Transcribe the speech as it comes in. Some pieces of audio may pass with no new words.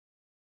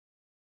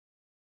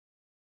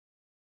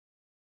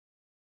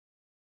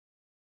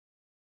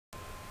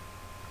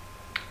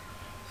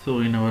So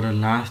in our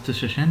last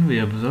session we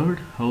observed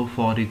how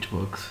for each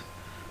works.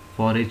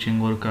 For each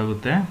ಹೆಂಗೆ work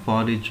ಆಗುತ್ತೆ,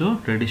 for each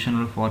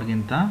traditional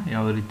ಫಾರ್ಗಿಂತ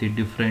ಯಾವ ರೀತಿ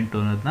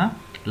different ಅನ್ನೋದನ್ನ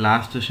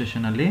last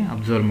ಸೆಷನಲ್ಲಿ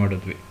observe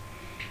ಮಾಡಿದ್ವಿ.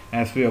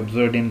 As we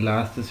observed in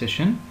last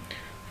session,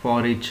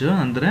 for each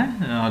ಅಂದರೆ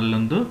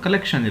ಅಲ್ಲೊಂದು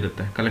collection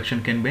ಇರುತ್ತೆ.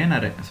 Collection can be N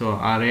array. So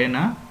ಅರೇನ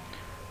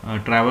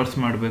traverse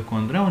ಮಾಡಬೇಕು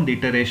ಅಂದರೆ ಒಂದು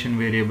ಇಟರೇಷನ್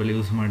ವೇರಿಯೇಬಲ್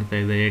ಯೂಸ್ ಮಾಡ್ತಾ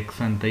ಇದೆ, ಎಕ್ಸ್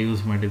ಅಂತ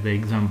ಯೂಸ್ ಮಾಡಿದ್ದೆ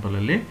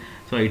ಎಕ್ಸಾಂಪಲಲ್ಲಿ.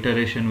 ಸೊ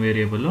ಇಟರೇಷನ್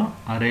ವೇರಿಯೇಬಲು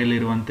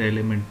ಅರೇಲಿರುವಂಥ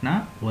ಎಲಿಮೆಂಟ್ನ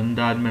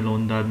ಒಂದಾದ್ಮೇಲೆ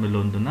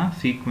ಒಂದನ್ನು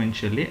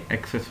ಸೀಕ್ವೆನ್ಷಿಯಲಿ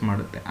ಎಕ್ಸೆಸ್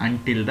ಮಾಡುತ್ತೆ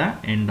until the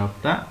end of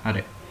the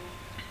array.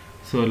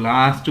 So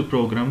last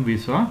program we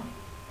saw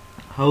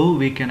how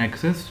we can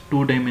access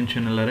 2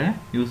 dimensional array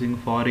using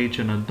for each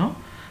ಅನ್ನೋದನ್ನು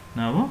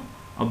ನಾವು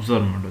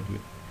ಅಬ್ಸರ್ವ್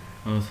ಮಾಡಿದ್ವಿ.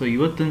 ಸೊ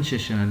ಇವತ್ತಿನ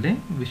ಸೆಷನಲ್ಲಿ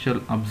we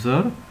shall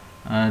observe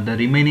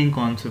the remaining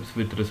concepts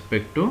with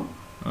respect to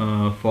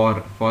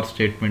for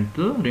statement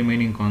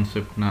remaining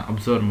ಕಾನ್ಸೆಪ್ಟ್ನ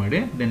observe ಮಾಡಿ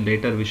then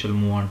later we shall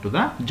move on to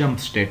the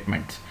jump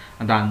statements.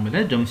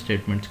 ಅದಾದಮೇಲೆ jump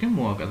ಸ್ಟೇಟ್ಮೆಂಟ್ಸ್ಗೆ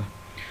move ಆಗೋದು.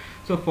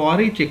 So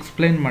for each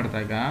explain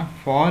ಮಾಡಿದಾಗ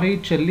for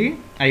ಈಚಲ್ಲಿ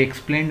I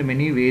explained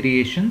many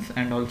variations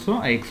and also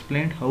I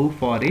explained how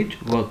far each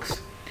works.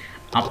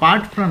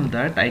 Apart from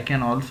that, I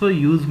can also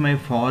use my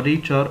for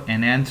each or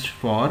enhanced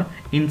for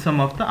in some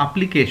of the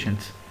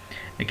applications.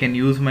 I can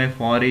use my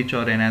for each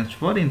or enhanced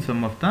for in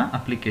some of the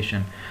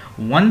application.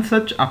 One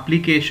such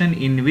application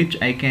in which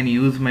I can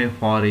use my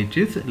for each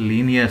is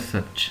linear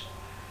search.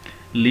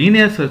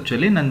 Linear search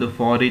ಅಲ್ಲಿ ನಂದು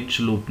for each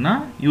ಲೂಪ್ನ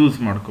use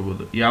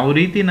ಮಾಡ್ಕೋಬೋದು. ಯಾವ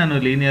ರೀತಿ ನಾನು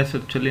linear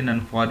ಸರ್ಚಲ್ಲಿ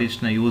ನಾನು for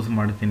ಈಚ್ನ use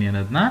ಮಾಡ್ತೀನಿ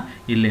ಅನ್ನೋದನ್ನ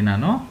ಇಲ್ಲಿ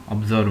ನಾನು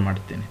ಅಬ್ಸರ್ವ್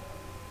ಮಾಡ್ತೀನಿ.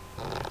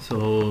 So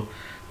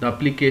the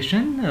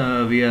application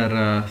we are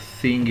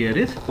seeing here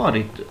is for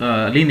each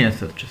linear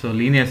search. So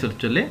linear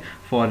search ಅಲ್ಲಿ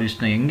for each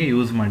ನ ಹೆಂಗೆ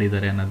ಯೂಸ್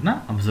ಮಾಡಿದ್ದಾರೆ ಅನ್ನೋದನ್ನ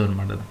ಅಬ್ಸರ್ವ್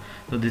ಮಾಡೋದು.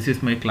 So this is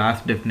my class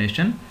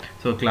definition.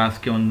 So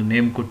ಕ್ಲಾಸ್ಗೆ ಒಂದು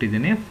ನೇಮ್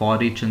ಕೊಟ್ಟಿದ್ದೀನಿ,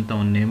 ಫಾರ್ ಈಚ್ ಅಂತ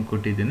ಒಂದು ನೇಮ್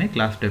ಕೊಟ್ಟಿದ್ದೀನಿ,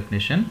 class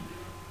definition.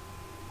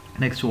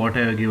 Next what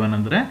I given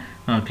ಅಂದರೆ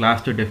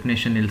ಕ್ಲಾಸ್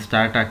ಡೆಫಿನೇಷನ್ ಇಲ್ಲಿ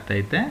ಸ್ಟಾರ್ಟ್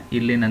ಆಗ್ತೈತೆ,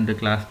 ಇಲ್ಲಿ ನಂದು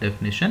ಕ್ಲಾಸ್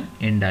ಡೆಫಿನೇಷನ್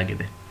ಎಂಡ್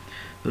ಆಗಿದೆ.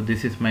 So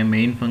this is my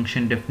main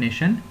function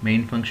definition.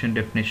 Main function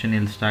definition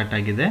ಇಲ್ಲಿ ಸ್ಟಾರ್ಟ್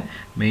ಆಗಿದೆ,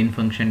 ಮೇನ್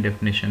ಫಂಕ್ಷನ್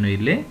ಡೆಫಿನೇಷನ್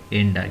ಇಲ್ಲಿ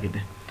ಎಂಡ್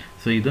ಆಗಿದೆ.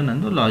 ಸೊ ಇದು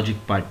ನಂದು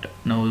ಲಾಜಿಕ್ ಪಾರ್ಟ್.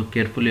 ನಾವು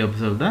carefully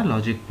observe the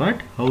logic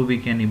part, how we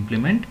can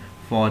implement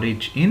for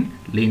each in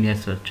linear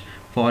search.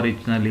 For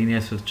ಈಚ್ನ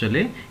linear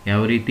ಸರ್ಚಲ್ಲಿ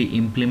ಯಾವ ರೀತಿ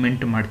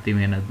implement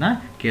ಮಾಡ್ತೀವಿ ಅನ್ನೋದನ್ನ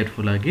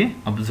ಕೇರ್ಫುಲ್ಲಾಗಿ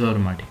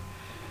ಅಬ್ಸರ್ವ್ ಮಾಡಿ.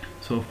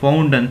 ಸೊ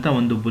ಫೌಂಡ್ ಅಂತ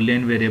ಒಂದು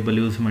ಬುಲಿಯನ್ ವೇರಿಯೇಬಲ್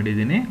ಯೂಸ್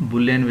ಮಾಡಿದ್ದೀನಿ.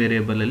 Boolean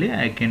ವೇರಿಯೇಬಲಲ್ಲಿ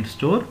I can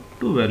store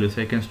 2 values.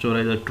 I can store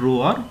either true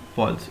or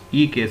false.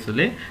 ಈ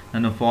ಕೇಸಲ್ಲಿ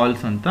ನಾನು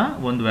ಫಾಲ್ಸ್ ಅಂತ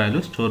ಒಂದು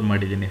ವ್ಯಾಲ್ಯೂ ಸ್ಟೋರ್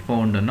ಮಾಡಿದ್ದೀನಿ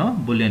ಫೌಂಡ್ ಅನ್ನೋ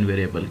ಬುಲಿಯನ್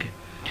ವೇರಿಯೇಬಲ್ಗೆ.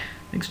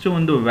 ನೆಕ್ಸ್ಟ್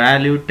ಒಂದು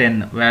ವ್ಯಾಲ್ಯೂ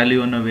 10, ವ್ಯಾಲ್ಯೂ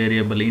ಅನ್ನೋ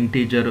ವೇರಿಯೇಬಲ್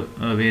ಇಂಟೀಜರ್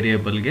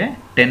ವೇರಿಯೇಬಲ್ಗೆ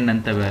 10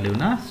 ಅಂತ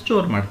ವ್ಯಾಲ್ಯೂನ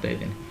ಸ್ಟೋರ್ ಮಾಡ್ತಾ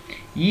ಇದ್ದೀನಿ.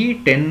 ಈ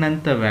 10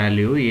 ಅಂತ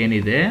ವ್ಯಾಲ್ಯೂ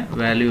ಏನಿದೆ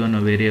ವ್ಯಾಲ್ಯೂ ಅನ್ನೋ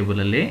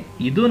ವೇರಿಯೇಬಲಲ್ಲಿ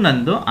ಇದು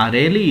ನಂದು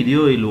ಅರೇಲಿ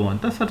ಇದೆಯೋ ಇಲ್ವೋ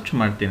ಅಂತ ಸರ್ಚ್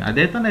ಮಾಡ್ತೀನಿ.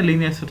 ಅದೇ ತಾನೇ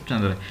ಲೀನಿಯರ್ ಸರ್ಚ್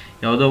ಅಂದರೆ,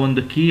 ಯಾವುದೋ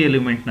ಒಂದು ಕೀ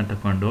ಎಲಿಮೆಂಟ್ನ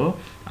ತಗೊಂಡು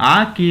ಆ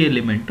ಕೀ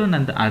ಎಲಿಮೆಂಟು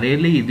ನಂದು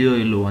ಅರೇಲಿ ಇದೆಯೋ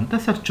ಇಲ್ವೋ ಅಂತ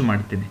ಸರ್ಚ್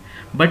ಮಾಡ್ತೀನಿ.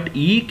 ಬಟ್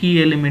ಈ ಕೀ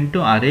ಎಲಿಮೆಂಟು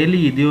ಅರೇಲಿ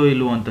ಇದೆಯೋ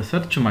ಇಲ್ವೋ ಅಂತ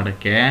ಸರ್ಚ್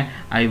ಮಾಡೋಕ್ಕೆ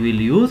I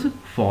will use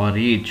for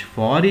each.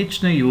 For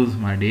ಈಚ್ನ use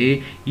ಮಾಡಿ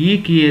ಈ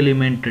ಕೀ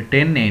ಎಲಿಮೆಂಟ್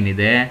 10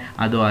 ಏನಿದೆ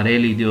ಅದು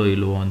ಅರೇಲಿ ಇದೆಯೋ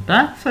ಇಲ್ವೋ ಅಂತ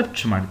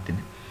ಸರ್ಚ್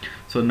ಮಾಡ್ತೀನಿ.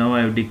 ಸೊ ನಾವು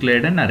I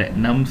declared an array,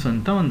 norms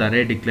ಅಂತ ಒಂದು ಅರೇ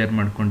ಡಿಕ್ಲೇರ್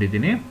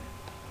ಮಾಡ್ಕೊಂಡಿದ್ದೀನಿ.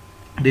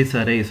 This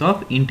array is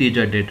of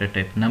integer data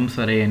type. Norms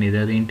ಅರೇ ಏನಿದೆ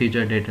ಅದು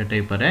ಇಂಟೀಜರ್ ಡೇಟಾ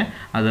ಟೈಪ್ ಅರೇ.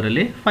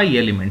 ಅದರಲ್ಲಿ 5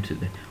 ಎಲಿಮೆಂಟ್ಸ್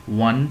ಇದೆ,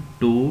 1,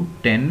 2,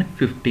 10,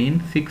 15,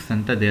 6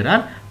 ಅಂತ ದೇರ್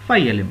ಆರ್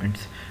 5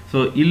 ಎಲಿಮೆಂಟ್ಸ್. ಸೊ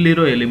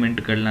ಇಲ್ಲಿರೋ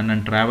ಎಲಿಮೆಂಟ್ಗಳನ್ನ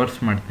ನಾನು ಟ್ರಾವರ್ಸ್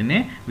ಮಾಡ್ತೀನಿ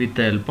with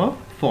the help of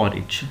for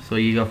each. So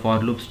ಈಗ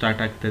ಫಾರ್ ಲೂಪ್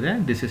ಸ್ಟಾರ್ಟ್ ಆಗ್ತದೆ.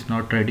 This is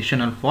not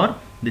traditional for,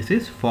 this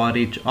is for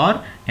each R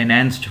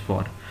enhanced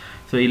for.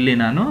 So ಇಲ್ಲಿ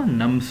ನಾನು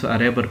norms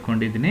array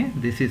ಬರ್ಕೊಂಡಿದ್ದೀನಿ.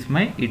 This is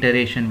my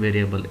ಇಟರೇಷನ್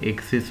variable,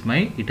 X is my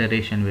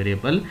ಇಟರೇಷನ್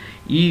variable.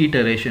 ಈ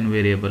ಇಟರೇಷನ್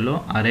variable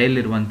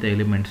ಅರೇಲಿರುವಂಥ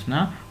ಎಲಿಮೆಂಟ್ಸ್ನ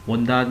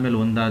ಒಂದಾದ್ಮೇಲೆ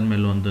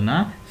ಒಂದನ್ನು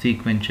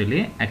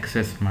ಸೀಕ್ವೆನ್ಷಿಯಲಿ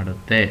access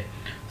ಮಾಡುತ್ತೆ.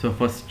 So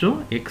first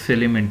X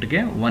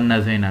ಎಲಿಮೆಂಟ್ಗೆ 1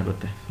 assign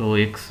ಆಗುತ್ತೆ. So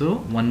x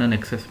 1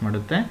 excess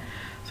ಮಾಡುತ್ತೆ.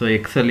 So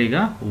ಎಕ್ಸಲ್ಲಿ ಈಗ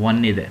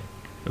 1 ಇದೆ,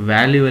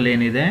 ವ್ಯಾಲ್ಯೂವಲ್ಲಿ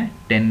ಏನಿದೆ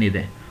 10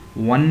 ಇದೆ.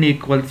 1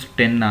 ಈಕ್ವಲ್ಸ್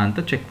 10 ಅಂತ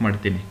ಚೆಕ್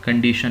ಮಾಡ್ತೀನಿ.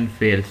 Condition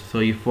fails. ಸೊ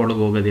ಇಫ್ ಒಳಗೆ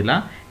ಹೋಗೋದಿಲ್ಲ.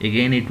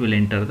 Again it will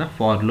enter the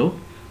for loop.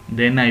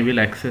 Then I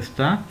will access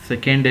the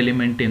second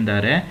element in the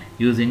array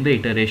using the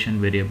ಇಟರೇಷನ್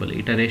variable.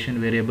 ಇಟರೇಷನ್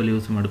variable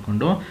use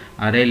ಮಾಡಿಕೊಂಡು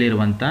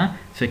ಅರೇಲಿರುವಂಥ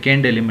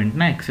ಸೆಕೆಂಡ್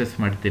ಎಲಿಮೆಂಟ್ನ ಆಕ್ಸೆಸ್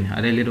ಮಾಡ್ತೀನಿ.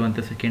 ಅರೇಲಿರುವಂಥ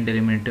ಸೆಕೆಂಡ್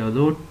ಎಲಿಮೆಂಟ್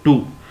ಯಾವುದು 2.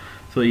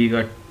 So ಈಗ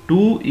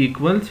 2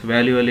 equals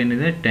ವ್ಯಾಲ್ಯೂವಲ್ಲಿ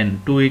ಏನಿದೆ 10,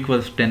 2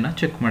 equals 10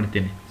 check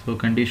ಮಾಡ್ತೀನಿ. So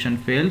condition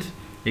fails.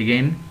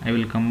 Again I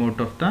will come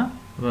out of the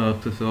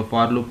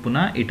for loop.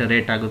 ಪುನಃ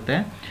ಇಟರೇಟ್ ಆಗುತ್ತೆ.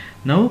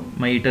 ನಾವು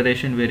ಮೈ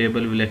ಇಟರೇಷನ್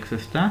variable will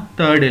access the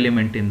third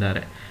element in the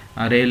array.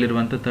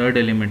 ಅರೇಲಿರುವಂಥ third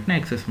ಎಲಿಮೆಂಟ್ನ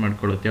access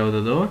ಮಾಡ್ಕೊಳ್ಳುತ್ತೆ,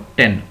 ಯಾವುದದು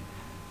 10.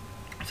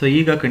 So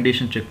ಈಗ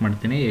ಕಂಡೀಷನ್ ಚೆಕ್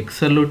ಮಾಡ್ತೀನಿ.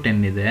 ಎಕ್ಸಲ್ಲೂ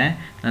 10 ಇದೆ,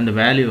 ನಂದು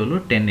ವ್ಯಾಲ್ಯೂವಲ್ಲೂ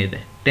 10 ಇದೆ.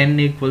 10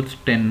 ಈಕ್ವಲ್ಸ್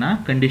 10ನ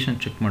ಕಂಡೀಷನ್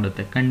ಚೆಕ್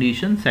ಮಾಡುತ್ತೆ.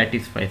 Condition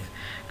satisfies.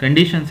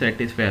 ಕಂಡೀಷನ್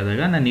ಸ್ಯಾಟಿಸ್ಫೈ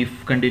ಆದಾಗ ನಾನು ಇಫ್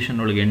ಕಂಡೀಷನ್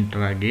ಒಳಗೆ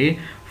ಎಂಟರ್ ಆಗಿ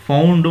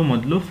ಫೌಂಡು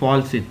ಮೊದಲು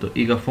ಫಾಲ್ಸ್ ಇತ್ತು,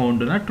 ಈಗ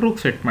ಫೌಂಡನ್ನ ಟ್ರೂಗೆ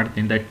ಸೆಟ್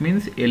ಮಾಡ್ತೀನಿ. That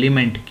means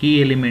element key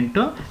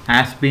element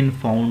has been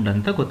found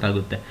ಅಂತ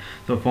ಗೊತ್ತಾಗುತ್ತೆ.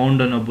 ಸೊ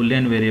ಫೌಂಡ್ ಅನ್ನೋ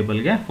ಬುಲಿಯನ್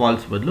ವೇರಿಯೇಬಲ್ಗೆ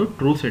ಫಾಲ್ಸ್ ಬದಲು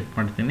ಟ್ರೂ ಸೆಟ್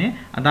ಮಾಡ್ತೀನಿ.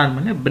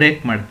 ಅದಾದಮೇಲೆ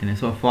ಬ್ರೇಕ್ ಮಾಡ್ತೀನಿ.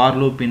 ಸೊ ಫಾರ್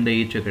ಲೂಪಿಂದ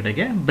ಈಚೆ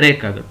ಕಡೆಗೆ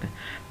ಬ್ರೇಕ್ ಆಗುತ್ತೆ.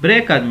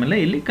 ಬ್ರೇಕ್ ಆದಮೇಲೆ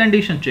ಇಲ್ಲಿ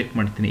ಕಂಡೀಷನ್ ಚೆಕ್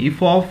ಮಾಡ್ತೀನಿ.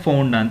 ಇಫ್ ಆಫ್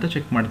ಫೌಂಡ್ ಅಂತ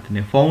ಚೆಕ್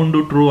ಮಾಡ್ತೀನಿ.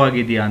 ಫೌಂಡು ಟ್ರೂ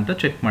ಆಗಿದೆಯಾ ಅಂತ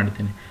ಚೆಕ್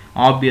ಮಾಡ್ತೀನಿ.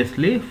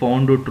 ಆಬ್ವಿಯಸ್ಲಿ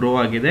ಫೌಂಡು ಟ್ರೂ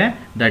ಆಗಿದೆ,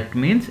 ದಟ್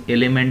ಮೀನ್ಸ್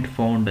ಎಲಿಮೆಂಟ್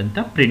ಫೌಂಡ್ ಅಂತ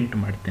ಪ್ರಿಂಟ್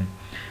ಮಾಡ್ತೀನಿ.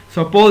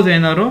 ಸಪೋಸ್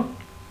ಏನಾದ್ರು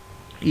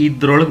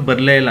ಇದ್ರೊಳಗೆ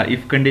ಬರಲೇ ಇಲ್ಲ,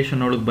 ಇಫ್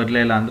ಕಂಡೀಷನ್ ಒಳಗೆ ಬರಲೇ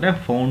ಇಲ್ಲ ಅಂದರೆ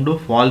ಫೌಂಡು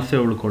ಫಾಲ್ಸೇ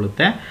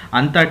ಉಳ್ಕೊಳ್ಳುತ್ತೆ.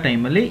 ಅಂಥ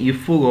ಟೈಮಲ್ಲಿ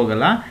ಇಫ್ಗೆ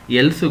ಹೋಗಲ್ಲ,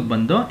 ಎಲ್ಸಿಗೆ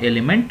ಬಂದು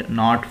ಎಲಿಮೆಂಟ್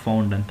ನಾಟ್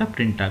ಫೌಂಡ್ ಅಂತ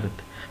ಪ್ರಿಂಟ್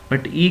ಆಗುತ್ತೆ.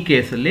 ಬಟ್ ಈ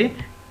ಕೇಸಲ್ಲಿ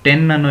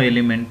 10 ಅನ್ನೋ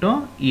ಎಲಿಮೆಂಟು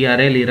ಈ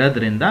ಅರೇಲಿ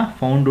ಇರೋದ್ರಿಂದ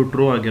ಫೌಂಡು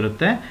ಟ್ರೂ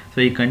ಆಗಿರುತ್ತೆ. ಸೊ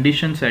ಈ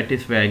ಕಂಡೀಷನ್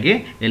ಸ್ಯಾಟಿಸ್ಫೈ ಆಗಿ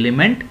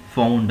ಎಲಿಮೆಂಟ್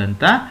ಫೌಂಡ್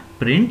ಅಂತ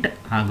ಪ್ರಿಂಟ್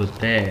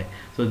ಆಗುತ್ತೆ.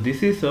 So this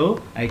is how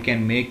I can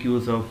make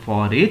use of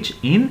for each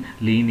in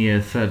linear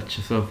search.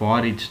 So for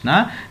each na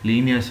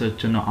linear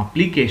search no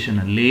application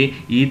alli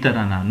ee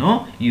tara nanu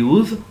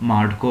use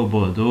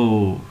madkobodu.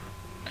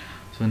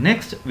 So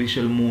next we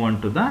shall move on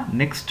to the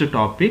next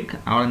topic,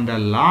 and the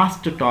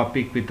last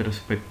topic with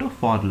respect to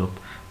for loop.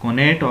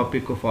 ಕೊನೆ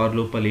topic for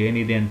loop ಅಲ್ಲಿ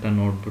ಏನಿದೆ ಅಂತ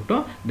ನೋಡ್ಬಿಟ್ಟು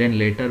then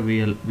later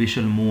we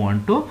shall move on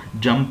to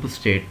jump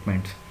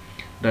statements.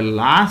 The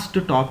last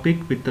topic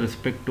with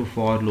respect to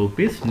for loop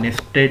is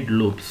nested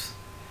loops.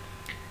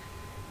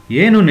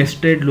 ಏನು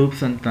nested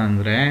loops ಅಂತ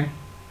ಅಂದರೆ,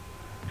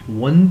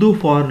 ಒಂದು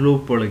for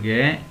loop ಒಳಗೆ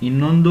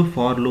ಇನ್ನೊಂದು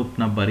ಫಾರ್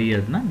ಲೂಪ್ನ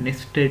ಬರೆಯೋದನ್ನ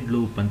ನೆಸ್ಟೆಡ್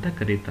ಲೂಪ್ ಅಂತ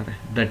ಕರೀತಾರೆ.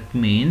 That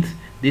means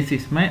this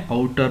is my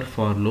outer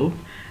for loop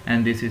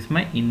and this is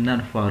my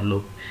inner for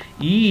loop.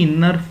 ಈ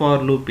inner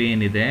for loop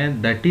ಏನಿದೆ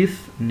that is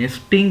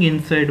nesting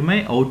inside my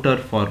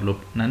outer for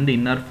loop. ನಂದು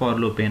inner for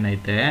loop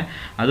ಏನೈತೆ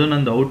ಅದು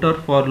ನಂದು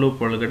outer for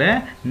loop ಒಳಗಡೆ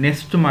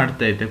next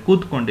ಮಾಡ್ತೈತೆ,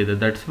 ಕೂತ್ಕೊಂಡಿದೆ.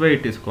 That's why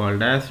it is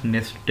called as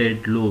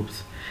nested loops.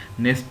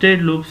 Nested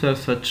loops are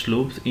such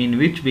loops in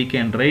which we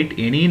can write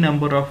any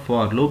number of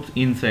for loops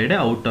inside a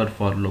outer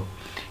for loop.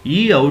 ಈ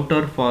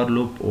outer for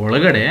loop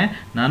ಒಳಗಡೆ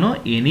ನಾನು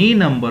any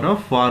number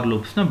of for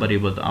ಲೂಪ್ಸ್ನ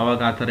ಬರಿಬೋದು.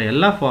 ಆವಾಗ ಆ ಥರ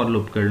ಎಲ್ಲ for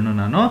ಲೂಪ್ಗಳನ್ನು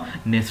ನಾನು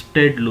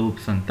ನೆಸ್ಟೆಡ್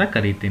ಲೂಪ್ಸ್ ಅಂತ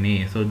ಕರಿತೀನಿ.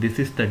 So this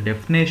is the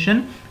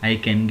definition I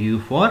can give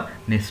for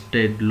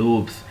nested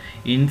loops.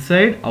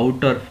 Inside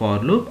outer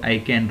for loop I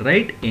can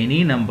write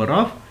any number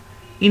of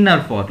inner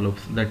for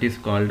loops, that is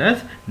called as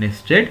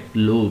nested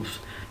loops.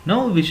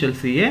 Now we shall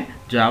see a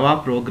Java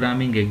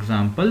programming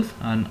examples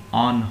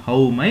on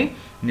how my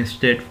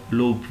nested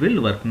loop will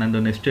work.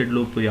 ನಂದು nested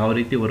loop ಯಾವ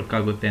ರೀತಿ work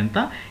ಆಗುತ್ತೆ ಅಂತ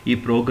ಈ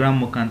program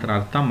ಮುಖಾಂತರ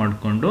ಅರ್ಥ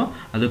ಮಾಡಿಕೊಂಡು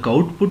ಅದಕ್ಕೆ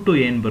ಔಟ್ಪುಟ್ಟು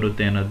ಏನು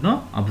ಬರುತ್ತೆ ಅನ್ನೋದನ್ನು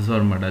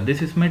ಅಬ್ಸರ್ವ್ ಮಾಡೋದು.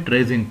 This is my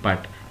tracing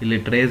part. ಇಲ್ಲಿ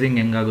ಟ್ರೇಸಿಂಗ್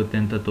ಹೆಂಗಾಗುತ್ತೆ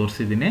ಅಂತ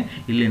ತೋರಿಸಿದ್ದೀನಿ,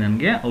 ಇಲ್ಲಿ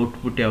ನನಗೆ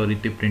ಔಟ್ಪುಟ್ ಯಾವ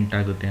ರೀತಿ ಪ್ರಿಂಟ್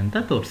ಆಗುತ್ತೆ ಅಂತ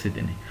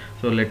ತೋರಿಸಿದ್ದೀನಿ.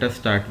 So let us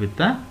start with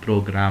the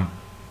programme.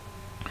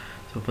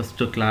 So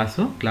first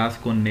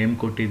ಕ್ಲಾಸ್ಗೆ ಒಂದು ನೇಮ್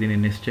ಕೊಟ್ಟಿದ್ದೀನಿ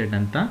ನೆಸ್ಟೆಡ್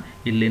ಅಂತ.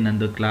 ಇಲ್ಲಿ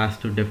ನಂದು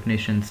ಕ್ಲಾಸ್ದು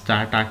ಡೆಫಿನೇಷನ್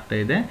ಸ್ಟಾರ್ಟ್ ಆಗ್ತಾ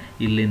ಇದೆ,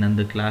 ಇಲ್ಲಿ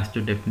ನಂದು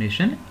ಕ್ಲಾಸ್ದು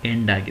ಡೆಫಿನೇಷನ್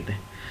ಎಂಡ್ ಆಗಿದೆ.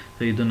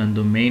 ಸೊ ಇದು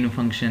ನಂದು ಮೇನ್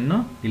ಫಂಕ್ಷನ್ನು,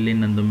 ಇಲ್ಲಿ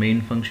ನಂದು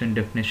ಮೇನ್ ಫಂಕ್ಷನ್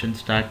ಡೆಫಿನೇಷನ್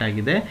ಸ್ಟಾರ್ಟ್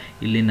ಆಗಿದೆ,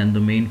 ಇಲ್ಲಿ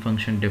ನಂದು ಮೇನ್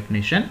ಫಂಕ್ಷನ್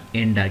ಡೆಫಿನೇಷನ್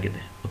ಎಂಡ್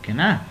ಆಗಿದೆ.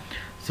 ಓಕೆನಾ?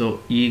 ಸೊ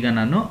ಈಗ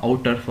ನಾನು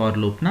ಔಟರ್ ಫಾರ್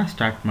ಲೂಪ್ನ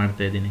ಸ್ಟಾರ್ಟ್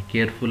ಮಾಡ್ತಾ ಇದ್ದೀನಿ.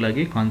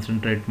 ಕೇರ್ಫುಲ್ಲಾಗಿ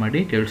ಕಾನ್ಸಂಟ್ರೇಟ್ ಮಾಡಿ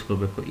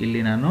ಕೇಳಿಸ್ಕೋಬೇಕು.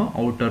 ಇಲ್ಲಿ ನಾನು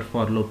ಔಟರ್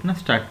ಫಾರ್ ಲೂಪ್ನ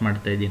ಸ್ಟಾರ್ಟ್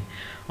ಮಾಡ್ತಾ ಇದ್ದೀನಿ.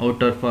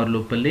 Outer for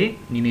ಲೂಪಲ್ಲಿ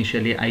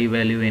initially I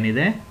value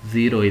ಏನಿದೆ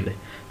 0 ಇದೆ.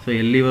 ಸೊ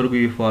ಎಲ್ಲಿವರೆಗೂ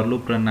ಈ ಫಾರ್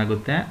ಲೂಪ್ ರನ್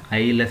ಆಗುತ್ತೆ,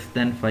 i less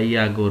than 5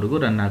 ಆಗೋವರೆಗೂ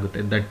ರನ್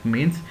ಆಗುತ್ತೆ. That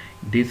means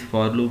this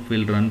for loop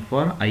will run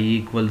for i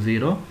equals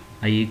 0,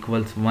 i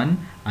equals 1,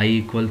 i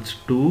equals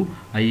 2,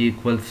 i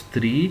equals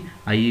 3,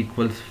 i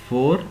equals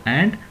 4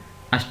 and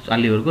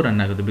ಅಲ್ಲಿವರೆಗೂ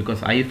run ಆಗುತ್ತೆ.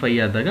 Because i 5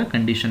 ಆದಾಗ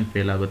ಕಂಡೀಷನ್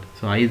ಫೇಲ್ ಆಗುತ್ತೆ.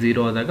 So i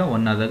 0 ಆದಾಗ,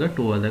 1 ಆದಾಗ,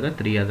 2 ಆದಾಗ,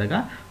 3 ಆದಾಗ,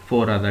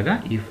 4 ಆದಾಗ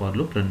ಈ ಫಾರ್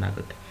ಲೂಪ್ ರನ್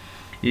ಆಗುತ್ತೆ.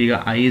 ಈಗ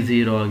i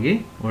 0 ಆಗಿ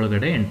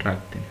ಒಳಗಡೆ ಎಂಟ್ರ್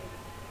ಆಗ್ತೀನಿ.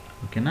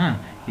 ಓಕೆನಾ?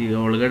 ಈಗ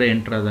ಒಳಗಡೆ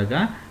ಎಂಟ್ರ್ ಆದಾಗ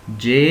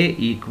J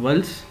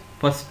equals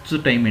first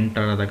time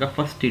enter ಆದಾಗ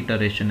first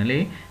ಇಟರೇಷನಲ್ಲಿ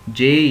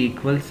J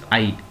equals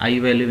I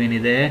value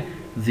ಏನಿದೆ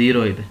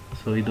 0 ಇದೆ.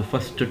 ಸೊ ಇದು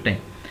first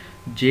time.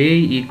 J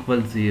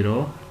equal 0,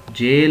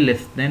 J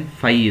less than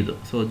 5 ಇದು.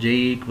 So J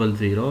equal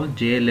 0,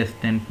 J less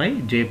than 5,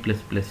 J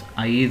plus plus.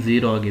 I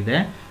 0 ಆಗಿದೆ,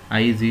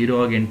 ಐ 0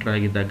 ಆಗಿ ಎಂಟ್ರ್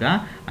ಆಗಿದ್ದಾಗ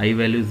I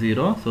value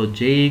 0. So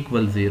J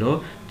equal 0,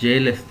 J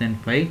less than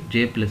 5,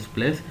 J plus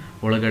plus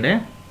ಒಳಗಡೆ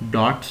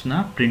ಡಾಟ್ಸ್ನ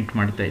print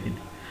ಮಾಡ್ತಾ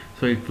ಇದ್ದೀನಿ.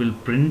 So it will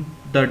print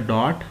the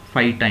dot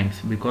 5 times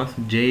because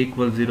J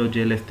equal 0,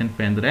 J less than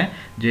 5 ಅಂದರೆ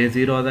J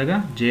 0 ಆದಾಗ,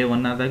 J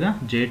 1 ಆದಾಗ,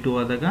 J 2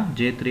 ಆದಾಗ,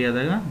 ಜೆ 3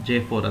 ಆದಾಗ, ಜೆ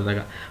 4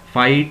 ಆದಾಗ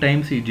 5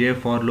 ಟೈಮ್ಸ್ ಈ ಜೆ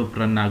ಫಾರ್ ಲೂಪ್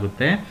ರನ್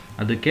ಆಗುತ್ತೆ.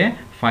 ಅದಕ್ಕೆ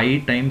 5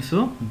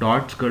 ಟೈಮ್ಸು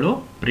ಡಾಟ್ಸ್ಗಳು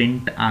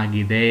ಪ್ರಿಂಟ್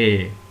ಆಗಿದೆ.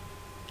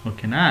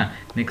 ಓಕೆನಾ?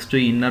 Next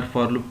inner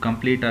for loop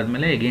complete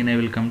ಆದಮೇಲೆ again I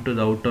will come to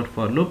the outer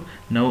for loop.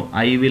 ನಾವು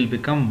ಐ ವಿಲ್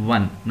ಬಿಕಮ್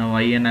 1. ನಾವು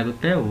ಐ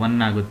ಏನಾಗುತ್ತೆ 1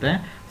 ಆಗುತ್ತೆ.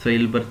 ಸೊ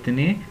ಇಲ್ಲಿ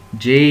ಬರ್ತೀನಿ,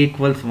 ಜೆ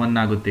ಈಕ್ವಲ್ಸ್ 1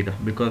 ಆಗುತ್ತೆ ಈಗ.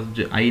 ಬಿಕಾಸ್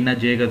ಐನ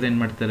ಜೆಗೆ ಅಸೈನ್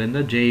ಮಾಡ್ತಾರೆ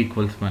ಅಂದರೆ J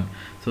equals 1.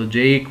 So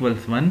J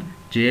equals 1,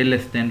 J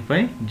less than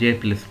 5, J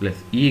plus plus.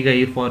 ಈಗ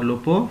ಈ ಫಾರ್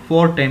ಲೂಪು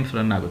 4 ಟೈಮ್ಸ್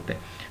ರನ್ ಆಗುತ್ತೆ.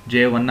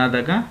 ಜೆ 1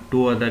 ಆದಾಗ,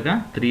 2 ಆದಾಗ,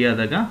 3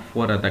 ಆದಾಗ,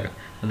 4 ಆದಾಗ.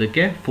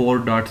 ಅದಕ್ಕೆ 4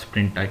 ಡಾಟ್ಸ್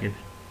ಪ್ರಿಂಟ್ ಆಗಿದೆ.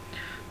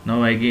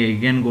 ನಾವು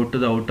again go to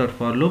the outer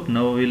for loop.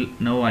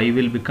 now I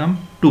will become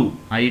 2.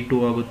 I 2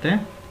 ಆಗುತ್ತೆ,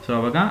 ಸೊ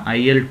ಅವಾಗ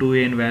IL2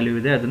 ಏನು ವ್ಯಾಲ್ಯೂ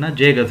ಇದೆ ಅದನ್ನು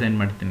ಜೆಗೆ ಅಸೈನ್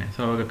ಮಾಡ್ತೀನಿ. ಸೊ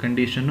ಅವಾಗ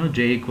condition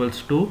J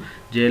 = 2,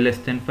 J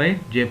 <5,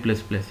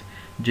 J++.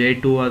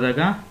 J2 ಆದಾಗ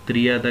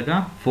 3 ಆದಾಗ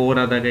 4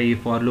 ಆದಾಗ ಈ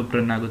ಫಾರ್ ಲೂಪ್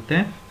ರನ್ ಆಗುತ್ತೆ.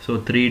 ಸೊ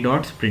 3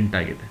 ಡಾಟ್ಸ್ ಪ್ರಿಂಟ್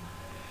ಆಗಿದೆ.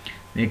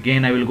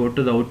 Again I will go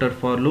to the outer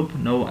for loop.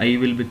 Now I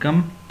will become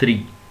 3.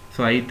 So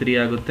I 3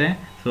 ಆಗುತ್ತೆ.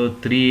 ಸೊ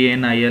 3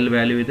 ಏನು IL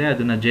ವ್ಯಾಲ್ಯೂ ಇದೆ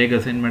ಅದನ್ನು ಜೆಗೆ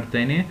assign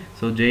ಮಾಡ್ತಾಯಿನಿ.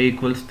 So J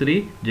 = 3,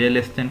 J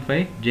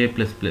 <5,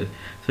 J++.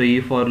 So ಈ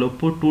ಫಾರ್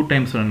ಲೂಪು 2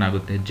 ಟೈಮ್ಸ್ ರನ್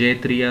ಆಗುತ್ತೆ.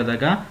 J3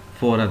 ಆದಾಗ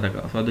 4 ಆದಾಗ.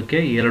 So ಅದಕ್ಕೆ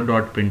 2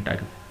 ಡಾಟ್ ಪ್ರಿಂಟ್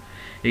ಆಗುತ್ತೆ.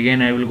 Again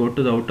I will go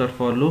to the outer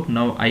for loop.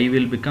 Now I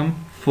will become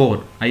 4.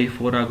 I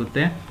 4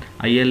 ಆಗುತ್ತೆ.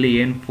 IL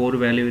ಏನು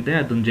 4 ವ್ಯಾಲ್ಯೂ ಇದೆ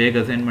ಅದನ್ನು ಜೆಗೆ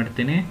ಅಸೈನ್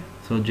ಮಾಡ್ತೀನಿ.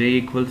 So J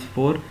 =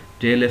 4,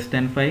 J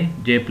 <5,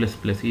 J++.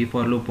 ಈ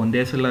ಫಾರ್ ಲೂಪ್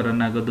ಒಂದೇ ಸಲ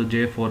ರನ್ ಆಗೋದು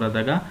J4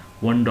 ಆದಾಗ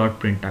 1 ಡಾಟ್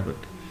ಪ್ರಿಂಟ್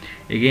ಆಗುತ್ತೆ.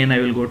 Again I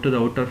will go to the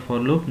outer for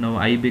loop. Now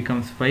I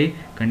becomes 5.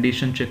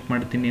 Condition check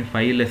ಮಾಡ್ತೀನಿ.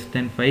 5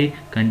 <5.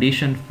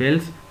 Condition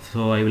fails. So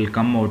I will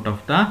come out of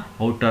the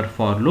outer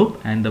for loop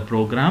and the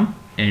program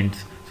ends.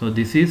 So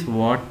this is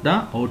what the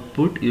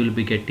output you will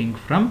be getting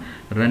from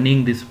running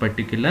this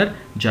particular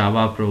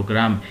Java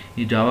program.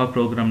 ಈ Java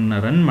program ನ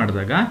run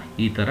ಮಾಡಿದಾಗ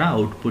ಈ ತರ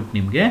output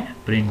ನಿಮಗೆ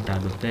print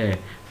ಆಗುತ್ತೆ.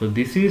 So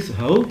this is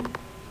how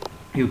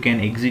you can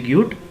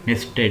execute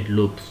nested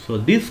loops. So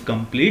this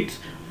completes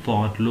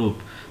for loop.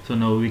 So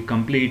now we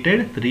completed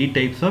 3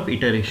 types of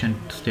iteration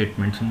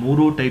statements.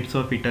 3 types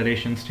of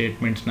iteration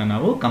statements na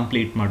ನಾವು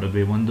complete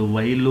ಮಾಡಿದ್ವಿ. ಒಂದು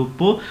while loop,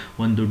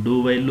 ಒಂದು do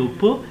while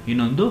loop,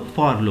 ಇನ್ನೊಂದು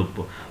for loop.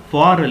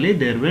 For ಅಲ್ಲಿ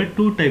there were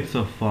 2 types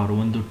of for.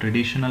 ಒಂದು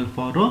traditional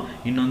for,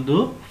 ಇನ್ನೊಂದು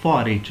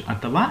for each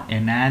ಅಥವಾ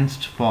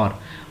enhanced for.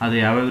 ಅದು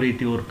ಯಾವ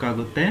ರೀತಿ ವರ್ಕ್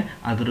ಆಗುತ್ತೆ,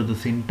 ಅದರದ್ದು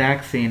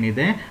ಸಿಂಟ್ಯಾಕ್ಸ್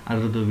ಏನಿದೆ,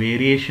 ಅದರದ್ದು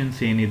ವೇರಿಯೇಷನ್ಸ್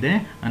ಏನಿದೆ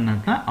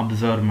ಅನ್ನೋದನ್ನ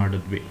ಅಬ್ಸರ್ವ್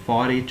ಮಾಡಿದ್ವಿ.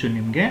 for each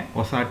ನಿಮಗೆ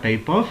ಹೊಸ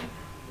ಟೈಪ್ ಆಫ್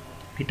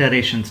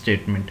ಇಟರೇಷನ್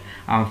ಸ್ಟೇಟ್ಮೆಂಟ್.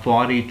 ಆ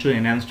ಫಾರ್ ಈಚು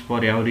ಎನ್ಹಾನ್ಸ್ಡ್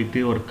ಫಾರ್ ಯಾವ ರೀತಿ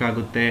ವರ್ಕ್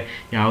ಆಗುತ್ತೆ,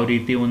 ಯಾವ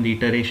ರೀತಿ ಒಂದು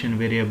ಇಟರೇಷನ್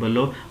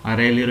ವೇರಿಯೇಬಲ್ಲು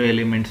ಅರೇಲಿರೋ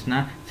ಎಲಿಮೆಂಟ್ಸ್ನ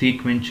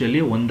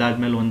ಸೀಕ್ವೆನ್ಷಿಯಲಿ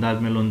ಒಂದಾದ್ಮೇಲೆ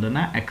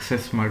ಒಂದನ್ನು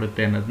ಆಕ್ಸೆಸ್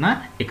ಮಾಡುತ್ತೆ ಅನ್ನೋದನ್ನ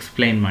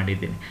ಎಕ್ಸ್ಪ್ಲೈನ್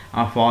ಮಾಡಿದ್ದೀನಿ.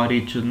 ಆ ಫಾರ್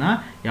ಈಚನ್ನ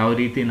ಯಾವ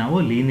ರೀತಿ ನಾವು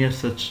ಲೀನಿಯರ್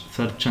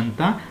ಸರ್ಚ್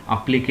ಅಂತ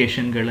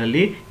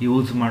ಅಪ್ಲಿಕೇಶನ್ಗಳಲ್ಲಿ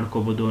ಯೂಸ್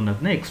ಮಾಡ್ಕೋಬೋದು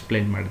ಅನ್ನೋದನ್ನ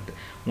ಎಕ್ಸ್ಪ್ಲೈನ್ ಮಾಡುತ್ತೆ.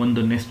 ಒಂದು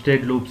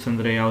ನೆಸ್ಟೆಡ್ ಲೂಪ್ಸ್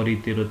ಅಂದರೆ ಯಾವ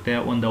ರೀತಿ ಇರುತ್ತೆ,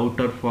 ಒಂದು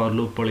ಔಟರ್ ಫಾರ್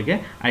ಲೂಪ್ ಒಳಗೆ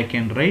I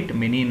can write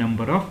many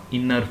number of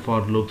inner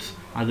for loops.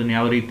 ಅದನ್ನು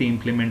ಯಾವ ರೀತಿ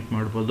ಇಂಪ್ಲಿಮೆಂಟ್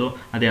ಮಾಡ್ಬೋದು,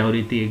 ಅದು ಯಾವ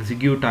ರೀತಿ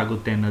ಎಕ್ಸಿಕ್ಯೂಟ್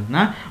ಆಗುತ್ತೆ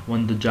ಅನ್ನೋದನ್ನ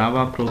ಒಂದು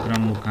ಜಾವಾ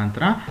ಪ್ರೋಗ್ರಾಮ್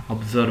ಮುಖಾಂತರ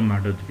ಅಬ್ಸರ್ವ್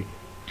ಮಾಡಿದ್ವಿ.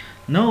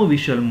 Now we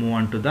shall move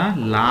on to the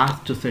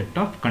last set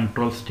of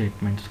control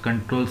statements.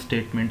 Control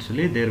statements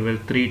ಅಲ್ಲಿ there were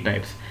 3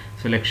 types: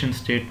 selection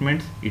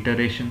statements,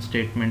 iteration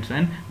statements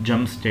and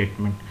jump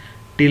statement.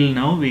 Till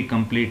now we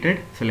completed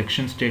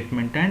selection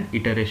statement and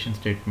iteration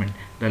statement.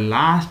 The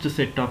last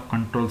set of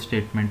control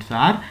statements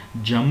are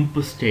jump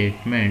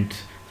statements.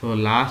 So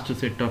last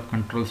set of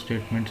control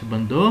statements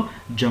ಬಂದು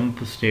jump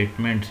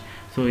statements.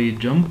 So ಈ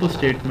jump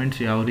statements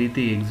ಯಾವ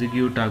ರೀತಿ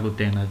execute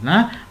ಆಗುತ್ತೆ ಅನ್ನೋದನ್ನ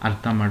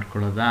ಅರ್ಥ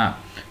ಮಾಡ್ಕೊಳ್ಳೋದಾ.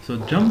 So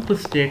jump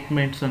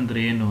statements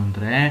ಅಂದರೆ ಏನು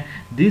ಅಂದರೆ,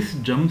 this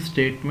jump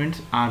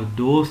statements are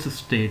those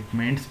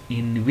statements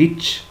in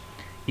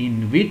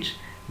which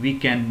we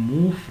can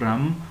move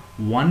from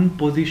one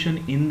position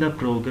in the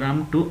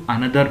programme to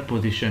another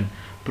position.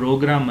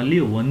 ಪ್ರೋಗ್ರಾಮಲ್ಲಿ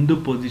ಒಂದು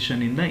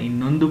ಪೊಸಿಷನಿಂದ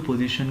ಇನ್ನೊಂದು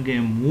ಪೊಸಿಷನ್ಗೆ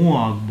ಮೂವ್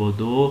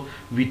ಆಗ್ಬೋದು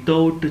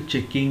without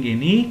checking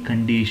any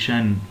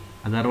condition.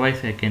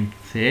 Otherwise I can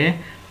say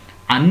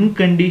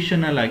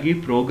unconditional ಆಗಿ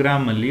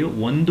ಪ್ರೋಗ್ರಾಮಲ್ಲಿ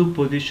ಒಂದು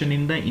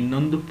ಪೊಸಿಷನಿಂದ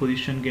ಇನ್ನೊಂದು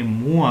ಪೊಸಿಷನ್ಗೆ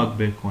move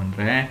ಆಗಬೇಕು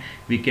ಅಂದರೆ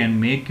we can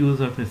make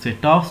use of A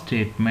set of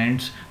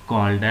statements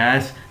called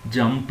as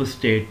jump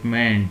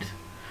statements.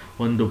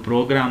 ಒಂದು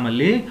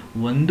ಪ್ರೋಗ್ರಾಮಲ್ಲಿ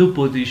ಒಂದು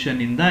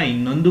ಪೊಸಿಷನಿಂದ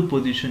ಇನ್ನೊಂದು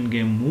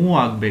ಪೊಸಿಷನ್ಗೆ ಮೂವ್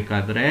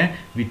ಆಗಬೇಕಾದ್ರೆ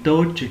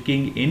without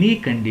checking any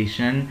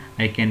condition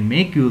I can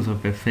make use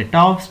of A set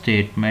of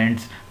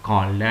statements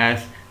called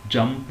as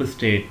jump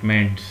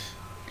statements.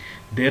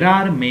 There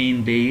are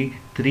mainly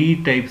 3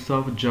 types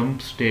of jump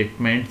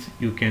statements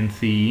you can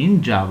see in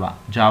Java.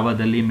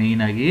 ಜಾವಾದಲ್ಲಿ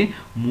main ಆಗಿ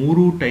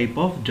 3 type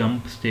of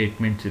jump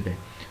statements ಇದೆ.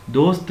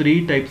 Those 3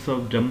 types of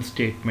jump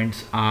statements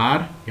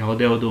are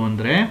ಯಾವುದ್ಯಾವುದು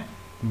ಅಂದರೆ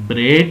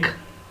break,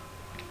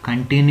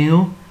 continue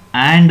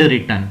and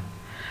return.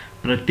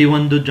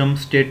 ಪ್ರತಿಯೊಂದು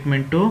jump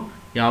statement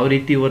ಯಾವ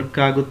ರೀತಿ work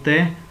ಆಗುತ್ತೆ,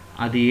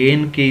 ಅದು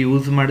ಏನಕ್ಕೆ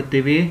ಯೂಸ್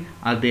ಮಾಡ್ತೀವಿ,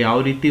 ಅದು ಯಾವ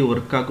ರೀತಿ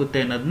ವರ್ಕ್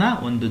ಆಗುತ್ತೆ ಅನ್ನೋದನ್ನ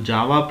ಒಂದು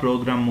ಜಾವಾ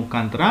ಪ್ರೋಗ್ರಾಮ್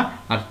ಮುಖಾಂತರ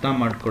ಅರ್ಥ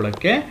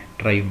ಮಾಡ್ಕೊಳ್ಳೋಕ್ಕೆ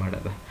ಟ್ರೈ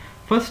ಮಾಡೋದ.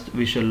 First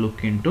we shall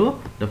look in to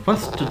the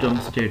first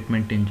jump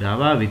statement in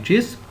Java which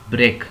is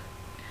break.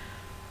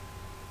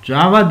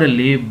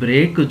 ಜಾವಾದಲ್ಲಿ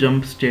ಬ್ರೇಕ್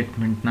ಜಂಪ್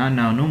ಸ್ಟೇಟ್ಮೆಂಟ್ನ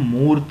ನಾನು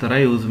 3 ಥರ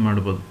ಯೂಸ್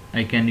ಮಾಡ್ಬೋದು.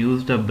 I can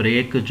use the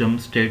break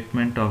jump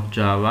statement of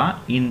Java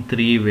in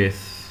 3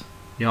 ways.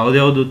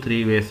 ಯಾವುದ್ಯಾವುದು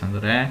 3 ways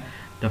ಅಂದರೆ,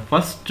 the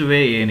first way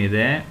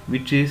ಏನಿದೆ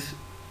which is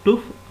to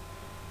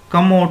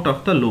come out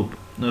of the loop.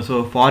 So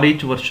for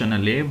each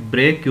ವರ್ಷನಲ್ಲಿ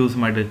break use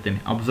ಮಾಡಿರ್ತೀನಿ,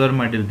 observe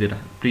ಮಾಡಿರ್ತೀರ.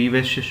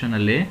 Previous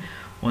ಸೆಷನಲ್ಲಿ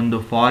ಒಂದು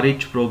for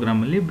each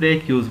ಪ್ರೋಗ್ರಾಮಲ್ಲಿ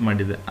break use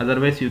ಮಾಡಿದೆ.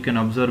 Otherwise you can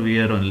observe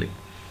year only.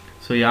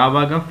 So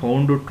ಯಾವಾಗ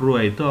ಫೌಂಡು true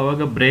ಆಯಿತು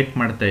ಆವಾಗ break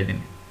ಮಾಡ್ತಾ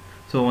ಇದ್ದೀನಿ.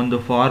 So ಒಂದು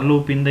ಫಾರ್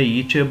ಲೂಪಿಂದ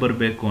ಈಚೆ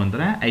ಬರಬೇಕು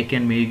ಅಂದರೆ I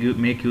can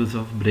make use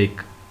of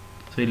break.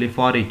 So ಇಲ್ಲಿ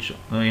ಫಾರ್ ಈಚ್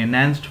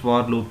ಎನ್ಹಾನ್ಸ್ಡ್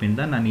ಫಾರ್ ಲೂಪಿಂದ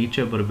ನಾನು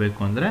ಈಚೆ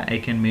ಬರಬೇಕು ಅಂದರೆ I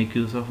can make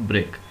use of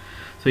break.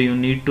 So you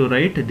need to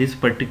write this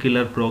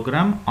particular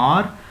program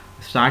R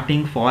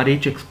starting for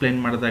each explain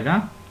ಮಾಡಿದಾಗ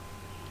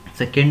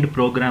second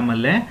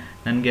ಪ್ರೋಗ್ರಾಮಲ್ಲೇ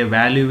ನನಗೆ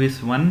value is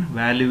 1,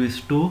 value is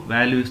 2,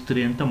 value is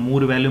 3 ಅಂತ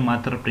 3 value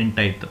ಮಾತ್ರ print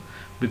ಆಯಿತು.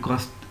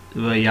 Because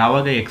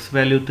ಯಾವಾಗ ಎಕ್ಸ್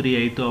ವ್ಯಾಲ್ಯೂ 3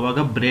 ಆಯಿತು ಆವಾಗ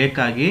break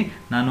ಆಗಿ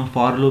ನಾನು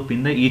ಫಾರ್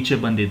ಲೂಪಿಂದ ಈಚೆ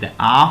ಬಂದಿದ್ದೆ.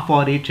 ಆ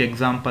ಫಾರ್ ಈಚ್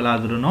ಎಕ್ಸಾಂಪಲ್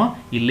ಆದ್ರೂ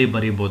ಇಲ್ಲಿ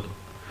ಬರಿಬೋದು.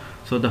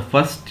 So the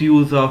first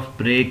use of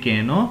break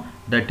ಏನು,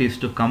 that is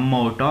to come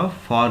out of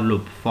for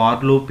loop.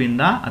 For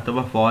ಲೂಪಿಂದ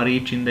ಅಥವಾ ಫಾರ್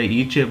ಈಚಿಂದ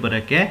ಈಚೆ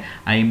ಬರೋಕ್ಕೆ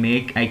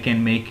I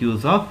can make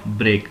use of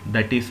break.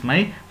 That is my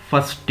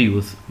first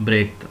use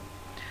break.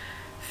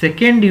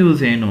 Second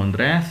use ಏನು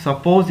ಅಂದರೆ,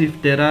 suppose if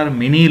there are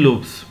many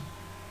loops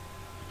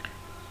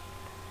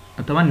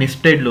ಅಥವಾ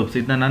nested loops.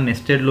 ಇದನ್ನ ನಾನು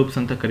nested loops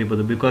ಅಂತ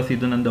ಕರಿಬೋದು ಬಿಕಾಸ್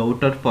ಇದು ನಂದು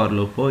ಔಟರ್ ಫಾರ್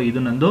ಲೂಪು,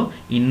 ಇದು ನಂದು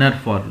ಇನ್ನರ್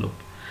ಫಾರ್ ಲೂಪ್.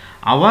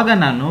 ಆವಾಗ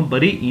ನಾನು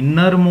ಬರೀ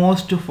ಇನ್ನರ್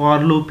ಮೋಸ್ಟ್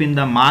ಫಾರ್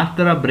ಲೂಪಿಂದ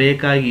ಮಾತ್ರ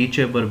ಬ್ರೇಕ್ ಆಗಿ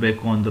ಈಚೆ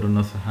ಬರಬೇಕು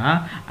ಅಂದ್ರೂ ಸಹ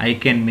I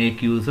can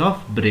make use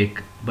of break.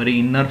 ಬರೀ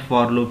ಇನ್ನರ್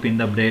ಫಾರ್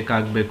ಲೂಪಿಂದ ಬ್ರೇಕ್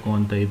ಆಗಬೇಕು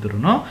ಅಂತ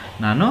ಇದ್ರೂ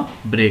ನಾನು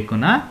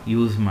ಬ್ರೇಕನ್ನ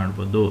ಯೂಸ್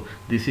ಮಾಡ್ಬೋದು.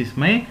 This is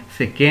my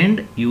second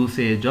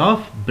usage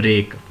of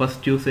break.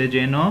 First usage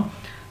ಏನು,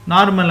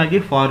 ನಾರ್ಮಲ್ ಆಗಿ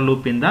ಫಾರ್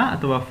ಲೂಪಿಂದ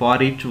ಅಥವಾ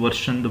ಫಾರ್ ಈಚ್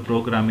ವರ್ಷನ್ದು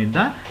ಪ್ರೋಗ್ರಾಮಿಂದ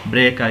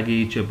ಬ್ರೇಕ್ ಆಗಿ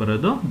ಈಚೆ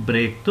ಬರೋದು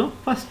ಬ್ರೇಕ್ದು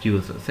ಫಸ್ಟ್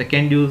ಯೂಸ್.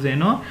 ಸೆಕೆಂಡ್ ಯೂಸ್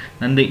ಏನು,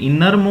 ನಂದು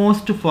ಇನ್ನರ್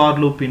ಮೋಸ್ಟ್ ಫಾರ್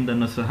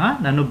ಲೂಪಿಂದನೂ ಸಹ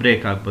ನಾನು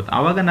ಬ್ರೇಕ್ ಆಗ್ಬೋದು.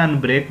 ಆವಾಗ ನಾನು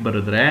ಬ್ರೇಕ್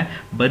ಬರೆದ್ರೆ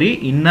ಬರೀ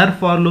ಇನ್ನರ್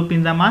ಫಾರ್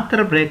ಲೂಪಿಂದ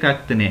ಮಾತ್ರ ಬ್ರೇಕ್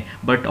ಆಗ್ತೀನಿ,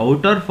 but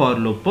outer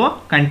for loop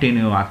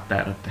continue ಆಗ್ತಾ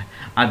ಇರುತ್ತೆ.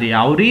 ಅದು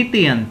ಯಾವ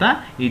ರೀತಿ ಅಂತ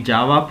ಈ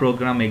ಜಾವಾ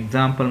ಪ್ರೋಗ್ರಾಮ್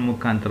ಎಕ್ಸಾಂಪಲ್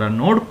ಮುಖಾಂತರ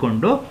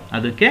ನೋಡಿಕೊಂಡು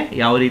ಅದಕ್ಕೆ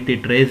ಯಾವ ರೀತಿ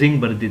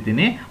ಟ್ರೇಸಿಂಗ್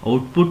ಬರೆದಿದ್ದೀನಿ,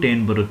 ಔಟ್ಪುಟ್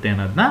ಏನು ಬರುತ್ತೆ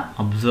ಅನ್ನೋದನ್ನ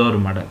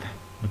ಅಬ್ಸರ್ವ್ ಮಾಡೋದು.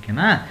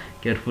 ಓಕೆನಾ,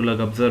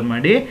 ಕೇರ್ಫುಲ್ಲಾಗಿ ಅಬ್ಸರ್ವ್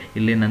ಮಾಡಿ.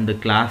 ಇಲ್ಲಿ ನಂದು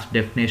ಕ್ಲಾಸ್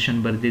ಡೆಫಿನೇಷನ್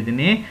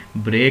ಬರೆದಿದ್ದೀನಿ.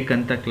 ಬ್ರೇಕ್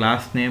ಅಂತ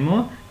ಕ್ಲಾಸ್ ನೇಮು,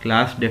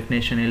 ಕ್ಲಾಸ್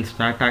ಡೆಫಿನೇಷನ್ ಇಲ್ಲಿ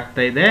ಸ್ಟಾರ್ಟ್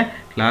ಆಗ್ತಾ ಇದೆ,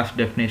 ಕ್ಲಾಸ್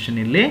ಡೆಫಿನೇಷನ್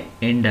ಇಲ್ಲಿ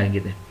ಎಂಡ್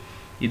ಆಗಿದೆ.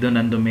 ಇದು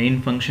ನಂದು main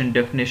function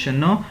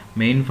definition,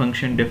 main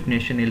function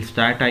definition ಇಲ್ಲಿ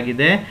ಸ್ಟಾರ್ಟ್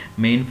ಆಗಿದೆ,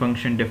 ಮೇನ್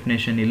ಫಂಕ್ಷನ್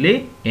ಡೆಫಿನೇಷನ್ ಇಲ್ಲಿ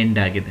ಎಂಡ್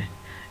ಆಗಿದೆ.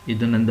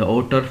 ಇದು ನಂದು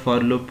ಔಟರ್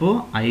ಫಾರ್ ಲೂಪು,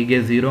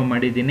 ಐಗೆ 0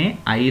 ಮಾಡಿದ್ದೀನಿ.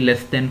 ಐ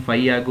ಲೆಸ್ ದೆನ್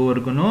 5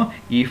 ಆಗೋವರೆಗೂ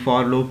ಈ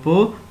ಫಾರ್ ಲೂಪು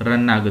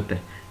ರನ್ ಆಗುತ್ತೆ.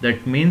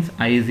 ದಟ್ ಮೀನ್ಸ್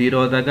I0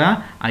 ಆದಾಗ,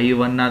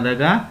 I1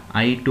 ಆದಾಗ,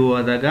 I2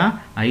 ಆದಾಗ,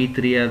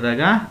 I3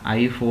 ಆದಾಗ,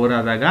 I4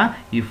 ಆದಾಗ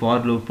ಈ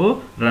ಫಾರ್ ಲೂಪು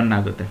ರನ್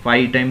ಆಗುತ್ತೆ.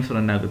 5 ಟೈಮ್ಸ್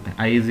ರನ್ ಆಗುತ್ತೆ.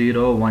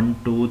 I0, 1,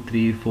 2,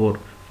 3, 4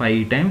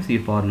 5 ಟೈಮ್ಸ್ ಈ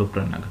ಫಾರ್ ಲೂಪ್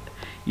ರನ್ ಆಗುತ್ತೆ.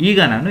 ಈಗ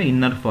ನಾನು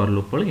ಇನ್ನರ್ ಫಾರ್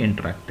ಲೂಪ್ ಒಳಗೆ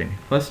ಎಂಟರ್ ಆಗ್ತೀನಿ.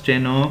 ಫಸ್ಟ್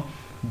ಏನು,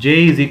 J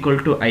is equal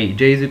to I.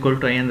 J is equal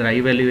to I ಅಂದರೆ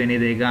I ವ್ಯಾಲ್ಯೂ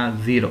ಏನಿದೆ ಈಗ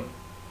 0.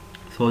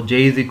 So J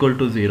is equal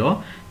to 0,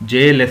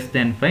 J less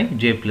than 5,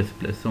 J plus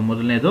plus. So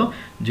ಮೊದಲನೇದು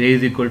J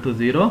is equal to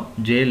 0,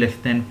 J less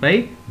than 5,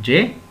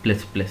 J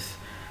plus plus.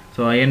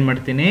 So ಏನು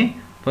ಮಾಡ್ತೀನಿ,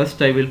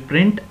 first I will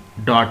print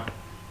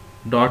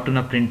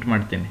ಡಾಟನ್ನ print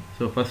ಮಾಡ್ತೀನಿ.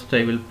 So first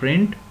I will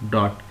print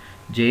dot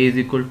J is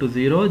equal to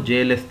 0,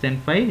 J less than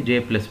 5,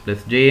 J plus plus.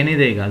 J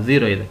ಏನಿದೆ ಈಗ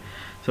 0 ಇದೆ.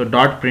 So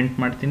dot print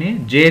ಮಾಡ್ತೀನಿ.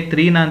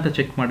 J3ನ ಅಂತ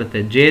check ಮಾಡುತ್ತೆ,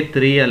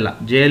 J3 ಅಲ್ಲ,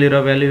 J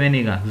ಅಲ್ಲಿರೋ ವ್ಯಾಲ್ಯೂ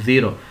ಏನೀಗ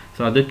 0.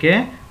 ಸೊ ಅದಕ್ಕೆ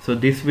so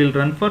this will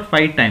run for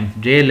 5 times.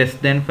 J less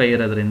than 5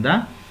 ಇರೋದ್ರಿಂದ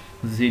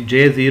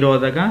J 0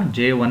 ಆದಾಗ,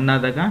 J 1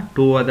 ಆದಾಗ,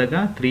 2 ಆದಾಗ,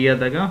 3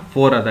 ಆದಾಗ,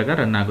 4 ಆದಾಗ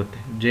ರನ್ ಆಗುತ್ತೆ.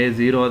 J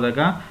 0 ಆದಾಗ,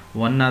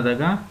 1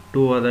 ಆದಾಗ,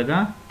 2 ಆದಾಗ,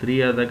 3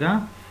 ಆದಾಗ,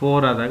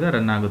 4 ಆದಾಗ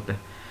ರನ್ ಆಗುತ್ತೆ.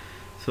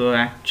 ಸೊ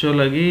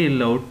ಆ್ಯಕ್ಚುಲಾಗಿ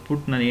ಇಲ್ಲಿ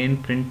ಔಟ್ಪುಟ್ ನಾನು ಏನು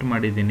ಪ್ರಿಂಟ್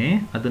ಮಾಡಿದ್ದೀನಿ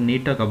ಅದು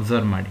ನೀಟಾಗಿ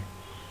ಅಬ್ಸರ್ವ್ ಮಾಡಿ.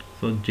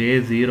 ಸೊ J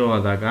 0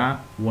 ಆದಾಗ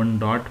 1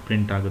 ಡಾಟ್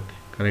ಪ್ರಿಂಟ್ ಆಗುತ್ತೆ,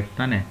 ಕರೆಕ್ಟ್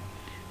ತಾನೆ.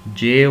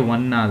 J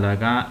 1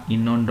 ಆದಾಗ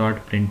ಇನ್ನೊಂದು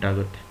ಡಾಟ್ ಪ್ರಿಂಟ್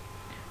ಆಗುತ್ತೆ.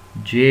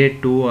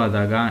 J2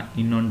 ಆದಾಗ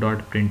ಇನ್ನೊಂದು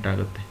ಡಾಟ್ ಪ್ರಿಂಟ್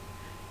ಆಗುತ್ತೆ.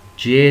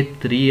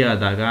 J3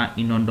 ಆದಾಗ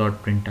ಇನ್ನೊಂದು ಡಾಟ್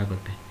ಪ್ರಿಂಟ್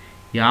ಆಗುತ್ತೆ.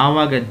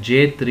 ಯಾವಾಗ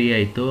J3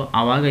 ಆಯಿತು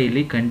ಆವಾಗ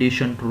ಇಲ್ಲಿ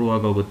ಕಂಡೀಷನ್ ಟ್ರೂ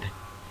ಆಗೋಗುತ್ತೆ.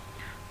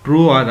 ಟ್ರೂ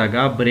ಆದಾಗ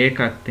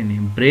ಬ್ರೇಕ್ ಆಗ್ತೀನಿ.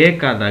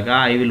 ಬ್ರೇಕ್ ಆದಾಗ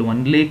I will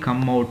only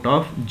come out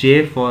of J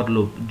for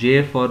loop.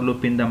 J for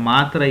ಲೂಪಿಂದ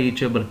ಮಾತ್ರ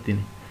ಈಚೆ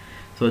ಬರ್ತೀನಿ.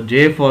 ಸೊ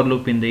J ಫಾರ್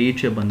ಲೂಪಿಂದ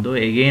ಈಚೆ ಬಂದು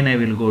again I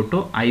will go to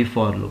I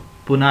for loop.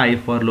 ಪುನಃ I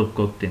ಫಾರ್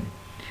ಲೂಪ್ಗೆ ಹೋಗ್ತೀನಿ.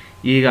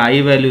 ಈಗ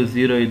I ವ್ಯಾಲ್ಯೂ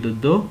 0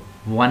 ಇದ್ದದ್ದು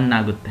 1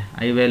 ಆಗುತ್ತೆ.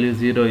 I ವ್ಯಾಲ್ಯೂ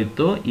 0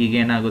 ಇತ್ತು,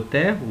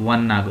 ಈಗೇನಾಗುತ್ತೆ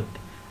 1 ಆಗುತ್ತೆ.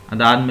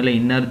 ಅದಾದಮೇಲೆ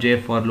ಇನ್ನರ್ J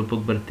ಫಾರ್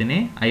ಲೂಪಿಗೆ ಬರ್ತೀನಿ.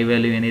 I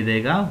ವ್ಯಾಲ್ಯೂ ಏನಿದೆ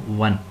ಈಗ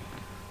 1.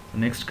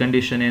 ನೆಕ್ಸ್ಟ್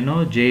ಕಂಡೀಷನ್ ಏನು,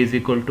 J is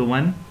equal to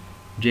 1,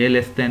 J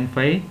less than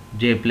 5,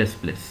 J plus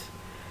plus.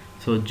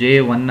 So J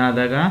 1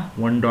 ಆದಾಗ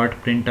 1 ಡಾಟ್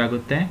ಪ್ರಿಂಟ್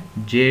ಆಗುತ್ತೆ.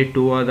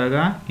 J2 ಆದಾಗ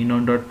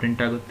ಇನ್ನೊಂದು ಡಾಟ್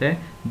ಪ್ರಿಂಟ್ ಆಗುತ್ತೆ.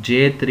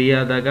 J3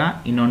 ಆದಾಗ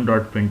ಇನ್ನೊಂದು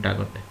ಡಾಟ್ ಪ್ರಿಂಟ್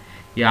ಆಗುತ್ತೆ.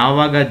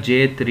 ಯಾವಾಗ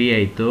J3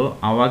 ಆಯಿತು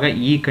ಆವಾಗ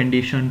ಈ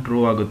ಕಂಡೀಷನ್ ಟ್ರೂ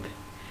ಆಗುತ್ತೆ.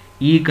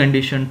 ಈ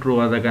ಕಂಡೀಷನ್ ಟ್ರೂ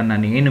ಆದಾಗ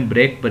ನಾನು ಏನು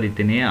ಬ್ರೇಕ್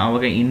ಬರಿತೀನಿ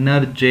ಆವಾಗ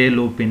ಇನ್ನರ್ J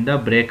ಲೂಪಿಂದ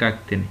ಬ್ರೇಕ್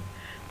ಆಗ್ತೀನಿ.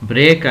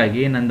 ಬ್ರೇಕ್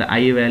ಆಗಿ ನಂದು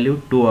I ವ್ಯಾಲ್ಯೂ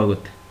 2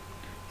 ಆಗುತ್ತೆ.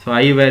 ಸೊ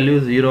I ವ್ಯಾಲ್ಯೂ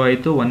 0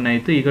 ಆಯಿತು, 1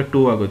 ಆಯಿತು, ಈಗ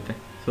 2 ಆಗುತ್ತೆ.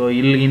 ಸೊ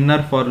ಇಲ್ಲಿ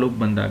ಇನ್ನರ್ ಫಾರ್ ಲೂಪ್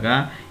ಬಂದಾಗ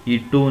ಈ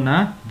 2ನ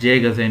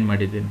Jಗೆ ಅಸೈನ್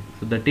ಮಾಡಿದ್ದೀನಿ.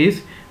 So that is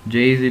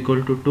J is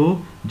equal to 2,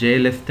 J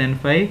less than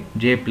 5,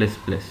 J plus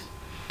plus.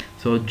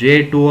 So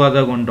J2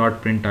 ಆದಾಗ 1 ಡಾಟ್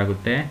ಪ್ರಿಂಟ್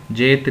ಆಗುತ್ತೆ.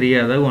 J3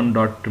 ಆದಾಗ 1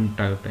 ಡಾಟ್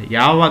ಪ್ರಿಂಟ್ ಆಗುತ್ತೆ.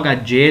 ಯಾವಾಗ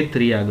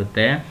J3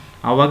 ಆಗುತ್ತೆ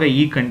ಆವಾಗ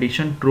ಈ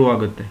ಕಂಡೀಷನ್ ಟ್ರೂ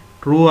ಆಗುತ್ತೆ.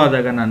 ಟ್ರೂ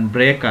ಆದಾಗ ನಾನು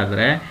ಬ್ರೇಕ್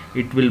ಆದರೆ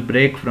it will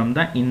break from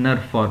the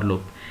inner for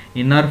loop.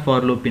 Inner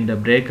for ಲೂಪಿಂದ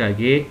break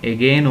ಆಗಿ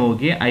ಎಗೇನ್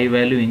ಹೋಗಿ I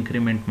ವ್ಯಾಲ್ಯೂ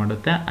ಇನ್ಕ್ರಿಮೆಂಟ್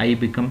ಮಾಡುತ್ತೆ. I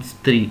becomes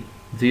 3.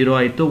 0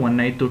 ಆಯಿತು, 1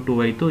 ಆಯಿತು, 2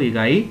 ಆಯಿತು, ಈಗ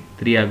I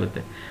 3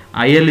 ಆಗುತ್ತೆ.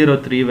 ಐಯಲ್ಲಿರೋ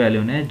 3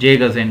 ವ್ಯಾಲ್ಯೂನೇ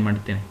Jಗೆ ಅಸೈನ್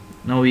ಮಾಡ್ತೀನಿ.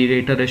 ನಾವು ಈಗ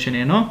ಇಟರೇಷನ್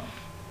ಏನು,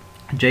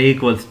 j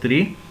equals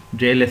 3,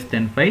 j less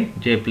than 5,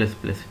 j plus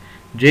plus.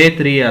 j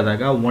 3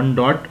 ಆದಾಗ 1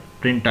 ಡಾಟ್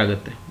ಪ್ರಿಂಟ್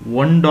ಆಗುತ್ತೆ.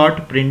 1 ಡಾಟ್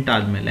ಪ್ರಿಂಟ್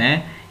ಆದಮೇಲೆ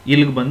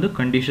ಇಲ್ಲಿಗೆ ಬಂದು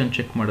ಕಂಡೀಷನ್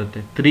ಚೆಕ್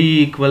ಮಾಡುತ್ತೆ. 3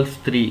 equals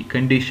 3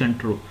 condition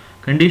true.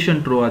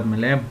 Condition true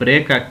ಆದಮೇಲೆ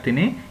ಬ್ರೇಕ್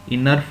ಹಾಕ್ತೀನಿ,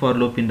 ಇನ್ನರ್ ಫಾರ್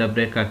ಲೂಪಿಂದ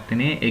ಬ್ರೇಕ್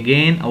ಹಾಕ್ತೀನಿ.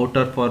 ಎಗೇನ್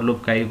ಔಟರ್ ಫಾರ್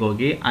ಲೂಪ್ ಕೈಗೆ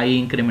ಹೋಗಿ ಐ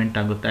ಇಂಕ್ರಿಮೆಂಟ್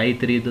ಆಗುತ್ತೆ. ಐ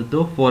 3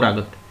 ಇದ್ದದ್ದು 4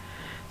 ಆಗುತ್ತೆ.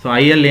 ಸೊ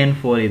ಐಯಲ್ಲಿ ಏನು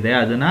 4 ಇದೆ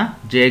ಅದನ್ನು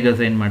ಜೆಗೆ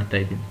ಅಸೈನ್ ಮಾಡ್ತಾ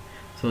ಇದ್ದೀನಿ.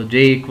 So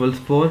J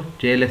equals 4,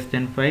 J less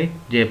than 5,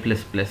 J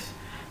plus plus.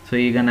 So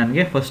ಈಗ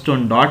ನನಗೆ ಫಸ್ಟ್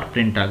ಒಂದು ಡಾಟ್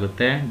ಪ್ರಿಂಟ್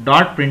ಆಗುತ್ತೆ.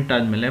 ಡಾಟ್ ಪ್ರಿಂಟ್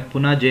ಆದಮೇಲೆ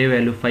ಪುನಃ ಜೆ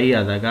ವ್ಯಾಲ್ಯೂ 5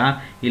 ಆದಾಗ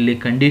ಇಲ್ಲಿ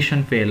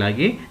ಕಂಡೀಷನ್ ಫೇಲ್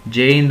ಆಗಿ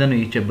ಜೆಯಿಂದನೂ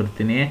ಈಚೆ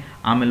ಬರ್ತೀನಿ.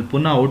 ಆಮೇಲೆ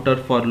ಪುನಃ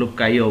ಔಟರ್ ಫಾರ್ ಲೂಪ್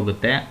ಕೈ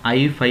ಹೋಗುತ್ತೆ,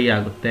 ಐ 5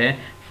 ಆಗುತ್ತೆ.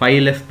 5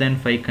 ಲೆಸ್ ದೆನ್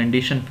 5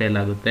 ಕಂಡೀಷನ್ ಫೇಲ್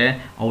ಆಗುತ್ತೆ,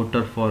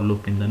 ಔಟರ್ ಫಾರ್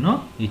ಲೂಪಿಂದನೂ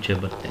ಈಚೆ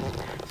ಬರ್ತೇನೆ.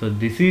 So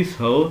this is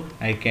how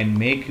I can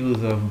make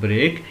use of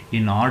break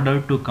in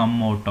order to come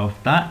out of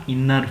the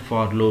inner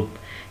for loop.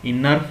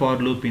 Inner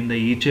for ಲೂಪಿಂದ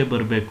ಈಚೆ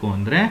ಬರಬೇಕು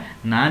ಅಂದರೆ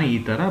ನಾನು ಈ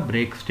ಥರ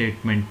ಬ್ರೇಕ್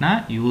ಸ್ಟೇಟ್ಮೆಂಟ್ನ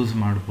ಯೂಸ್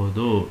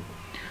ಮಾಡ್ಬೋದು.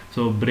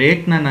 ಸೊ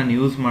ಬ್ರೇಕ್ನ ನಾನು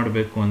ಯೂಸ್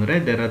ಮಾಡಬೇಕು ಅಂದರೆ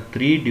there are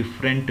 3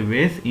 different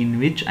ways in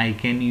which I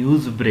can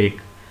use break.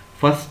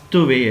 First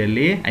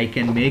ವೇಯಲ್ಲಿ I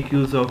can make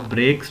use of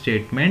break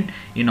statement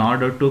in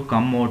order to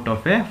come out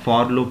of A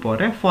for loop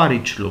R A for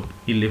each loop.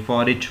 ಇಲ್ಲಿ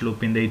for each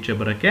ಲೂಪಿಂದ ಈಚೆ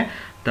ಬರೋಕ್ಕೆ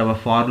ಅಥವಾ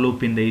for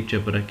ಲೂಪಿಂದ ಈಚೆ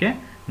ಬರೋಕ್ಕೆ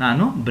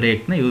ನಾನು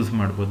ಬ್ರೇಕ್ನ use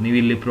ಮಾಡ್ಬೋದು. ನೀವು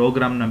ಇಲ್ಲಿ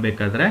ಪ್ರೋಗ್ರಾಮ್ನ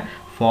ಬೇಕಾದರೆ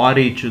ಫಾರ್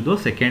ಈಚುದು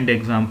ಸೆಕೆಂಡ್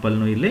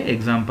ಎಕ್ಸಾಂಪಲ್ನು ಇಲ್ಲಿ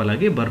ಎಕ್ಸಾಂಪಲ್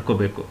ಆಗಿ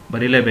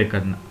ಬರೀಲೇಬೇಕು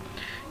ಅದನ್ನ.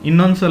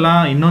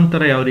 ಇನ್ನೊಂದು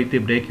ಥರ ಯಾವ ರೀತಿ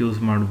ಬ್ರೇಕ್ ಯೂಸ್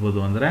ಮಾಡ್ಬೋದು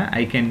ಅಂದರೆ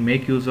I can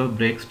make use of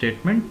break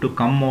statement two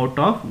come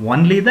out of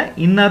only the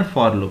inner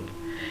for loop.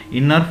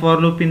 Inner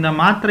for ಲೂಪಿಂದ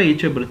ಮಾತ್ರ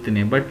ಈಚೆ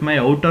ಬರ್ತೀನಿ, but my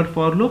outer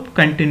for loop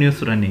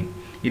continuous running.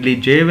 ಇಲ್ಲಿ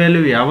ಜೆ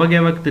ವ್ಯಾಲ್ಯೂ ಯಾವಾಗ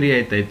 3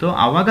 ಆಯ್ತಾಯಿತು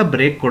ಆವಾಗ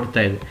ಬ್ರೇಕ್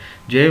ಕೊಡ್ತಾ ಇದೆ.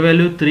 ಜೆ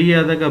ವ್ಯಾಲ್ಯೂ 3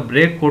 ಆದಾಗ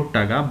ಬ್ರೇಕ್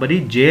ಕೊಟ್ಟಾಗ ಬರೀ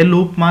ಜೆ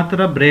ಲೂಪ್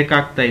ಮಾತ್ರ ಬ್ರೇಕ್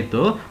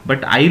ಆಗ್ತಾಯಿತ್ತು,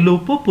 ಬಟ್ ಐ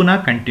ಲೂಪು ಪುನಃ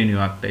ಕಂಟಿನ್ಯೂ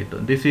ಆಗ್ತಾಯಿತ್ತು.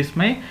 This is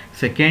my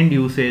second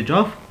usage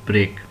of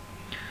break.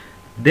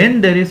 Then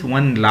there is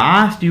one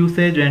last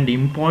usage and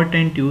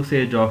important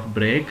usage of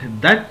break.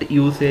 That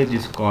usage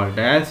is called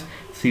as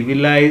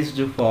civilized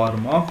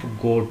form of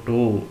go to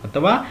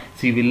ಅಥವಾ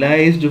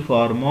civilized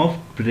form of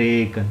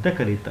break ಅಂತ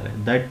ಕರೀತಾರೆ.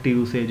 That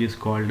usage is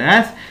called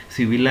as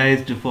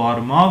civilized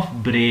form of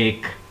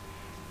break.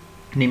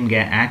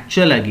 ನಿಮಗೆ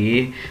actual ಆಗಿ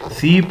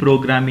C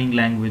programming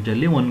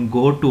ಲ್ಯಾಂಗ್ವೇಜಲ್ಲಿ ಒಂದು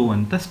go to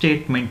ಅಂತ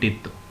statement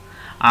ಇತ್ತು.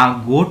 ಆ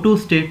go to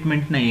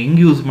ಸ್ಟೇಟ್ಮೆಂಟ್ನ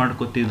ಹೆಂಗೆ ಯೂಸ್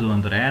ಮಾಡ್ಕೋತಿದ್ರು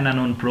ಅಂದರೆ, ನಾನು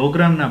ಒಂದು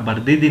ಪ್ರೋಗ್ರಾಮ್ನ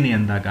ಬರೆದಿದ್ದೀನಿ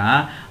ಅಂದಾಗ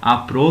ಆ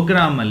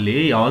ಪ್ರೋಗ್ರಾಮಲ್ಲಿ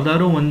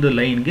ಯಾವುದಾದ್ರು ಒಂದು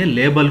ಲೈನ್ಗೆ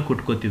ಲೇಬಲ್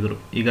ಕೊಟ್ಕೋತಿದ್ರು.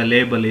 ಈಗ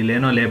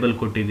ಇಲ್ಲೇನೋ ಲೇಬಲ್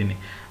ಕೊಟ್ಟಿದ್ದೀನಿ,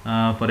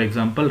 ಫಾರ್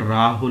ಎಕ್ಸಾಂಪಲ್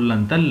ರಾಹುಲ್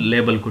ಅಂತ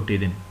ಲೇಬಲ್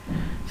ಕೊಟ್ಟಿದ್ದೀನಿ.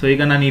 ಸೊ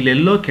ಈಗ ನಾನು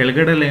ಇಲ್ಲೆಲ್ಲೋ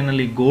ಕೆಳಗಡೆ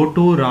ಲೈನಲ್ಲಿ ಗೋ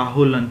ಟು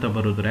ರಾಹುಲ್ ಅಂತ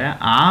ಬರೆದ್ರೆ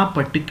ಆ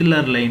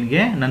ಪರ್ಟಿಕ್ಯುಲರ್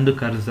ಲೈನ್ಗೆ ನಂದು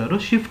ಕರ್ಸರು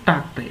ಶಿಫ್ಟ್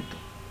ಆಗ್ತಾಯಿತ್ತು.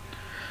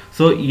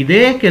 ಸೊ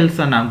ಇದೇ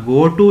ಕೆಲಸನ ಗೋ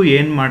ಟು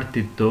ಏನು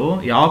ಮಾಡ್ತಿತ್ತು,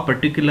 ಯಾವ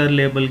ಪರ್ಟಿಕ್ಯುಲರ್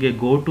ಲೇಬಲ್ಗೆ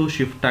ಗೋ ಟು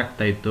ಶಿಫ್ಟ್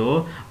ಆಗ್ತಾಯಿತ್ತು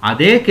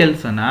ಅದೇ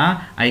ಕೆಲಸನ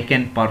I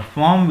can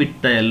perform with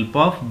the help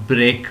of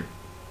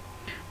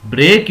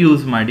break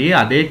use ಮಾಡಿ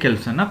ಅದೇ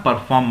ಕೆಲಸನ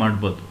ಪರ್ಫಾರ್ಮ್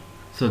ಮಾಡ್ಬೋದು.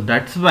 So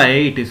that's why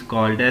it is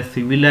called A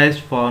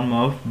civilised form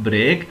of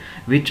break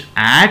which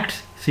acts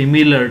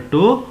similar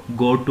to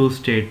go to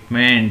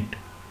statement.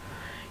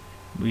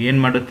 ಏನು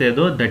ಮಾಡುತ್ತೆ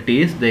ಅದು, that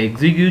is the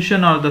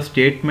execution of the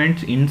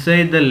statements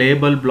inside the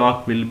label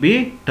block will be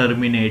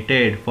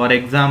terminated. For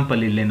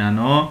example ಇಲ್ಲಿ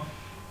ನಾನು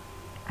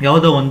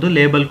ಯಾವುದೋ ಒಂದು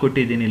label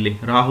ಕೊಟ್ಟಿದ್ದೀನಿ, ಇಲ್ಲಿ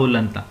ರಾಹುಲ್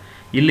ಅಂತ.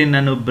 ಇಲ್ಲಿ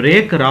ನಾನು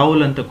ಬ್ರೇಕ್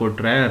ರಾಹುಲ್ ಅಂತ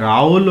ಕೊಟ್ಟರೆ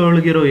ರಾಹುಲ್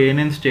ಒಳಗಿರೋ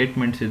ಏನೇನು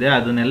ಸ್ಟೇಟ್ಮೆಂಟ್ಸ್ ಇದೆ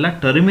ಅದನ್ನೆಲ್ಲ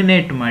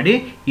ಟರ್ಮಿನೇಟ್ ಮಾಡಿ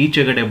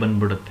ಈಚೆಗಡೆ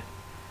ಬಂದ್ಬಿಡುತ್ತೆ.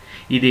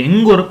 ಇದು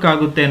ಹೆಂಗೆ ವರ್ಕ್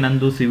ಆಗುತ್ತೆ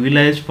ನಂದು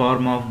ಸಿವಿಲೈಸ್ಡ್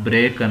ಫಾರ್ಮ್ ಆಫ್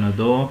ಬ್ರೇಕ್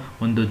ಅನ್ನೋದು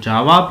ಒಂದು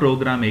ಜಾವಾ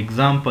ಪ್ರೋಗ್ರಾಮ್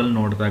ಎಕ್ಸಾಂಪಲ್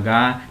ನೋಡಿದಾಗ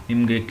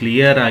ನಿಮಗೆ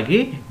ಕ್ಲಿಯರ್ ಆಗಿ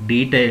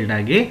ಡೀಟೇಲ್ಡ್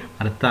ಆಗಿ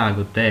ಅರ್ಥ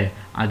ಆಗುತ್ತೆ.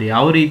 ಅದು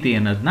ಯಾವ ರೀತಿ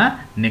ಅನ್ನೋದನ್ನ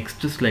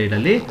ನೆಕ್ಸ್ಟ್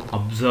ಸ್ಲೈಡಲ್ಲಿ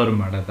ಅಬ್ಸರ್ವ್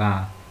ಮಾಡೋದ.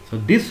 So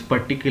this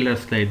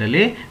particular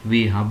ಸ್ಲೈಡಲ್ಲಿ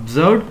V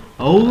observed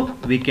how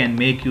we can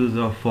make use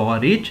of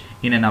for each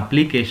in an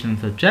application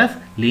such as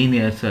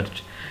linear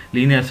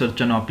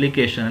search ಅನ್ನೋ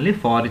ಅಪ್ಲಿಕೇಶನಲ್ಲಿ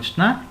ಫಾರ್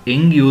ಈಚ್ನ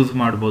ಹೆಂಗೆ ಯೂಸ್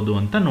ಮಾಡ್ಬೋದು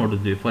ಅಂತ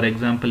ನೋಡಿದ್ವಿ. ಫಾರ್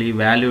ಎಕ್ಸಾಂಪಲ್ ಈ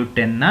ವ್ಯಾಲ್ಯೂ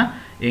 10ನ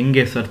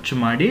ಹೆಂಗೆ ಸರ್ಚ್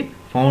ಮಾಡಿ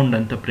ಫೌಂಡ್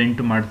ಅಂತ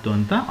ಪ್ರಿಂಟ್ ಮಾಡ್ತು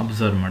ಅಂತ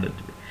ಅಬ್ಸರ್ವ್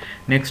ಮಾಡಿದ್ವಿ.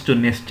 ನೆಕ್ಸ್ಟು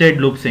ನೆಸ್ಟೆಡ್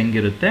ಲೂಪ್ಸ್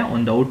ಹೆಂಗಿರುತ್ತೆ,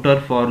 ಒಂದು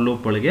ಔಟರ್ ಫಾರ್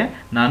ಲೂಪ್ ಒಳಗೆ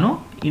ನಾನು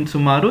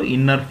ಸುಮಾರು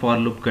ಇನ್ನರ್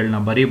ಫಾರ್ ಲೂಪ್ಗಳನ್ನ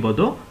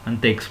ಬರೀಬೋದು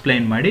ಅಂತ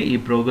ಎಕ್ಸ್ಪ್ಲೈನ್ ಮಾಡಿ ಈ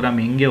ಪ್ರೋಗ್ರಾಮ್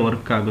ಹೆಂಗೆ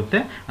ವರ್ಕ್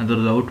ಆಗುತ್ತೆ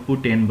ಅದರದ್ದು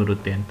ಔಟ್ಪುಟ್ ಏನು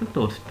ಬರುತ್ತೆ ಅಂತ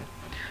ತೋರಿಸ್ತೆ.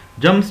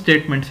 ಜಂಪ್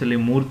ಸ್ಟೇಟ್ಮೆಂಟ್ಸಲ್ಲಿ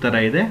 3 ಥರ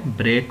ಇದೆ,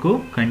 ಬ್ರೇಕು,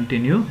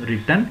 ಕಂಟಿನ್ಯೂ,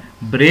 ರಿಟರ್ನ್.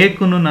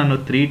 ಬ್ರೇಕನ್ನು ನಾನು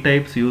 3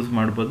 ಟೈಪ್ಸ್ ಯೂಸ್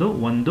ಮಾಡ್ಬೋದು.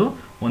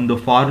 ಒಂದು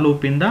ಫಾರ್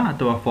ಲೂಪಿಂದ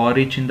ಅಥವಾ ಫಾರ್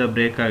ಈಚಿಂದ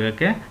ಬ್ರೇಕ್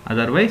ಆಗೋಕ್ಕೆ,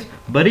 ಅದರ್ವೈಸ್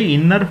ಬರೀ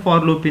ಇನ್ನರ್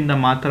ಫಾರ್ ಲೂಪಿಂದ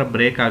ಮಾತ್ರ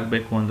ಬ್ರೇಕ್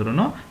ಆಗಬೇಕು ಅಂದ್ರೂ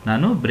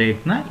ನಾನು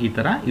ಬ್ರೇಕ್ನ ಈ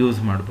ಥರ ಯೂಸ್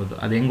ಮಾಡ್ಬೋದು.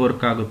 ಅದು ಹೆಂಗೆ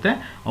ವರ್ಕ್ ಆಗುತ್ತೆ,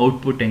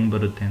 ಔಟ್ಪುಟ್ ಹೆಂಗೆ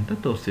ಬರುತ್ತೆ ಅಂತ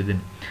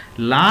ತೋರಿಸಿದ್ದೀನಿ.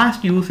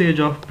 ಲಾಸ್ಟ್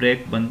ಯೂಸೇಜ್ ಆಫ್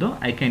ಬ್ರೇಕ್ ಬಂದು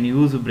I can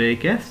use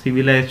break A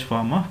civilised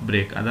form of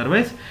break.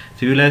 Otherwise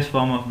civilised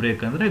form of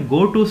break ಅಂದರೆ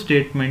ಗೋ ಟು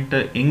ಸ್ಟೇಟ್ಮೆಂಟ್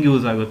ಹೆಂಗೆ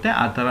ಯೂಸ್ ಆಗುತ್ತೆ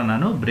ಆ ಥರ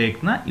ನಾನು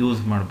ಬ್ರೇಕ್ನ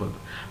ಯೂಸ್ ಮಾಡ್ಬೋದು.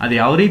 ಅದು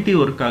ಯಾವ ರೀತಿ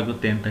ವರ್ಕ್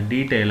ಆಗುತ್ತೆ ಅಂತ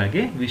ಡೀಟೇಲ್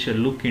ಆಗಿ V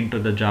shall look in to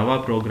the Java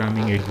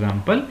programming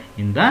example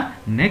in the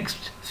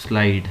next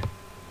slide.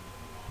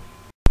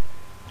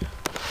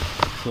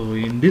 So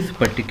in this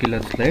particular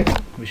slide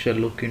we shall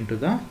look into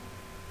the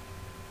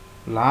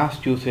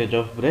last usage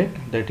of break,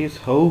 that is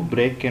how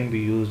break can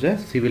be used A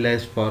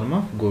civilised form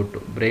of go to.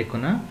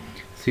 ಬ್ರೇಕನ್ನ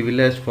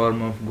civilised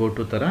form of go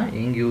to ಥರ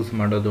ಹೆಂಗೆ use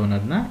ಮಾಡೋದು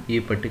ಅನ್ನೋದನ್ನ ಈ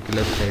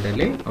particular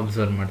ಸ್ಲೈಡಲ್ಲಿ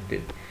observe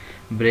ಮಾಡ್ತೀವಿ.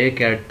 Break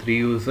at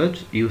 3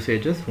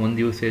 usages. ಒಂದು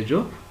usage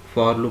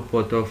for loop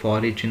ಅಥವಾ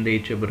for ಈಚಿಂದ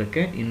ಈಚೆ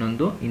ಬರೋಕ್ಕೆ,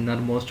 ಇನ್ನೊಂದು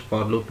ಇನ್ನರ್ ಮೋಸ್ಟ್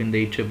ಫಾರ್ ಲೂಪಿಂದ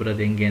ಈಚೆ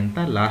ಬರೋದು ಹೆಂಗೆ ಅಂತ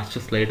ಲಾಸ್ಟ್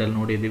ಸ್ಲೈಡಲ್ಲಿ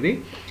ನೋಡಿದ್ದೀವಿ.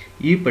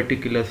 ಈ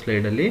particular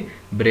ಸ್ಲೈಡಲ್ಲಿ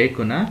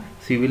ಬ್ರೇಕನ್ನ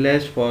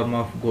civilised form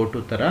of go to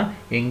ಥರ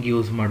ಹೆಂಗೆ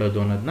ಯೂಸ್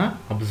ಮಾಡೋದು ಅನ್ನೋದನ್ನ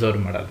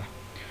ಅಬ್ಸರ್ವ್ ಮಾಡೋದು.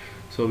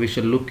 So we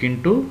shall look in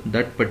to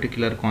that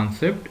particular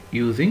concept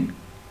using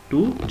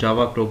 2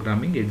 Java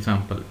programming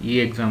example. ಈ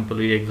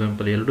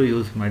ಎಕ್ಸಾಂಪಲ್ ಎರಡೂ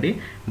ಯೂಸ್ ಮಾಡಿ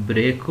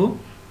ಬ್ರೇಕು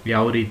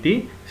ಯಾವ ರೀತಿ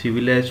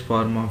civilised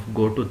form of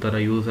go to ಥರ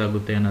ಯೂಸ್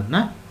ಆಗುತ್ತೆ ಅನ್ನೋದನ್ನ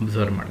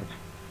ಅಬ್ಸರ್ವ್ ಮಾಡೋದು.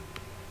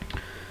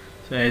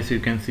 So as you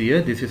can see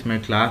here, this is my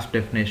class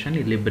definition.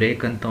 ಇಲ್ಲಿ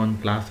ಬ್ರೇಕ್ ಅಂತ ಒಂದು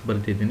ಕ್ಲಾಸ್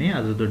ಬರ್ತಿದ್ದೀನಿ,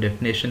 ಅದರದ್ದು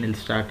ಡೆಫಿನೇಷನ್ ಇಲ್ಲಿ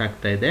ಸ್ಟಾರ್ಟ್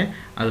ಆಗ್ತಾ ಇದೆ,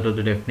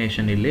 ಅದರದ್ದು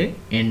ಡೆಫಿನೇಷನ್ ಇಲ್ಲಿ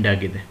ಎಂಡ್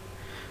ಆಗಿದೆ.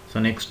 ಸೊ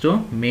ನೆಕ್ಸ್ಟು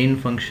ಮೇನ್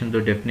ಫಂಕ್ಷನ್ದು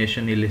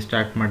ಡೆಫಿನೇಷನ್ ಇಲ್ಲಿ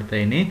ಸ್ಟಾರ್ಟ್ ಮಾಡ್ತಾ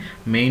ಇದ್ದೀನಿ,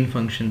 ಮೇನ್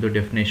ಫಂಕ್ಷನ್ದು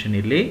ಡೆಫಿನೇಷನ್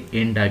ಇಲ್ಲಿ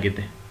ಎಂಡ್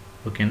ಆಗಿದೆ.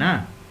 ಓಕೆನಾ?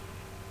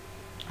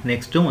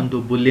 ನೆಕ್ಸ್ಟು ಒಂದು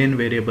ಬುಲಿಯನ್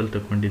ವೇರಿಯೇಬಲ್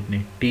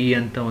ತಗೊಂಡಿದ್ದೀನಿ, ಟಿ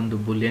ಅಂತ ಒಂದು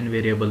ಬುಲಿಯನ್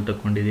ವೇರಿಯೇಬಲ್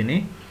ತಗೊಂಡಿದ್ದೀನಿ.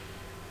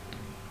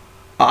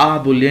 ಆ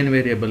ಬುಲಿಯನ್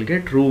ವೇರಿಯೇಬಲ್ಗೆ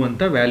ಟ್ರೂ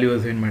ಅಂತ ವ್ಯಾಲ್ಯೂ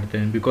ಅಸೈನ್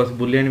ಮಾಡ್ತೇನೆ. Because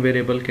Boolean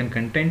variable can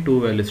contain 2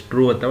 values,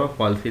 true ಅಥವಾ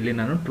ಫಾಲ್ಸ್. ಇಲ್ಲಿ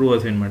ನಾನು ಟ್ರೂ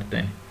ಅಸೈನ್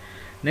ಮಾಡ್ತೇನೆ.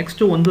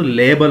 ನೆಕ್ಸ್ಟು ಒಂದು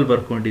label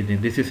ಬರ್ಕೊಂಡಿದ್ದೀನಿ,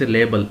 this is A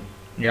label.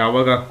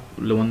 ಯಾವಾಗ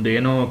ಒಂದು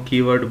ಏನೋ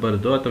ಕೀವರ್ಡ್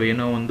ಬರೆದು ಅಥವಾ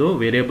ಏನೋ ಒಂದು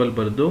ವೇರಿಯೇಬಲ್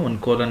ಬರೆದು ಒಂದು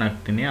ಕೋಲನ್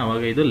ಹಾಕ್ತೀನಿ,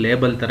 ಆವಾಗ ಇದು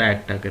ಲೇಬಲ್ ಥರ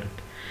ಆ್ಯಕ್ಟ್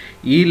ಆಗಿರುತ್ತೆ.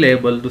 ಈ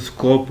ಲೇಬಲ್ದು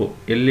ಸ್ಕೋಪು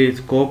ಎಲ್ಲಿ,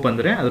 ಸ್ಕೋಪ್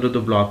ಅಂದರೆ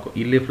ಅದರದ್ದು ಬ್ಲಾಕು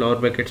ಇಲ್ಲಿ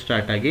ಫ್ಲವರ್ ಬ್ಯಾಕೆಟ್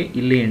ಸ್ಟಾರ್ಟ್ ಆಗಿ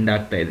ಇಲ್ಲಿ ಎಂಡ್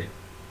ಆಗ್ತಾ ಇದೆ.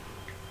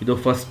 ಇದು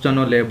ಫಸ್ಟ್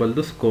ಅನ್ನೋ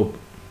ಲೇಬಲ್ದು ಸ್ಕೋಪ್.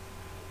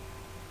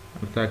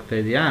 ಅರ್ಥ ಆಗ್ತಾ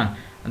ಇದೆಯಾ?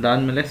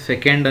 ಅದಾದಮೇಲೆ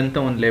ಸೆಕೆಂಡ್ ಅಂತ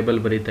ಒಂದು ಲೇಬಲ್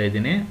ಬರೀತಾ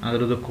ಇದ್ದೀನಿ,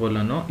 ಅದರದ್ದು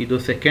ಕೋಲನು. ಇದು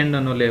ಸೆಕೆಂಡ್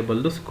ಅನ್ನೋ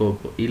ಲೇಬಲ್ದು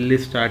ಸ್ಕೋಪ್, ಇಲ್ಲಿ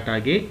ಸ್ಟಾರ್ಟ್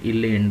ಆಗಿ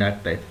ಇಲ್ಲಿ ಎಂಡ್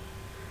ಆಗ್ತಾ ಇದೆ.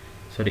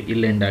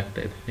 ಇಲ್ಲಿ ಎಂಡ್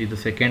ಆಗ್ತಾ ಇದೆ. ಇದು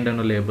ಸೆಕೆಂಡ್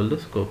ಅನ್ನೋ ಲೇಬಲ್ದು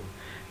scope.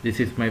 This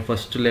is my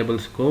first label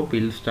scope,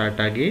 ಇಲ್ಲಿ ಸ್ಟಾರ್ಟ್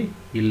ಆಗಿ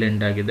ಇಲ್ಲಿ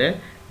ಎಂಡ್ ಆಗಿದೆ.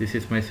 This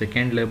is my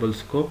second label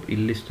scope,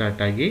 ಇಲ್ಲಿ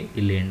ಸ್ಟಾರ್ಟ್ ಆಗಿ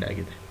ಇಲ್ಲಿ ಎಂಡ್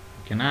ಆಗಿದೆ.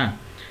 ಓಕೆನಾ?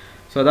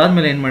 ಸೊ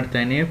ಅದಾದಮೇಲೆ ಏನು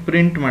ಮಾಡ್ತಾಯಿದ್ದೀನಿ,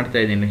 ಪ್ರಿಂಟ್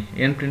ಮಾಡ್ತಾಯಿದ್ದೀನಿ.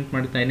 ಏನು ಪ್ರಿಂಟ್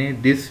ಮಾಡ್ತಾಯಿದ್ದೀನಿ?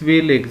 ದಿಸ್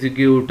ವಿಲ್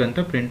ಎಕ್ಸಿಕ್ಯೂಟ್ ಅಂತ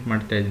ಪ್ರಿಂಟ್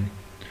ಮಾಡ್ತಾಯಿದ್ದೀನಿ.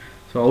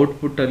 ಸೊ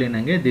ಔಟ್ಪುಟ್ಟಲ್ಲಿ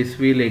ನನಗೆ ದಿಸ್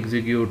ವಿಲ್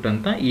ಎಕ್ಸಿಕ್ಯೂಟ್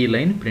ಅಂತ ಈ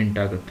ಲೈನ್ ಪ್ರಿಂಟ್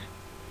ಆಗುತ್ತೆ.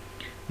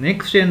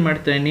 ನೆಕ್ಸ್ಟ್ ಏನು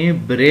ಮಾಡ್ತಾಯಿದ್ದೀನಿ,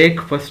 ಬ್ರೇಕ್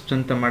ಫಸ್ಟ್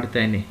ಅಂತ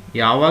ಮಾಡ್ತಾಯಿದ್ದೀನಿ.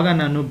 ಯಾವಾಗ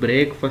ನಾನು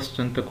ಬ್ರೇಕ್ ಫಸ್ಟ್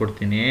ಅಂತ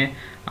ಕೊಡ್ತೀನಿ,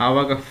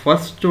 ಆವಾಗ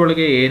ಫಸ್ಟ್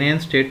ಒಳಗೆ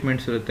ಏನೇನು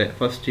ಸ್ಟೇಟ್ಮೆಂಟ್ಸ್ ಇರುತ್ತೆ,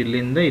 ಫಸ್ಟ್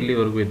ಇಲ್ಲಿಂದ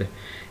ಇಲ್ಲಿವರೆಗೂ ಇದೆ,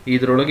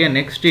 ಇದರೊಳಗೆ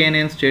ನೆಕ್ಸ್ಟ್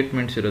ಏನೇನು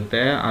ಸ್ಟೇಟ್ಮೆಂಟ್ಸ್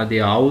ಇರುತ್ತೆ ಅದು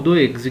ಯಾವುದೂ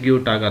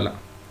ಎಕ್ಸಿಕ್ಯೂಟ್ ಆಗಲ್ಲ.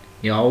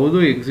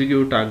 ಯಾವುದೂ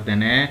ಎಕ್ಸಿಕ್ಯೂಟ್ ಆಗ್ದೇ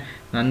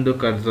ನಂದು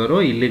ಕರ್ಸರು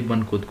ಇಲ್ಲಿಗೆ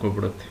ಬಂದು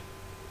ಕೂತ್ಕೊಬಿಡುತ್ತೆ.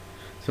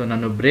 ಸೊ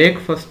ನಾನು ಬ್ರೇಕ್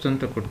ಫಸ್ಟ್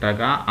ಅಂತ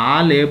ಕೊಟ್ಟಾಗ ಆ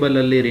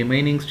ಲೇಬಲಲ್ಲಿ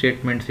ರಿಮೈನಿಂಗ್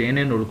ಸ್ಟೇಟ್ಮೆಂಟ್ಸ್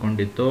ಏನೇನು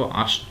ಉಳ್ಕೊಂಡಿತ್ತೋ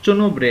ಅಷ್ಟೂ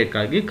ಬ್ರೇಕ್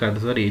ಆಗಿ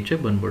ಕರ್ಸರ್ ಈಚೆ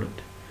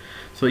ಬಂದ್ಬಿಡುತ್ತೆ.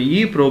 ಸೊ ಈ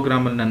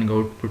ಪ್ರೋಗ್ರಾಮಲ್ಲಿ ನನಗೆ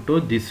ಔಟ್ಪುಟ್ಟು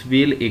ದಿಸ್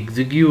ವಿಲ್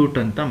ಎಕ್ಸಿಕ್ಯೂಟ್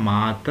ಅಂತ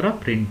ಮಾತ್ರ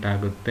ಪ್ರಿಂಟ್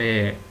ಆಗುತ್ತೆ.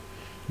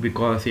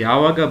 ಬಿಕಾಸ್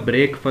ಯಾವಾಗ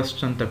ಬ್ರೇಕ್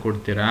ಫಸ್ಟ್ ಅಂತ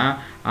ಕೊಡ್ತೀರಾ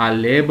ಆ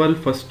ಲೇಬಲ್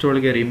ಫಸ್ಟ್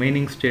ಒಳಗೆ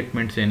ರಿಮೈನಿಂಗ್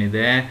ಸ್ಟೇಟ್ಮೆಂಟ್ಸ್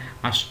ಏನಿದೆ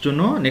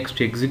ಅಷ್ಟೂ ನೆಕ್ಸ್ಟ್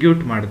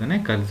ಎಕ್ಸಿಕ್ಯೂಟ್ ಮಾಡ್ದೇ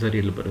ಕರ್ಸರ್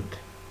ಇಲ್ಲಿ ಬರುತ್ತೆ.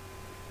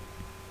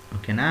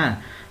 ಓಕೆನಾ?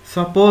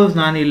 ಸಪೋಸ್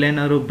ನಾನು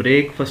ಇಲ್ಲೇನಾದ್ರು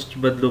ಬ್ರೇಕ್ ಫಸ್ಟ್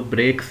ಬದಲು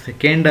ಬ್ರೇಕ್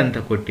ಸೆಕೆಂಡ್ ಅಂತ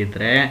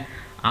ಕೊಟ್ಟಿದ್ರೆ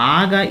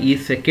ಆಗ ಈ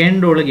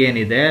ಸೆಕೆಂಡ್ ಒಳಗೆ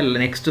ಏನಿದೆ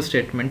ನೆಕ್ಸ್ಟ್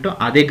ಸ್ಟೇಟ್ಮೆಂಟು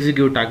ಅದು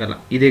ಎಕ್ಸಿಕ್ಯೂಟ್ ಆಗಲ್ಲ,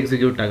 ಇದು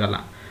ಎಕ್ಸಿಕ್ಯೂಟ್ ಆಗಲ್ಲ.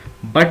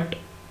 ಬಟ್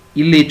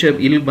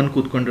ಇಲ್ಲಿ ಬಂದು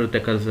ಕೂತ್ಕೊಂಡಿರುತ್ತೆ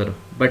ಕರ್ಸರು.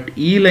 ಬಟ್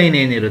ಈ ಲೈನ್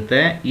ಏನಿರುತ್ತೆ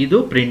ಇದು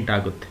ಪ್ರಿಂಟ್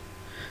ಆಗುತ್ತೆ.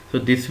 ಸೊ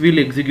ದಿಸ್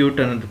ವಿಲ್ ಎಕ್ಸಿಕ್ಯೂಟ್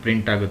ಅನ್ನೋದು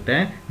ಪ್ರಿಂಟ್ ಆಗುತ್ತೆ,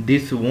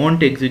 ದಿಸ್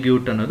ವೋಂಟ್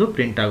ಎಕ್ಸಿಕ್ಯೂಟ್ ಅನ್ನೋದು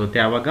ಪ್ರಿಂಟ್ ಆಗುತ್ತೆ.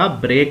 ಆವಾಗ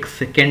ಬ್ರೇಕ್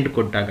ಸೆಕೆಂಡ್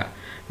ಕೊಟ್ಟಾಗ,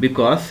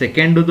 ಬಿಕಾಸ್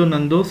ಸೆಕೆಂಡ್ದು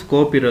ನಂದು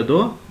ಸ್ಕೋಪ್ ಇರೋದು,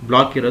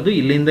 ಬ್ಲಾಕ್ ಇರೋದು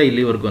ಇಲ್ಲಿಂದ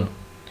ಇಲ್ಲಿವರೆಗೂ.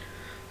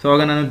 ಸೊ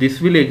ಆವಾಗ ನಾನು ದಿಸ್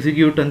ವಿಲ್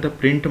ಎಕ್ಸಿಕ್ಯೂಟ್ ಅಂತ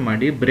ಪ್ರಿಂಟ್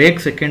ಮಾಡಿ ಬ್ರೇಕ್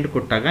ಸೆಕೆಂಡ್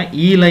ಕೊಟ್ಟಾಗ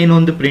ಈ ಲೈನ್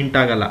ಒಂದು ಪ್ರಿಂಟ್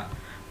ಆಗಲ್ಲ.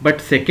 ಬಟ್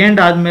ಸೆಕೆಂಡ್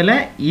ಆದಮೇಲೆ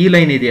ಈ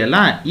ಲೈನ್ ಇದೆಯಲ್ಲ,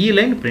 ಈ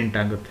ಲೈನ್ ಪ್ರಿಂಟ್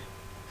ಆಗುತ್ತೆ.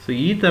 ಸೊ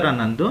ಈ ಥರ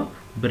ನಂದು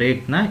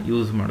ಬ್ರೇಕ್ನ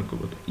ಯೂಸ್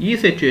ಮಾಡ್ಕೋಬೋದು. ಈ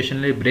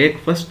ಸಿಚುವೇಷನಲ್ಲಿ ಬ್ರೇಕ್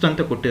ಫಸ್ಟ್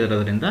ಅಂತ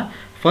ಕೊಟ್ಟಿರೋದ್ರಿಂದ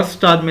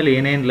ಫಸ್ಟ್ ಆದಮೇಲೆ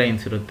ಏನೇನು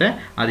ಲೈನ್ಸ್ ಇರುತ್ತೆ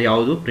ಅದು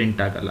ಯಾವುದು ಪ್ರಿಂಟ್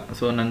ಆಗಲ್ಲ.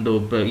 ಸೊ ನಂದು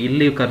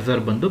ಇಲ್ಲಿ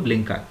ಕರ್ಸರ್ ಬಂದು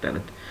ಬ್ಲಿಂಕ್ ಆಗ್ತಾ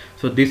ಇರುತ್ತೆ.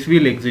 ಸೊ ದಿಸ್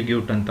ವಿಲ್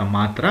ಎಕ್ಸಿಕ್ಯೂಟ್ ಅಂತ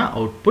ಮಾತ್ರ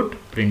ಔಟ್ಪುಟ್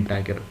ಪ್ರಿಂಟ್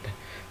ಆಗಿರುತ್ತೆ.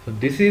 So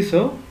this is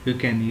how you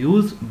can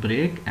use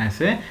break as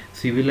a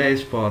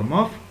civilized form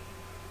of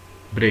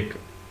break,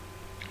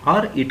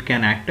 or it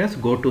can act as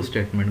go to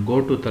statement. Go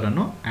to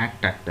ತರನು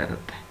act ಆಗ್ತಾ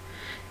ಇರುತ್ತೆ.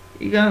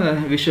 ಈಗ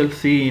we shall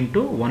see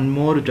into one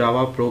more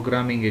Java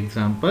programming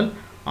example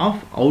of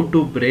how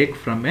to break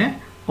from a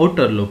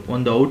outer loop.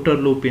 ಒಂದು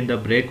outer ಲೂಪಿಂದ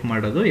break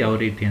ಮಾಡೋದು ಯಾವ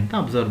ರೀತಿ ಅಂತ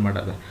observe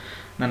ಮಾಡೋದು.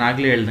 ನಾನು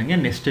ಆಗಲೇ ಹೇಳ್ದಂಗೆ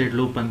ನೆಸ್ಟೆಡ್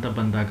ಲೂಪ್ ಅಂತ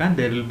ಬಂದಾಗ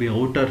there will be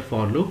outer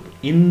for loop.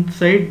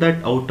 Inside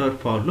that outer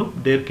for loop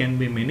there can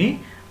be many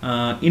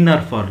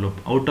inner for loop.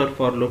 Outer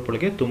for loop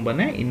ಒಳಗೆ ತುಂಬಾ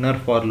ಇನ್ನರ್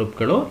ಫಾರ್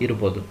ಲೂಪ್ಗಳು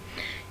ಇರ್ಬೋದು.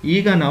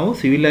 ಈಗ ನಾವು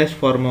ಸಿವಿಲೈಸ್ಡ್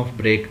ಫಾರ್ಮ್ ಆಫ್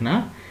ಬ್ರೇಕ್ನ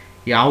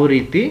ಯಾವ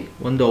ರೀತಿ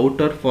ಒಂದು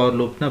ಔಟರ್ ಫಾರ್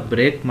ಲೂಪ್ನ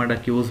ಬ್ರೇಕ್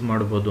ಮಾಡೋಕ್ಕೆ ಯೂಸ್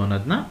ಮಾಡ್ಬೋದು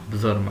ಅನ್ನೋದನ್ನ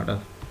ಅಬ್ಸರ್ವ್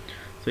ಮಾಡೋದು.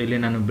 ಸೊ ಇಲ್ಲಿ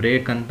ನಾನು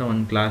ಬ್ರೇಕ್ ಅಂತ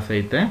ಒಂದು ಕ್ಲಾಸ್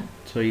ಐತೆ.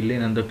 ಸೊ ಇಲ್ಲಿ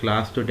ನಂದು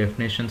ಕ್ಲಾಸ್ದು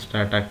ಡೆಫಿನೇಷನ್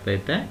ಸ್ಟಾರ್ಟ್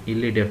ಆಗ್ತೈತೆ,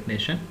 ಇಲ್ಲಿ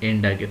ಡೆಫಿನೇಷನ್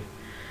ಎಂಡ್ ಆಗಿದೆ.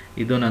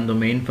 ಇದು ನಂದು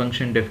ಮೇನ್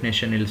ಫಂಕ್ಷನ್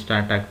ಡೆಫಿನೇಷನ್ ಇಲ್ಲಿ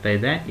ಸ್ಟಾರ್ಟ್ ಆಗ್ತಾ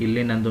ಇದೆ,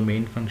 ಇಲ್ಲಿ ನಂದು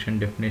ಮೇನ್ ಫಂಕ್ಷನ್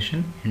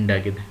ಡೆಫಿನೇಷನ್ ಎಂಡ್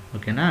ಆಗಿದೆ.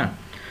 ಓಕೆನಾ?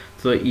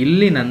 ಸೊ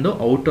ಇಲ್ಲಿ ನಂದು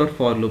ಔಟರ್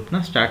ಫಾರ್ ಲೂಪ್ನ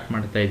ಸ್ಟಾರ್ಟ್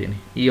ಮಾಡ್ತಾ ಇದ್ದೀನಿ.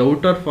 ಈ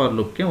ಔಟರ್ ಫಾರ್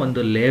ಲೂಪ್ಗೆ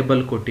ಒಂದು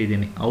ಲೇಬಲ್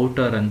ಕೊಟ್ಟಿದ್ದೀನಿ,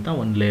 ಔಟರ್ ಅಂತ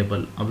ಒಂದು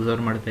ಲೇಬಲ್.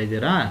 ಅಬ್ಸರ್ವ್ ಮಾಡ್ತಾ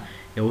ಇದ್ದೀರಾ?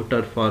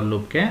 Outer for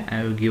ಲೂಪ್ಗೆ I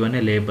have given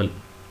A label.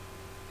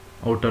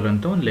 Outer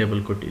ಅಂತ ಒಂದು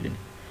ಲೇಬಲ್ ಕೊಟ್ಟಿದ್ದೀನಿ.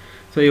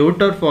 So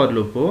outer for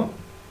loop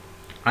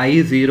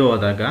I0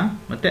 ಆದಾಗ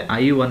ಮತ್ತು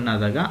I1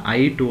 ಆದಾಗ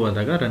I2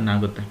 ಆದಾಗ ರನ್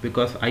ಆಗುತ್ತೆ.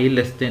 ಬಿಕಾಸ್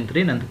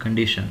I<3 ನಂದು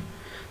ಕಂಡೀಷನ್.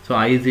 ಸೊ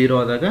I0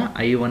 ಆದಾಗ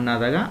I1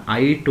 ಆದಾಗ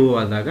I2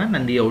 ಆದಾಗ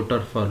ನಂದು ಈ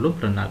ಔಟರ್ ಫಾರ್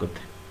ಲೂಪ್ ರನ್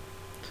ಆಗುತ್ತೆ.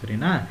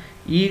 ಸರಿನಾ?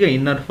 ಈಗ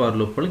ಇನ್ನರ್ ಫಾರ್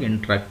ಲೂಪ್ ಒಳಗೆ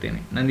ಎಂಟ್ರ್ ಆಗ್ತೀನಿ.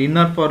 ನಂದು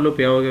ಇನ್ನರ್ ಫಾರ್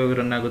ಲೂಪ್ ಯಾವಾಗ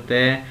ರನ್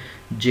ಆಗುತ್ತೆ?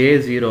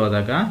 J0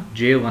 ಆದಾಗ,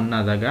 J1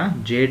 ಆದಾಗ,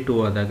 J2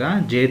 ಆದಾಗ,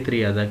 J3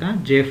 ಆದಾಗ,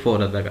 J4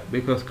 ಆದಾಗ.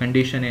 ಬಿಕಾಸ್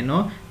ಕಂಡೀಷನ್ ಏನು?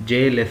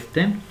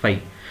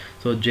 J<5.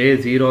 ಸೊ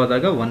J0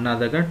 ಆದಾಗ, 1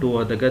 ಆದಾಗ, 2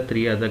 ಆದಾಗ,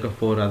 3 ಆದಾಗ,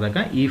 4 ಆದಾಗ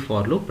ಈ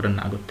ಫಾರ್ ಲೂಪ್ ರನ್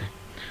ಆಗುತ್ತೆ.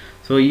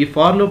 ಸೊ ಈ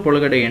ಫಾರ್ ಲೂಪ್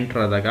ಒಳಗಡೆ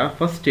ಎಂಟ್ರ್ ಆದಾಗ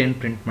ಫಸ್ಟ್ ಏನು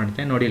ಪ್ರಿಂಟ್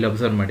ಮಾಡುತ್ತೆ ನೋಡಿ, ಇಲ್ಲಿ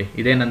ಅಬ್ಸರ್ವ್ ಮಾಡಿ.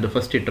 ಇದೇ ನಂದು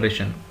first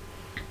iteration.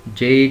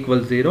 J =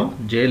 0,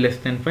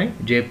 J<5,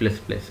 J++.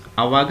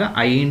 ಆವಾಗ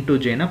I ×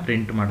 Jನ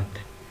ಪ್ರಿಂಟ್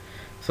ಮಾಡುತ್ತೆ.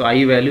 ಸೊ I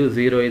ವ್ಯಾಲ್ಯೂ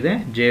 0 ಇದೆ,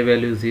 J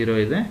ವ್ಯಾಲ್ಯೂ 0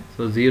 ಇದೆ.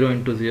 ಸೊ 0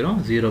 × 0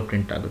 0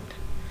 ಪ್ರಿಂಟ್ ಆಗುತ್ತೆ.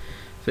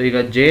 ಸೊ ಈಗ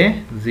J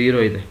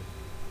 0 ಇದೆ,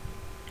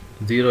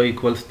 0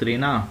 =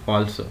 3ನಾ?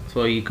 ಫಾಲ್ಸು. ಸೊ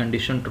ಈ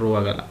ಕಂಡೀಷನ್ ಟ್ರೂ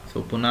ಆಗಲ್ಲ. ಸೊ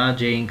ಪುನಃ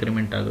J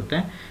ಇಂಕ್ರಿಮೆಂಟ್ ಆಗುತ್ತೆ.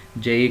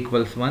 J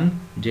 = 1,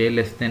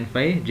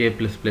 J<5, J++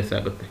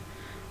 ಆಗುತ್ತೆ.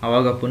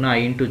 ಆವಾಗ ಪುನಃ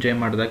I × J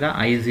ಮಾಡಿದಾಗ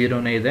I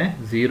 0ನೇ ಇದೆ,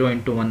 0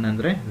 × 1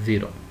 ಅಂದರೆ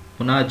 0.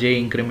 ಪುನಃ J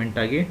ಇಂಕ್ರಿಮೆಂಟ್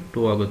ಆಗಿ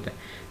 2 ಆಗುತ್ತೆ.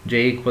 J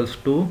 =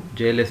 2,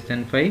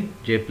 J<5,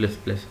 J++.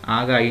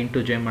 ಆಗ I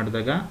 × J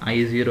ಮಾಡಿದಾಗ I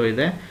 0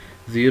 ಇದೆ,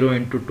 0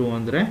 × 2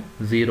 ಅಂದರೆ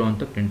 0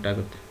 ಅಂತ ಪ್ರಿಂಟ್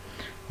ಆಗುತ್ತೆ.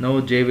 ನಾವು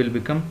J ವಿಲ್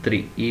ಬಿಕಮ್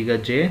 3. ಈಗ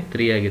J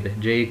 3 ಆಗಿದೆ.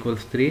 J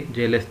 = 3,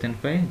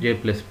 J<5, J++.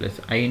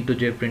 I ×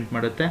 J print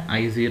ಮಾಡುತ್ತೆ.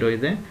 I 0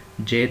 ಇದೆ,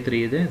 J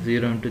 3 ಇದೆ,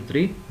 0 ×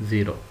 3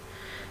 0.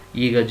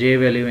 ಈಗ J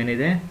ವ್ಯಾಲ್ಯೂ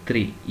ಏನಿದೆ?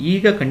 3.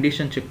 ಈಗ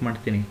ಕಂಡೀಷನ್ ಚೆಕ್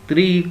ಮಾಡ್ತೀನಿ.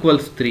 3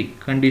 = 3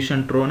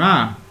 ಕಂಡೀಷನ್ ಟ್ರೂನಾ?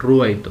 ಟ್ರೂ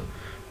ಆಯಿತು.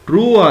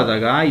 ಟ್ರೂ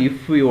ಆದಾಗ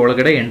ಇಫ್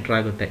ಒಳಗಡೆ ಎಂಟ್ರ್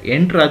ಆಗುತ್ತೆ.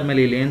 ಎಂಟ್ರ್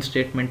ಆದಮೇಲೆ ಇಲ್ಲಿ ಏನು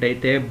ಸ್ಟೇಟ್ಮೆಂಟ್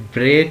ಐತೆ?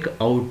 Break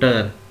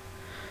outer.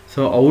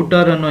 ಸೊ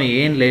ಔಟರ್ ಅನ್ನೋ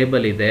ಏನು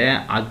ಲೇಬಲ್ ಇದೆ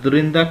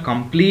ಅದರಿಂದ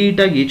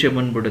ಕಂಪ್ಲೀಟಾಗಿ ಈಚೆ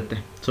ಬಂದುಬಿಡುತ್ತೆ.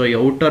 ಸೊ ಈ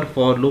ಔಟರ್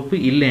ಫಾರ್ ಲೂಪ್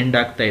ಇಲ್ಲಿ ಎಂಡ್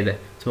ಆಗ್ತಾ ಇದೆ.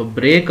 ಸೊ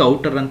ಬ್ರೇಕ್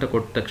ಔಟರ್ ಅಂತ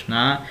ಕೊಟ್ಟ ತಕ್ಷಣ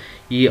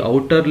ಈ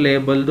ಔಟರ್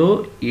ಲೇಬಲ್ದು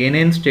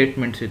ಏನೇನು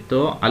ಸ್ಟೇಟ್ಮೆಂಟ್ಸ್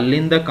ಇತ್ತು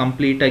ಅಲ್ಲಿಂದ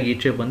ಕಂಪ್ಲೀಟಾಗಿ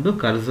ಈಚೆ ಬಂದು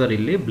ಕರ್ಸರ್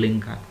ಇಲ್ಲಿ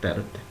ಬ್ಲಿಂಕ್ ಆಗ್ತಾ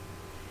ಇರುತ್ತೆ.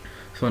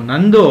 ಸೊ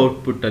ನಂದು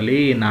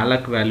ಔಟ್ಪುಟ್ಟಲ್ಲಿ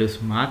 4 ವ್ಯಾಲ್ಯೂಸ್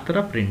ಮಾತ್ರ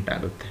ಪ್ರಿಂಟ್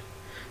ಆಗುತ್ತೆ.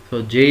 ಸೊ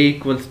J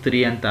 = 3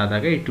 ಅಂತ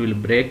ಆದಾಗ it will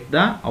break the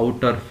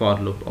outer for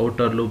loop.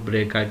 Outer loop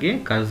break ಆಗಿ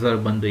ಕರ್ಸರ್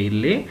ಬಂದು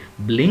ಇಲ್ಲಿ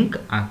ಬ್ಲಿಂಕ್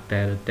ಆಗ್ತಾ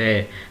ಇರುತ್ತೆ.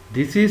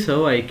 This is how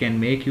I can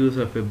make use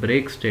of A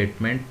break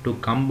statement two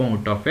come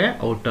out of A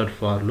outer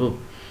for loop.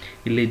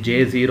 ಇಲ್ಲಿ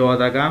J0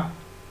 ಆದಾಗ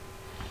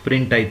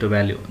print ಆಯಿತು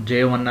value,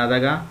 J1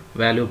 ಆದಾಗ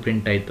value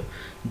print ಆಯಿತು,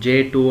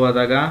 J2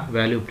 ಆದಾಗ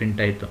ವ್ಯಾಲ್ಯೂ ಪ್ರಿಂಟ್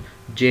ಆಯಿತು,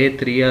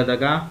 J3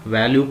 ಆದಾಗ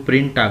ವ್ಯಾಲ್ಯೂ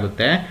ಪ್ರಿಂಟ್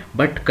ಆಗುತ್ತೆ.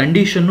 But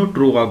condition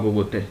true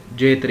ಆಗೋಗುತ್ತೆ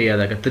J3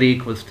 ಆದಾಗ 3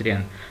 = 3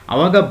 ಅಂತ.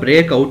 ಆವಾಗ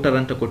ಬ್ರೇಕ್ ಔಟರ್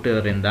ಅಂತ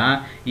ಕೊಟ್ಟಿರೋದ್ರಿಂದ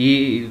ಈ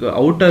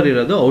ಔಟರ್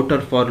ಇರೋದು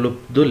ಔಟರ್ ಫಾರ್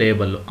ಲೂಪ್ದು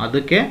ಲೇಬಲ್ಲು.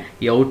 ಅದಕ್ಕೆ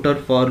ಈ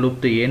ಔಟರ್ ಫಾರ್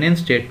ಲೂಪ್ದು ಏನೇನು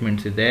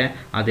ಸ್ಟೇಟ್ಮೆಂಟ್ಸ್ ಇದೆ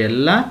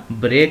ಅದೆಲ್ಲ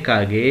ಬ್ರೇಕ್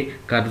ಆಗಿ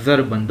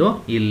ಕರ್ಸರ್ ಬಂದು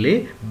ಇಲ್ಲಿ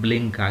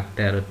ಬ್ಲಿಂಕ್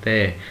ಆಗ್ತಾ ಇರುತ್ತೆ.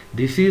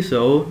 This is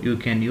how you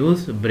can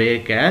use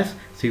break as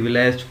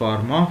civilized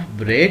form of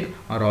break,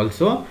 or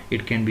also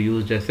it can be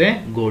used as a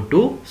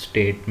go-to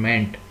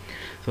statement.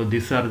 So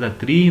these are the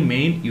 3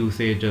 main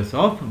usages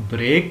of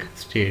break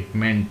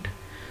statement.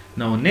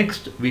 Now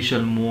next we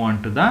shall move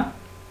on to the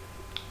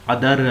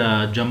other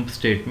jump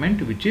statement,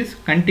 which is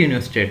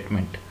continuous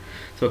statement.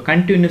 So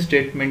continuous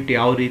statement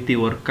ಯಾವ ರೀತಿ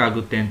work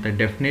ಆಗುತ್ತೆ ಅಂತ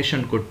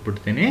definition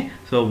ಕೊಟ್ಬಿಡ್ತೀನಿ.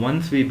 So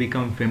once we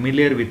become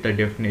familiar with the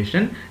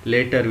definition,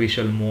 litre V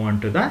shall move on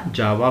to the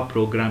Java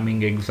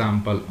programming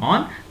example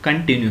on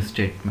continuous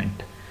statement.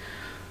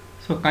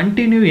 So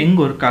continue ಹೆಂಗೆ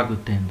work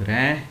ಆಗುತ್ತೆ ಅಂದರೆ,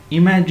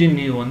 imagine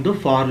ನೀವು ಒಂದು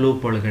ಫಾರ್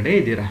ಲೂಪ್ ಒಳಗಡೆ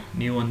ಇದ್ದೀರಾ.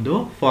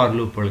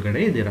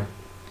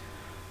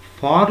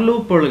 ಫಾರ್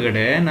ಲೂಪ್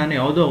ಒಳಗಡೆ ನಾನು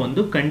ಯಾವುದೋ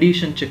ಒಂದು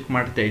ಕಂಡೀಷನ್ ಚೆಕ್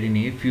ಮಾಡ್ತಾ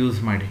ಇದ್ದೀನಿ ಇಫ್ ಯೂಸ್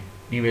ಮಾಡಿ.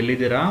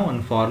 ನೀವೆಲ್ಲಿದ್ದೀರಾ?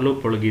 ಒಂದು ಫಾರ್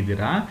ಲೂಪ್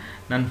ಒಳಗಿದ್ದೀರಾ.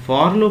 ನಾನು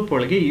ಫಾರ್ ಲೂಪ್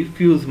ಒಳಗೆ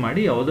ಇಫ್ ಯೂಸ್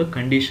ಮಾಡಿ ಯಾವುದೋ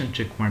ಕಂಡೀಷನ್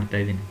ಚೆಕ್ ಮಾಡ್ತಾ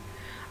ಇದ್ದೀನಿ.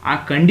 ಆ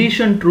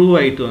ಕಂಡೀಷನ್ ಟ್ರೂ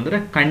ಆಯಿತು ಅಂದರೆ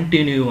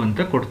ಕಂಟಿನ್ಯೂ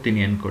ಅಂತ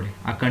ಕೊಡ್ತೀನಿ ಅಂದ್ಕೊಳ್ಳಿ.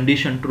 ಆ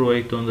ಕಂಡೀಷನ್ ಟ್ರೂ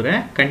ಆಯಿತು ಅಂದರೆ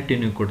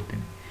ಕಂಟಿನ್ಯೂ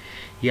ಕೊಡ್ತೀನಿ.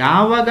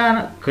 ಯಾವಾಗ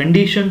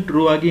ಕಂಡೀಷನ್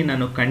ಟ್ರೂ ಆಗಿ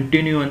ನಾನು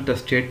ಕಂಟಿನ್ಯೂ ಅಂತ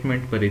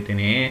ಸ್ಟೇಟ್ಮೆಂಟ್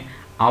ಬರಿತೀನಿ,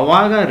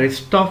 ಆವಾಗ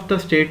ರೆಸ್ಟ್ ಆಫ್ ದ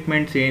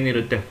ಸ್ಟೇಟ್ಮೆಂಟ್ಸ್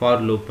ಏನಿರುತ್ತೆ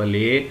ಫಾರ್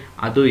ಲೂಪಲ್ಲಿ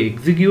ಅದು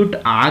ಎಕ್ಸಿಕ್ಯೂಟ್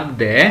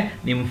ಆಗದೆ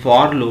ನಿಮ್ಮ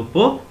ಫಾರ್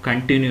ಲೂಪು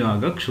ಕಂಟಿನ್ಯೂ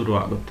ಆಗೋಕ್ಕೆ ಶುರು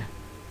ಆಗುತ್ತೆ.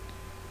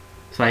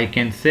 So I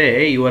can say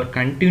your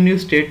continue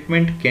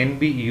statement can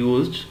be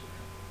used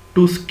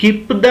to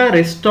skip the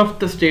rest of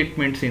the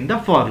statements in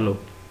the for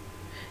loop.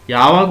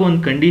 ಯಾವಾಗ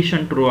ಒಂದು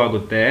ಕಂಡೀಷನ್ ಟ್ರೂ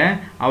ಆಗುತ್ತೆ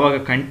ಆವಾಗ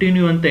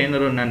ಕಂಟಿನ್ಯೂ ಅಂತ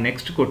ಏನಾದ್ರು ನಾನು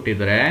ನೆಕ್ಸ್ಟ್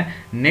ಕೊಟ್ಟಿದ್ರೆ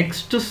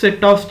ನೆಕ್ಸ್ಟ್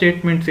ಸೆಟ್ ಆಫ್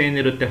ಸ್ಟೇಟ್ಮೆಂಟ್ಸ್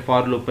ಏನಿರುತ್ತೆ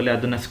ಫಾರ್ ಲೂಪಲ್ಲಿ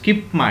ಅದನ್ನು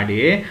ಸ್ಕಿಪ್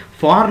ಮಾಡಿ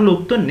ಫಾರ್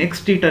ಲೂಪ್ದು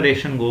ನೆಕ್ಸ್ಟ್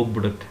ಇಟರೇಷನ್ಗೆ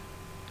ಹೋಗ್ಬಿಡುತ್ತೆ.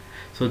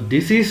 So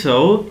this is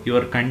how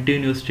your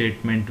continue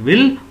statement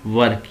will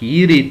work. ಈ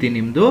ರೀತಿ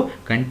ನಿಮ್ಮದು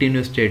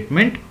ಕಂಟಿನ್ಯೂ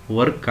ಸ್ಟೇಟ್ಮೆಂಟ್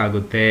ವರ್ಕ್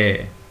ಆಗುತ್ತೆ.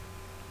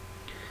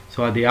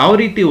 ಸೊ ಅದು ಯಾವ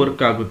ರೀತಿ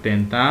ವರ್ಕ್ ಆಗುತ್ತೆ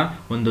ಅಂತ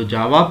ಒಂದು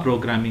ಜಾವಾ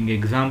ಪ್ರೋಗ್ರಾಮಿಂಗ್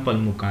ಎಕ್ಸಾಂಪಲ್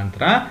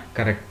ಮುಖಾಂತರ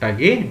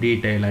ಕರೆಕ್ಟಾಗಿ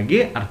ಡೀಟೇಲ್ ಆಗಿ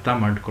ಅರ್ಥ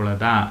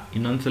ಮಾಡ್ಕೊಳ್ಳೋದ.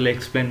 ಇನ್ನೊಂದ್ಸಲ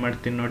ಎಕ್ಸ್ಪ್ಲೇನ್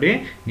ಮಾಡ್ತೀನಿ ನೋಡಿ.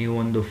 ನೀವು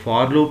ಒಂದು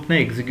ಫಾರ್ ಲೂಪ್ನ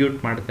ಎಕ್ಸಿಕ್ಯೂಟ್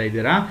ಮಾಡ್ತಾ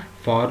ಇದ್ದೀರಾ.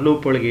 ಫಾರ್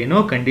ಲೂಪ್ ಒಳಗೆ ಏನೋ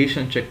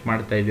ಕಂಡೀಷನ್ ಚೆಕ್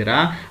ಮಾಡ್ತಾ ಇದ್ದೀರಾ,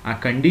 ಆ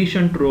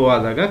ಕಂಡೀಷನ್ ಟ್ರೂ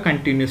ಆದಾಗ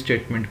ಕಂಟಿನ್ಯೂ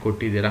ಸ್ಟೇಟ್ಮೆಂಟ್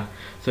ಕೊಟ್ಟಿದ್ದೀರಾ.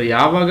 ಸೊ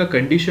ಯಾವಾಗ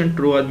ಕಂಡೀಷನ್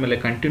ಟ್ರೂ ಆದಮೇಲೆ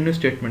ಕಂಟಿನ್ಯೂ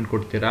ಸ್ಟೇಟ್ಮೆಂಟ್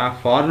ಕೊಡ್ತೀರಾ,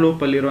 for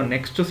ಲೂಪಲ್ಲಿರೋ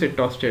next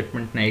set of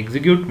ಸ್ಟೇಟ್ಮೆಂಟ್ನ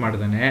execute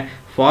ಮಾಡ್ದೇ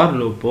ಫಾರ್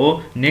ಲೂಪು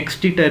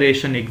ನೆಕ್ಸ್ಟ್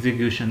ಇಟರೇಷನ್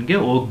ಎಕ್ಸಿಕ್ಯೂಷನ್ಗೆ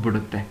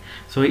ಹೋಗ್ಬಿಡುತ್ತೆ.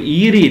 ಸೊ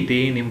ಈ ರೀತಿ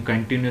ನಿಮ್ಮ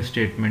ಕಂಟಿನ್ಯೂ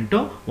ಸ್ಟೇಟ್ಮೆಂಟು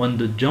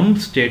ಒಂದು ಜಂಪ್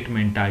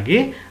ಸ್ಟೇಟ್ಮೆಂಟ್ ಆಗಿ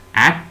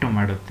ಆ್ಯಕ್ಟ್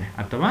ಮಾಡುತ್ತೆ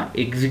ಅಥವಾ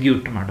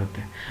ಎಕ್ಸಿಕ್ಯೂಟ್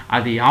ಮಾಡುತ್ತೆ.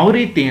 ಅದು ಯಾವ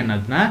ರೀತಿ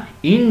ಅನ್ನೋದನ್ನ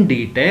in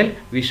detail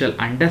we shall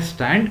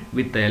understand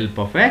with the help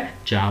of A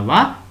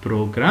Java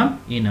program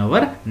in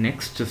our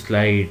next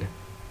slide.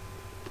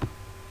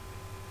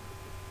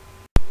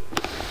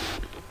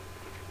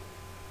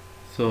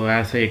 So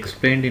as I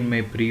explained in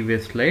my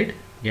previous slide,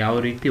 ಯಾವ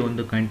ರೀತಿ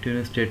ಒಂದು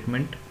ಕಂಟಿನ್ಯೂಸ್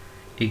ಸ್ಟೇಟ್ಮೆಂಟ್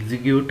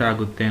ಎಕ್ಸಿಕ್ಯೂಟ್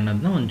ಆಗುತ್ತೆ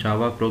ಅನ್ನೋದನ್ನ ಒಂದು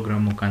ಜಾವಾ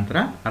ಪ್ರೋಗ್ರಾಮ್ ಮುಖಾಂತರ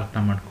ಅರ್ಥ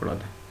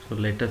ಮಾಡ್ಕೊಳ್ಳೋದು.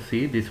 So let us see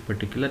this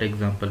particular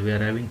example. We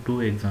are having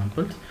 2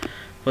 examples.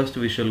 First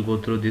we shall go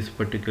through this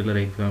particular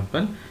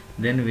example,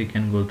 then we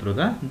can go through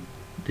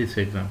this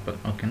example.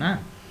 Okay na?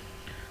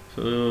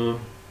 So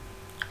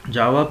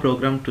Java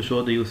program to show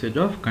the usage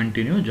of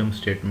continue jump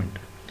statement.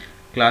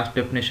 Class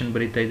definition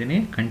ಬರೀತಾ ಇದ್ದೀನಿ.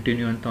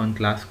 continue ಅಂತ ಒಂದು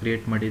class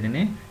create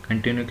ಮಾಡಿದ್ದೀನಿ.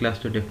 continue class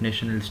to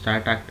definition ಇಲ್ಲಿ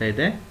start ಆಗ್ತಾ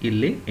ಇದೆ,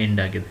 ಇಲ್ಲಿ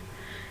end ಆಗಿದೆ.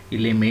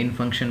 ಇಲ್ಲಿ ಮೇನ್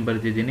ಫಂಕ್ಷನ್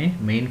ಬರೆದಿದ್ದೀನಿ.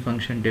 ಮೇನ್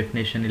ಫಂಕ್ಷನ್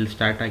ಡೆಫಿನೇಷನ್ ಇಲ್ಲಿ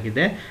ಸ್ಟಾರ್ಟ್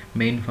ಆಗಿದೆ,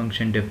 ಮೇನ್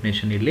ಫಂಕ್ಷನ್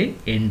ಡೆಫಿನೇಷನ್ ಇಲ್ಲಿ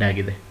ಎಂಡ್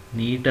ಆಗಿದೆ.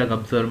 ನೀಟಾಗಿ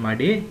ಅಬ್ಸರ್ವ್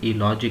ಮಾಡಿ, ಈ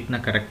ಲಾಜಿಕ್ನ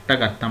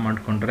ಕರೆಕ್ಟಾಗಿ ಅರ್ಥ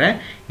ಮಾಡಿಕೊಂಡ್ರೆ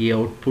ಈ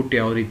ಔಟ್ಪುಟ್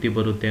ಯಾವ ರೀತಿ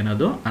ಬರುತ್ತೆ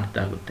ಅನ್ನೋದು ಅರ್ಥ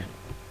ಆಗುತ್ತೆ.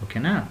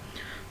 ಓಕೆನಾ?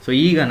 ಸೊ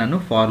ಈಗ ನಾನು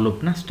ಫಾರ್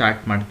ಲೂಪ್ನ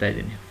ಸ್ಟಾರ್ಟ್ ಮಾಡ್ತಾ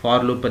ಇದ್ದೀನಿ.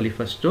 ಫಾರ್ ಲೂಪಲ್ಲಿ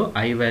ಫಸ್ಟು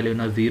ಐ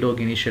ವ್ಯಾಲ್ಯೂನ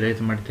 0ಗೆ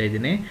ಇನಿಷಿಯಲೈಸ್ ಮಾಡ್ತಾ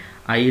ಇದ್ದೀನಿ.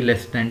 ಐ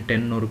ಲೆಸ್ ದ್ಯಾನ್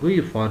 10ವರೆಗೂ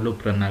ಈ ಫಾರ್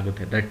ಲೂಪ್ ರನ್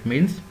ಆಗುತ್ತೆ. ದಟ್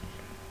ಮೀನ್ಸ್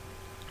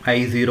ಐ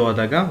 0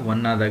 ಆದಾಗ,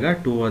 1 ಆದಾಗ,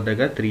 2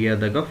 ಆದಾಗ, 3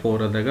 ಆದಾಗ, 4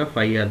 ಆದಾಗ,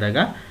 5 ಆದಾಗ,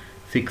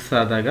 6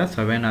 ಆದಾಗ,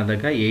 7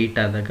 ಆದಾಗ, 8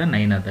 ಆದಾಗ,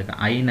 9 ಆದಾಗ,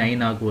 ಐ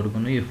 9 ಆಗುವವರೆಗೂ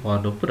ಈ ಫಾರ್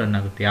ಲೂಪ್ ರನ್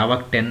ಆಗುತ್ತೆ.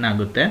 ಯಾವಾಗ 10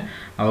 ಆಗುತ್ತೆ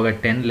ಆವಾಗ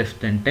 10 ಲೆಸ್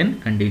ದೆನ್ 10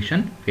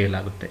 ಕಂಡೀಷನ್ ಫೇಲ್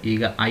ಆಗುತ್ತೆ.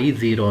 ಈಗ ಐ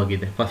 0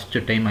 ಆಗಿದೆ, ಫಸ್ಟ್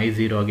ಟೈಮ್ ಐ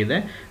 0 ಆಗಿದೆ,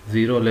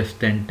 0 ಲೆಸ್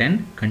ದೆನ್ 10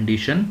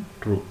 ಕಂಡೀಷನ್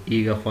ಟ್ರೂ.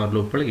 ಈಗ ಫಾರ್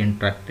ಲೂಪ್ ಒಳಗೆ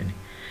ಎಂಟ್ರ್ ಆಗ್ತೀನಿ.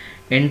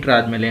 ಎಂಟ್ರ್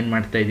ಆದಮೇಲೆ ಏನು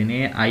ಮಾಡ್ತಾ ಇದ್ದೀನಿ,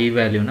 ಐ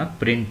ವ್ಯಾಲ್ಯೂನ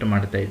ಪ್ರಿಂಟ್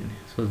ಮಾಡ್ತಾ ಇದ್ದೀನಿ.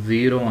 ಸೊ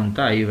 0 ಅಂತ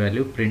ಐ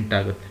ವ್ಯಾಲ್ಯೂ ಪ್ರಿಂಟ್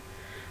ಆಗುತ್ತೆ.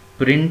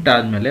 ಪ್ರಿಂಟ್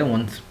ಆದಮೇಲೆ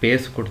ಒಂದು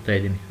ಸ್ಪೇಸ್ ಕೊಡ್ತಾ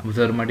ಇದ್ದೀನಿ.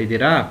 ಅಬ್ಸರ್ವ್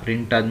ಮಾಡಿದ್ದೀರಾ?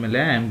 ಪ್ರಿಂಟ್ ಆದಮೇಲೆ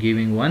I am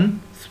giving one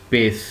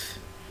space.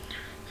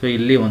 So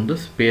ಇಲ್ಲಿ ಒಂದು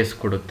ಸ್ಪೇಸ್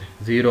ಕೊಡುತ್ತೆ.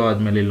 0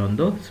 ಆದಮೇಲೆ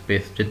ಇಲ್ಲೊಂದು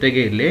ಸ್ಪೇಸ್.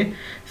 ಜೊತೆಗೆ ಇಲ್ಲಿ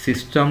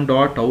system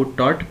dot out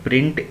dot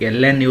print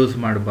LN use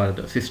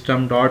ಮಾಡಬಾರ್ದು.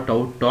 System dot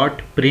out dot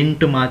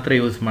print ಮಾತ್ರ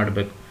ಯೂಸ್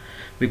ಮಾಡಬೇಕು.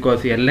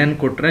 ಬಿಕಾಸ್ LN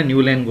ಕೊಟ್ಟರೆ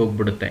ನ್ಯೂ ಲೈನ್ಗೆ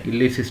ಹೋಗ್ಬಿಡುತ್ತೆ.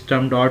 ಇಲ್ಲಿ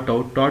system dot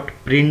out dot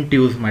print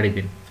use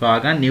ಮಾಡಿದ್ದೀನಿ. ಸೊ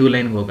ಆಗ ನ್ಯೂ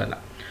ಲೈನ್ಗೆ ಹೋಗಲ್ಲ.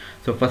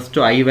 So first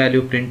I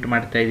value print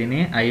ಮಾಡ್ತಾ ಇದ್ದೀನಿ.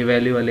 ಐ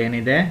ವ್ಯಾಲ್ಯೂ ಅಲ್ಲಿ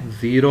ಏನಿದೆ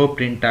 0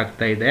 ಪ್ರಿಂಟ್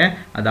ಆಗ್ತಾ ಇದೆ.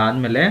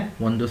 ಅದಾದಮೇಲೆ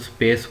ಒಂದು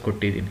ಸ್ಪೇಸ್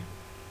ಕೊಟ್ಟಿದ್ದೀನಿ.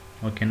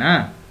 ಓಕೆನಾ?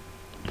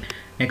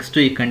 ನೆಕ್ಸ್ಟು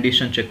ಈ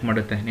ಕಂಡೀಷನ್ ಚೆಕ್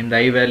ಮಾಡುತ್ತೆ. ನಿಮ್ದು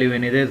ಐ ವ್ಯಾಲ್ಯೂ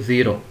ಏನಿದೆ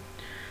 0.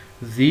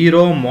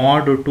 0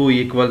 mod 2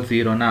 equal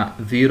 0ನಾ?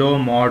 0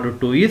 mod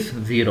 2 is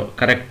 0.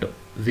 Correct.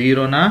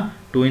 0ನ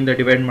 2ಇಂದ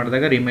divide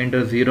ಮಾಡಿದಾಗ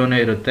ರಿಮೈಂಡರ್ 0ನೇ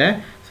ಇರುತ್ತೆ.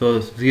 So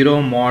 0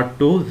 mod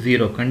 2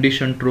 0.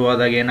 ಕಂಡೀಷನ್ ಟ್ರೂ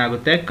ಆದಾಗ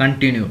ಏನಾಗುತ್ತೆ,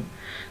 ಕಂಟಿನ್ಯೂ.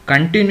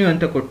 ಕಂಟಿನ್ಯೂ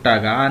ಅಂತ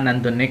ಕೊಟ್ಟಾಗ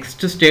ನಂದು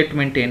ನೆಕ್ಸ್ಟ್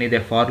ಸ್ಟೇಟ್ಮೆಂಟ್ ಏನಿದೆ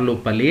ಫಾರ್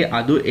ಲೂಪಲ್ಲಿ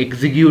ಅದು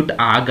ಎಕ್ಸಿಕ್ಯೂಟ್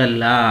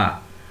ಆಗಲ್ಲ.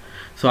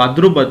 ಸೊ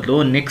ಅದ್ರ ಬದಲು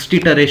ನೆಕ್ಸ್ಟ್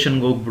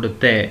ಇಟರೇಷನ್ಗೆ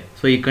ಹೋಗ್ಬಿಡುತ್ತೆ.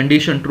 ಸೊ ಈ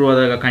ಕಂಡೀಷನ್ ಟ್ರೂ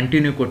ಆದಾಗ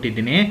ಕಂಟಿನ್ಯೂ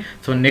ಕೊಟ್ಟಿದ್ದೀನಿ.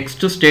 ಸೊ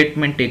ನೆಕ್ಸ್ಟ್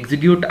ಸ್ಟೇಟ್ಮೆಂಟ್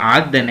ಎಕ್ಸಿಕ್ಯೂಟ್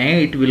ಆಗ್ದೇ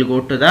it will go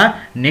to the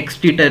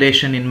next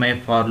ಇಟರೇಷನ್ in my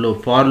for loop.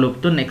 For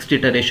ಲೂಪ್ದು next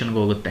ಇಟರೇಷನ್ಗೆ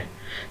ಹೋಗುತ್ತೆ.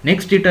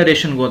 ನೆಕ್ಸ್ಟ್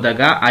ಇಟರೇಷನ್ಗೆ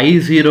ಹೋದಾಗ ಐ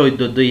 0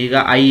 ಇದ್ದದ್ದು ಈಗ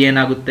ಐ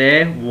ಏನಾಗುತ್ತೆ,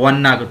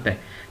 1 ಆಗುತ್ತೆ.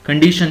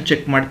 ಕಂಡೀಷನ್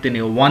ಚೆಕ್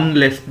ಮಾಡ್ತೀನಿ. 1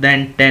 less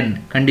than 10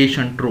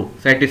 condition true,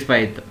 satisfy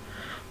ಆಯಿತು.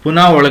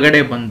 ಪುನಃ ಒಳಗಡೆ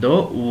ಬಂದು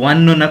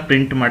 1ನ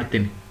ಪ್ರಿಂಟ್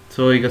ಮಾಡ್ತೀನಿ.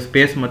 ಸೊ ಈಗ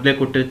ಸ್ಪೇಸ್ ಮೊದಲೇ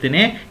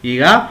ಕೊಟ್ಟಿರ್ತೀನಿ,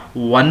 ಈಗ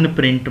 1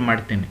 ಪ್ರಿಂಟ್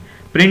ಮಾಡ್ತೀನಿ.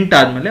 ಪ್ರಿಂಟ್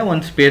ಆದಮೇಲೆ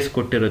ಒಂದು ಸ್ಪೇಸ್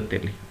ಕೊಟ್ಟಿರುತ್ತೆ.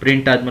 ಇಲ್ಲಿ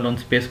ಪ್ರಿಂಟ್ ಆದಮೇಲೆ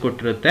ಒಂದು ಸ್ಪೇಸ್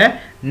ಕೊಟ್ಟಿರುತ್ತೆ.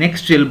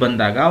 ನೆಕ್ಸ್ಟ್ ಇಲ್ಲಿ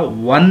ಬಂದಾಗ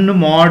 1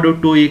 mod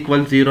 2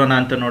 ಈಕ್ವಲ್ 0ನಾ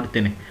ಅಂತ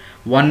ನೋಡ್ತೀನಿ.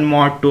 1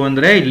 mod 2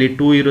 ಅಂದರೆ ಇಲ್ಲಿ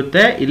 2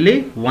 ಇರುತ್ತೆ, ಇಲ್ಲಿ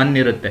 1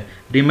 ಇರುತ್ತೆ.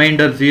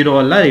 ರಿಮೈಂಡರ್ 0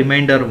 ಅಲ್ಲ,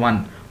 ರಿಮೈಂಡರ್ 1.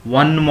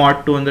 1 mod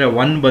 2 ಅಂದರೆ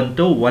 1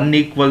 ಬಂತು. 1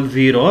 ಈಕ್ವಲ್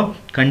 0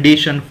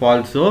 ಕಂಡೀಷನ್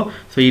ಫಾಲ್ಸು.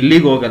 ಸೊ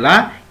ಇಲ್ಲಿಗೆ ಹೋಗಲ್ಲ,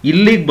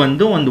 ಇಲ್ಲಿಗೆ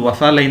ಬಂದು ಒಂದು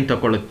ಹೊಸ ಲೈನ್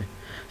ತಗೊಳುತ್ತೆ.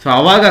 ಸೊ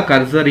ಆವಾಗ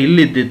ಕರ್ಸರ್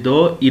ಇಲ್ಲಿದ್ದು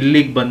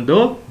ಇಲ್ಲಿಗೆ ಬಂದು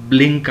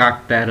ಬ್ಲಿಂಕ್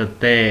ಆಗ್ತಾ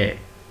ಇರುತ್ತೆ.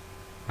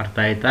 ಅರ್ಥ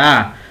ಆಯ್ತಾ?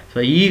 ಸೊ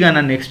ಈಗ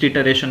ನಾನು ನೆಕ್ಸ್ಟ್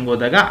ಇಟರೇಷನ್ಗೆ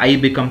ಹೋದಾಗ ಐ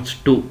ಬಿಕಮ್ಸ್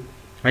 2.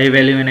 ಐ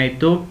ವ್ಯಾಲ್ಯೂ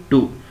ಏನಾಯಿತು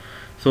 2.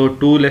 So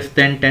 2 less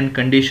than 10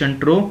 condition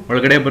true.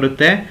 ಒಳಗಡೆ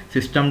ಬರುತ್ತೆ.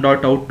 System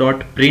dot out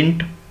dot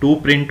print 2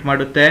 print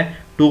ಮಾಡುತ್ತೆ.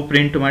 2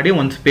 ಪ್ರಿಂಟ್ ಮಾಡಿ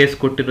ಒಂದು ಸ್ಪೇಸ್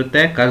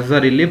ಕೊಟ್ಟಿರುತ್ತೆ.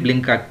 ಕರ್ಸರ್ ಇಲ್ಲಿ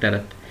ಬ್ಲಿಂಕ್ ಆಗ್ತಾ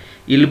ಇರುತ್ತೆ.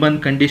 ಇಲ್ಲಿ ಬಂದು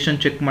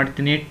ಕಂಡೀಷನ್ ಚೆಕ್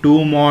ಮಾಡ್ತೀನಿ. 2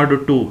 mod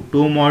 2.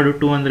 2 mod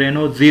 2 ಅಂದ್ರೆ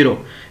ಏನು, 0.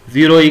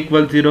 0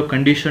 ಈಕ್ವಲ್ 0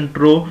 ಕಂಡೀಷನ್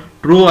ಟ್ರೂ.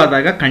 ಟ್ರೂ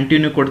ಆದಾಗ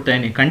ಕಂಟಿನ್ಯೂ ಕೊಡ್ತಾ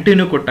ಇದೀನಿ.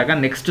 ಕಂಟಿನ್ಯೂ ಕೊಟ್ಟಾಗ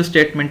ನೆಕ್ಸ್ಟ್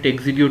ಸ್ಟೇಟ್ಮೆಂಟ್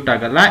ಎಕ್ಸಿಕ್ಯೂಟ್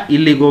ಆಗಲ್ಲ,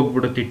 ಇಲ್ಲಿಗೆ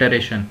ಹೋಗ್ಬಿಡುತ್ತೆ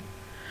ಇಟರೇಷನ್.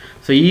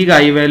 ಸೊ ಈಗ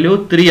ಐ ವ್ಯಾಲ್ಯೂ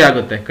 3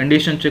 ಆಗುತ್ತೆ.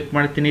 ಕಂಡೀಷನ್ ಚೆಕ್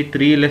ಮಾಡ್ತೀನಿ.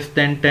 3 ಲೆಸ್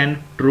ದೆನ್ 10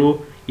 ಟ್ರೂ.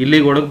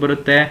 ಇಲ್ಲಿಗೆ ಒಳಗೆ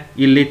ಬರುತ್ತೆ.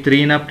 ಇಲ್ಲಿ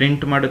 3ನ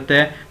ಪ್ರಿಂಟ್ ಮಾಡುತ್ತೆ.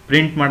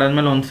 ಪ್ರಿಂಟ್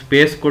ಮಾಡಾದ್ಮೇಲೆ ಒಂದು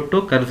ಸ್ಪೇಸ್ ಕೊಟ್ಟು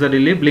ಕರ್ಸರ್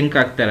ಇಲ್ಲಿ ಬ್ಲಿಂಕ್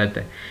ಆಗ್ತಾ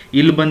ಇರುತ್ತೆ.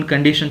 ಇಲ್ಲಿ ಬಂದು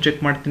ಕಂಡೀಷನ್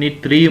ಚೆಕ್ ಮಾಡ್ತೀನಿ.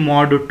 3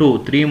 mod 2.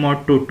 3 mod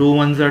 2. 2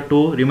 1s are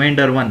 2.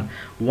 Reminder 1.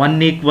 1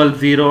 equal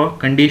 0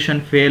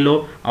 condition fail.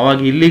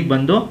 ಅವಾಗ ಇಲ್ಲಿಗೆ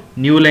ಬಂದು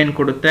ನ್ಯೂ ಲೈನ್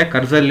ಕೊಡುತ್ತೆ.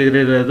 ಕರ್ಸರ್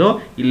ಇರೋದು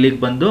ಇಲ್ಲಿಗೆ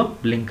ಬಂದು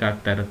ಬ್ಲಿಂಕ್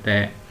ಆಗ್ತಾ ಇರುತ್ತೆ.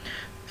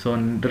 So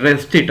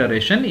rest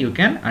ಇಟರೇಷನ್ you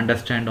can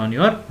understand on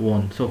your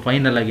own. So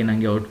final ಆಗಿ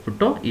ನನಗೆ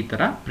ಔಟ್ಪುಟ್ಟು ಈ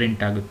ಥರ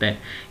ಪ್ರಿಂಟ್ ಆಗುತ್ತೆ.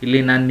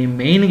 ಇಲ್ಲಿ ನಾನು ನಿಮ್ಮ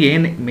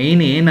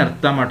ಮೇಯ್ನ್ ಏನು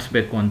ಅರ್ಥ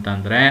ಮಾಡಿಸ್ಬೇಕು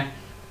ಅಂತಂದರೆ,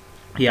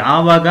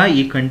 ಯಾವಾಗ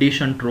ಈ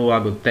ಕಂಡೀಷನ್ ಟ್ರೂ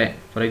ಆಗುತ್ತೆ,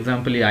 ಫಾರ್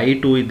ಎಕ್ಸಾಂಪಲ್ ಈ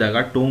I2 ಇದ್ದಾಗ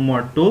 2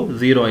 mod 2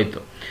 0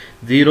 ಆಯಿತು,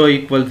 0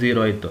 =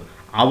 0 ಆಯಿತು,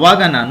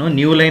 ಆವಾಗ ನಾನು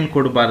ನ್ಯೂ ಲೈನ್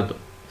ಕೊಡಬಾರ್ದು.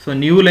 ಸೊ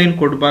ನ್ಯೂ ಲೈನ್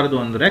ಕೊಡಬಾರ್ದು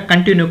ಅಂದರೆ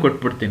ಕಂಟಿನ್ಯೂ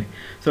ಕೊಟ್ಬಿಡ್ತೀನಿ.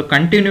 ಸೊ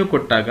ಕಂಟಿನ್ಯೂ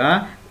ಕೊಟ್ಟಾಗ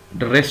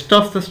ರೆಸ್ಟ್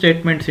ಆಫ್ ದ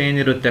ಸ್ಟೇಟ್ಮೆಂಟ್ಸ್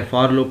ಏನಿರುತ್ತೆ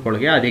ಫಾರ್ ಲೂಪ್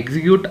ಒಳಗೆ ಅದು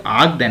ಎಕ್ಸಿಕ್ಯೂಟ್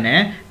ಆಗದೇ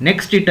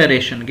ನೆಕ್ಸ್ಟ್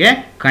ಇಟರೇಷನ್ಗೆ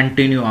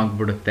ಕಂಟಿನ್ಯೂ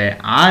ಆಗಿಬಿಡುತ್ತೆ.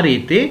 ಆ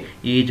ರೀತಿ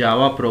ಈ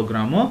ಜಾವಾ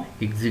ಪ್ರೋಗ್ರಾಮು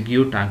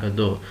ಎಕ್ಸಿಕ್ಯೂಟ್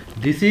ಆಗೋದು.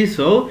 This is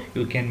how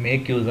you can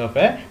make use of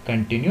A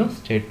continue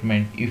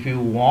statement. If you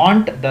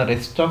want the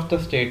rest of the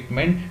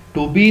statement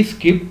two B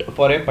skipped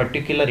for A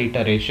particular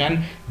ಇಟರೇಷನ್,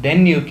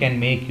 then you can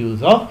make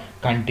use off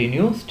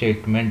continue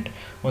statement.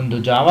 ಒಂದು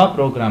Java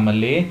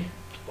ಪ್ರೋಗ್ರಾಮಲ್ಲಿ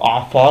ಆ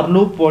for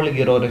loop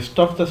ಒಳಗಿರೋ rest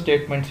of the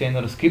statements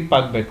ಏನಾದ್ರು skip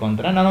ಆಗಬೇಕು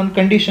ಅಂದರೆ ನಾನೊಂದು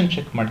condition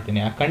check ಮಾಡ್ತೀನಿ.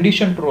 ಆ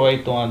condition true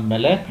ಆಯಿತು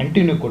ಆದಮೇಲೆ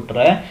ಕಂಟಿನ್ಯೂ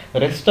ಕೊಟ್ಟರೆ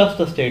ರೆಸ್ಟ್ ಆಫ್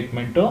ದ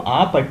ಸ್ಟೇಟ್ಮೆಂಟು ಆ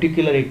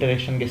ಪರ್ಟಿಕ್ಯುಲರ್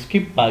ಇಟರೇಷನ್ಗೆ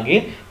ಸ್ಕಿಪ್ ಆಗಿ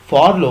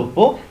ಫಾರ್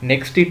ಲೂಪು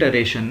ನೆಕ್ಸ್ಟ್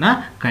ಇಟರೇಷನ್ನ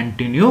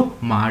ಕಂಟಿನ್ಯೂ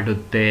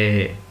ಮಾಡುತ್ತೆ.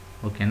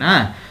 ಓಕೆನಾ?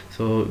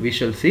 So we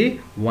shall C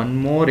one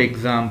more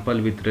example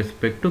with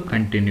respect to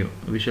continue.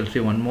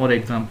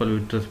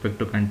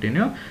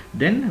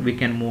 Then we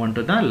can move on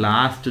to the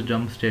last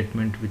jump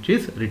statement, which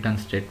is return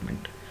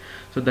statement.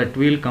 So that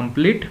will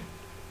complete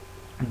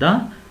the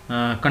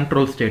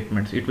control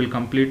statements. It will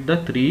complete the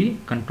 3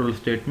 control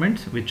statements,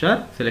 which are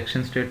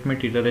selection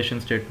statement, iteration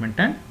statement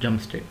and jump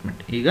statement.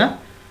 ಈಗ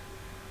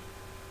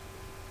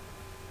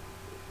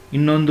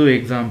ಇನ್ನೊಂದು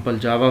example,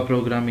 Java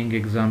programming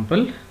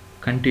example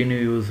continue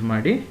use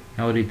ಮಾಡಿ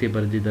ಯಾವ ರೀತಿ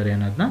ಬರೆದಿದ್ದಾರೆ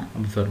ಅನ್ನೋದನ್ನ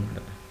observe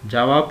ಮಾಡೋದು.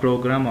 Java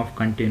program off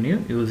continue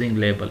using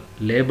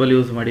label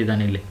use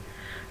ಮಾಡಿದ್ದಾನೆ. ಇಲ್ಲಿ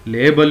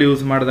ಲೇಬಲ್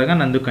ಯೂಸ್ ಮಾಡಿದಾಗ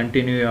ನಂದು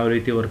ಕಂಟಿನ್ಯೂ ಯಾವ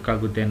ರೀತಿ ವರ್ಕ್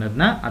ಆಗುತ್ತೆ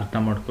ಅನ್ನೋದನ್ನ ಅರ್ಥ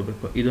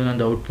ಮಾಡ್ಕೋಬೇಕು. ಇದು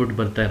ನಂದು ಔಟ್ಪುಟ್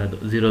ಬರ್ತಾ ಇರೋದು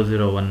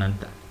 001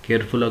 ಅಂತ.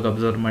 ಕೇರ್ಫುಲ್ಲಾಗಿ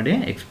ಅಬ್ಸರ್ವ್ ಮಾಡಿ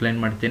ಎಕ್ಸ್ಪ್ಲೈನ್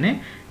ಮಾಡ್ತೀನಿ.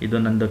 ಇದು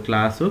ನಂದು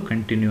ಕ್ಲಾಸು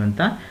ಕಂಟಿನ್ಯೂ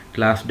ಅಂತ.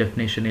 ಕ್ಲಾಸ್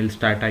ಡೆಫಿನೇಷನ್ ಇಲ್ಲಿ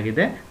ಸ್ಟಾರ್ಟ್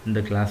ಆಗಿದೆ,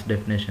 ನಂದು ಕ್ಲಾಸ್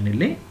ಡೆಫಿನೇಷನ್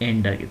ಇಲ್ಲಿ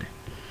ಎಂಡ್ ಆಗಿದೆ.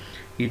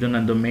 ಇದು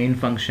ನಂದು ಮೇನ್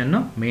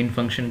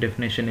ಫಂಕ್ಷನ್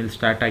ಡೆಫಿನೇಷನ್ ಇಲ್ಲಿ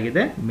ಸ್ಟಾರ್ಟ್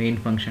ಆಗಿದೆ, ಮೇನ್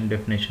ಫಂಕ್ಷನ್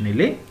ಡೆಫಿನೇಷನ್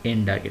ಇಲ್ಲಿ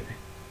ಎಂಡ್ ಆಗಿದೆ.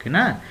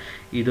 ಓಕೆನಾ?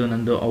 ಇದು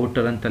ನಂದು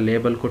ಔಟರ್ ಅಂತ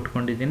ಲೇಬಲ್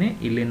ಕೊಟ್ಕೊಂಡಿದ್ದೀನಿ.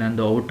 ಇಲ್ಲಿ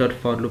ನಂದು ಔಟರ್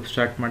ಫಾರ್ ಲೂಪ್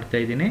ಸ್ಟಾರ್ಟ್ ಮಾಡ್ತಾ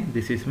ಇದ್ದೀನಿ.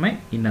 This is my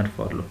inner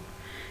for loop.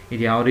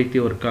 ಇದು ಯಾವ ರೀತಿ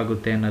ವರ್ಕ್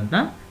ಆಗುತ್ತೆ ಅನ್ನೋದನ್ನ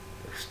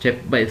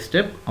ಸ್ಟೆಪ್ ಬೈ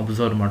ಸ್ಟೆಪ್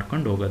ಅಬ್ಸರ್ವ್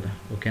ಮಾಡ್ಕೊಂಡು ಹೋಗೋದು.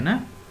 ಓಕೆನಾ?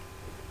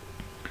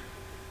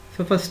 ಸೊ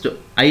ಫಸ್ಟು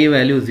I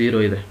ವ್ಯಾಲ್ಯೂ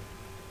 0 ಇದೆ.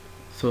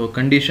 ಸೊ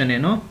ಕಂಡೀಷನ್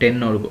ಏನು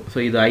 10ವರೆಗೂ. ಸೊ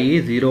ಇದು I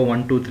 0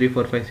 1 2 3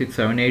 4 5 6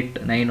 7 8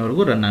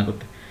 9ವರೆಗೂ ರನ್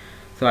ಆಗುತ್ತೆ.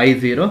 ಸೊ I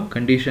 0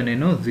 ಕಂಡೀಷನ್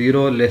ಏನು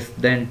 0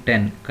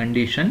 <10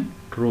 ಕಂಡೀಷನ್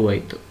ಟ್ರೂ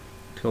ಆಯಿತು.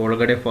 ಸೊ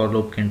ಒಳಗಡೆ ಫಾರ್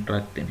ಲೂಪ್ಗೆ ಎಂಟರ್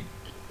ಆಗ್ತೀನಿ.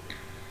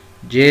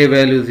 J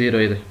ವ್ಯಾಲ್ಯೂ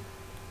 0 ಇದೆ.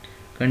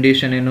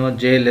 ಕಂಡೀಷನ್ ಏನು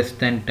J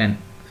 <10.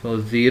 ಸೊ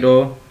 0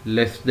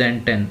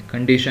 <10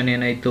 ಕಂಡೀಷನ್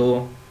ಏನಾಯಿತು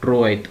ಟ್ರೂ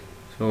ಆಯಿತು.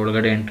 ಸೊ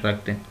ಒಳಗಡೆ ಎಂಟ್ರ್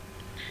ಆಗ್ತೀನಿ.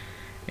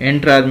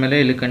 ಎಂಟ್ರ್ ಆದಮೇಲೆ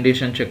ಇಲ್ಲಿ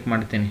ಕಂಡೀಷನ್ ಚೆಕ್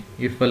ಮಾಡ್ತೀನಿ.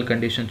 ಇಫಲ್ಲಿ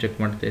ಕಂಡೀಷನ್ ಚೆಕ್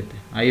ಮಾಡ್ತೈತೆ.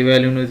 I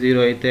ವ್ಯಾಲ್ಯೂನು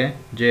 0 ಐತೆ,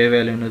 J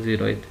ವ್ಯಾಲ್ಯೂನು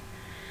 0 ಐತೆ.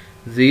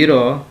 0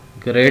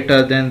 >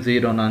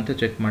 0 ಅಂತ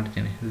ಚೆಕ್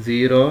ಮಾಡ್ತೀನಿ.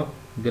 0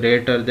 >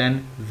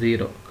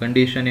 0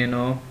 ಕಂಡೀಷನ್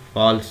ಏನು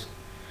ಫಾಲ್ಸ್.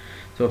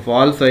 ಸೊ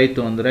ಫಾಲ್ಸ್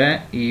ಆಯಿತು ಅಂದರೆ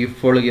ಈ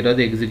ಇಫ್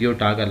ಒಳಗಿರೋದು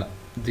ಎಕ್ಸಿಕ್ಯೂಟ್ ಆಗಲ್ಲ.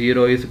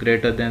 0 is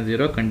greater than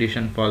 0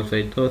 condition falls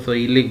ಆಯಿತು. ಸೊ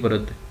ಇಲ್ಲಿಗೆ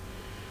ಬರುತ್ತೆ.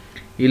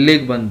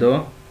 ಇಲ್ಲಿಗೆ ಬಂದು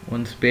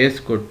ಒಂದು ಸ್ಪೇಸ್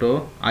ಕೊಟ್ಟು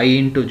I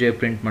 × J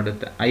ಪ್ರಿಂಟ್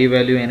ಮಾಡುತ್ತೆ. I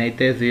ವ್ಯಾಲ್ಯೂ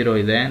ಏನೈತೆ 0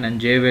 ಇದೆ, ನನ್ನ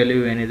J ವ್ಯಾಲ್ಯೂ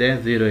ಏನಿದೆ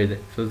 0 ಇದೆ.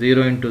 ಸೊ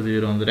 0 ×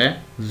 0 ಅಂದರೆ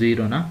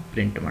 0ನ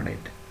ಪ್ರಿಂಟ್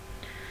ಮಾಡೈತೆ.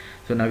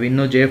 ಸೊ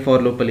ನಾವಿನ್ನೂ J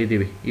ಫಾರ್ ಲೂಪಲ್ಲಿ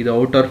ಇದ್ದೀವಿ. ಇದು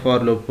ಔಟರ್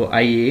ಫಾರ್ ಲೂಪ್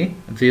I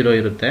 0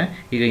 ಇರುತ್ತೆ.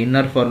 ಈಗ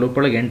ಇನ್ನರ್ ಫಾರ್ ಲೂಪ್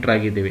ಒಳಗೆ ಎಂಟ್ರ್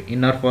ಆಗಿದ್ದೀವಿ.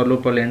 ಇನ್ನರ್ ಫಾರ್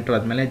ಲೂಪಲ್ಲಿ ಎಂಟ್ರ್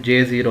ಆದಮೇಲೆ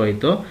J 0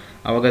 ಆಯಿತು.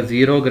 ಆವಾಗ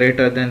 0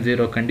 >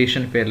 0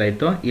 ಕಂಡೀಷನ್ ಫೇಲ್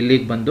ಆಯಿತು.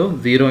 ಇಲ್ಲಿಗೆ ಬಂದು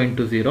 0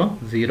 × 0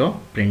 0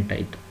 ಪ್ರಿಂಟ್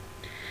ಆಯಿತು.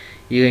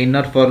 ಈಗ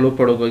ಇನ್ನರ್ ಫಾರ್ ಲೂಪ್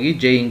ಒಳಗೆ ಹೋಗಿ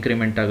J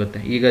ಇಂಕ್ರಿಮೆಂಟ್ ಆಗುತ್ತೆ.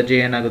 ಈಗ J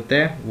ಏನಾಗುತ್ತೆ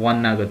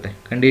 1 ಆಗುತ್ತೆ.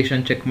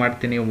 ಕಂಡೀಷನ್ ಚೆಕ್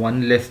ಮಾಡ್ತೀನಿ. 1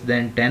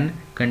 <10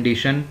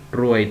 ಕಂಡೀಷನ್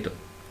ಟ್ರೂ ಆಯಿತು.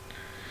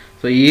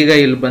 ಸೊ ಈಗ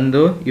ಇಲ್ಲಿ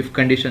ಬಂದು ಇಫ್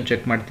ಕಂಡೀಷನ್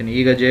ಚೆಕ್ ಮಾಡ್ತೀನಿ.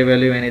 ಈಗ J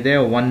ವ್ಯಾಲ್ಯೂ ಏನಿದೆ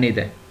 1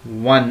 ಇದೆ.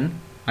 1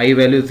 I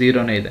ವ್ಯಾಲ್ಯೂ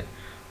 0ನೇ ಇದೆ.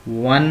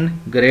 1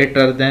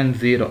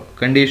 > 0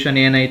 ಕಂಡೀಷನ್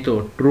ಏನಾಯಿತು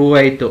ಟ್ರೂ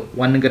ಆಯಿತು.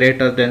 1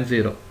 >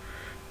 0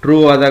 ಟ್ರೂ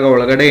ಆದಾಗ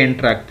ಒಳಗಡೆ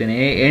ಎಂಟ್ರ್ ಆಗ್ತೀನಿ.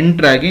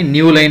 ಎಂಟ್ರಾಗಿ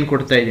ನ್ಯೂ ಲೈನ್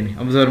ಕೊಡ್ತಾ ಇದ್ದೀನಿ.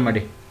 ಅಬ್ಸರ್ವ್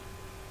ಮಾಡಿ.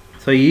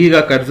 ಸೊ ಈಗ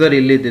ಕರ್ಸರ್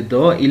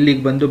ಇಲ್ಲಿದ್ದು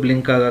ಇಲ್ಲಿಗೆ ಬಂದು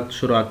ಬ್ಲಿಂಕ್ ಆಗೋಕ್ಕೆ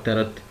ಶುರು ಆಗ್ತಾ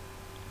ಇರುತ್ತೆ.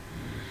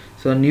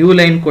 So new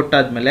line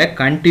ಕೊಟ್ಟಾದ್ಮೇಲೆ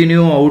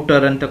continue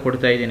outer ಅಂತ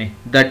ಕೊಡ್ತಾ ಇದ್ದೀನಿ.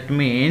 That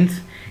means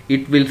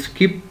it will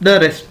skip the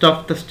rest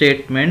of the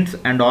statements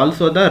and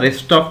also the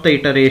rest of the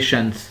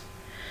ಇಟರೇಷನ್ಸ್.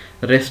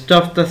 Rest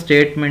of the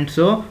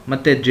statements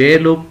ಮತ್ತು J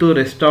loop to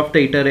rest of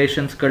the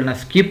ಇಟರೇಷನ್ಸ್ಗಳನ್ನ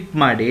skip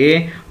ಮಾಡಿ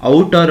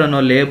outer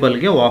ಅನ್ನೋ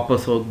ಲೇಬಲ್ಗೆ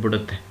ವಾಪಸ್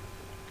ಹೋಗ್ಬಿಡುತ್ತೆ.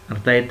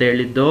 ಅರ್ಥ ಆಯ್ತು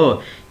ಹೇಳಿದ್ದು?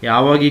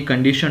 ಯಾವಾಗ ಈ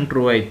ಕಂಡೀಷನ್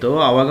ಟ್ರೂ ಆಯಿತು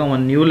ಆವಾಗ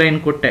ಒಂದು ನ್ಯೂ ಲೈನ್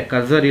ಕೊಟ್ಟೆ.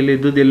 ಕರ್ಸರ್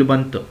ಇಲ್ಲಿದ್ದು ಇಲ್ಲಿ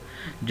ಬಂತು.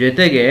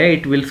 ಜೊತೆಗೆ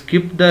it will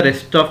skip the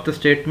rest of the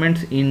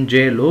statements in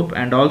J loop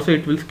and also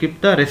it will skip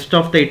the rest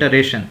of the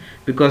ಇಟರೇಷನ್.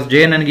 Because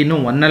J ನನಗೆ ಇನ್ನೂ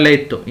 1ಅಲ್ಲೇ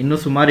ಇತ್ತು, ಇನ್ನೂ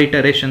ಸುಮಾರು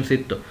ಇಟರೇಷನ್ಸ್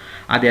ಇತ್ತು.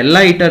 ಅದೆಲ್ಲ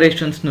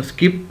ಇಟರೇಷನ್ಸ್ನು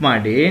ಸ್ಕಿಪ್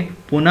ಮಾಡಿ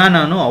ಪುನಃ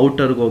ನಾನು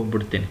ಔಟರ್ಗೆ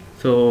ಹೋಗ್ಬಿಡ್ತೀನಿ.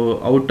 ಸೊ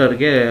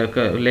ಔಟರ್ಗೆ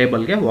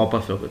ಲೇಬಲ್ಗೆ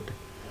ವಾಪಸ್ ಹೋಗುತ್ತೆ.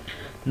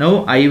 Now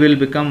I will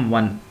become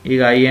 1.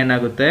 ಈಗ ಐ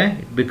ಏನಾಗುತ್ತೆ,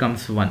 ಇಟ್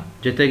ಬಿಕಮ್ಸ್ 1.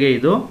 ಜೊತೆಗೆ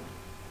ಇದು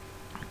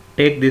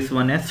ಟೇಕ್ ದಿಸ್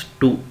ಒನ್ ಎಸ್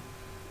 2.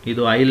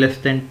 ಇದು ಐ ಲೆಸ್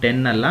ದೆನ್ 10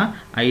 ಅಲ್ಲ,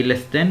 ಐ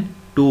ಲೆಸ್ ದೆನ್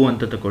 2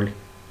 ಅಂತ ತಗೊಳ್ಳಿ.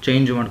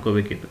 Change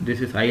ಮಾಡ್ಕೋಬೇಕಿತ್ತು.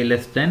 This is I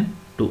less than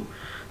 2.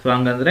 So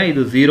ಹಂಗಂದರೆ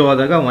ಇದು 0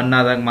 ಆದಾಗ 1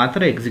 ಆದಾಗ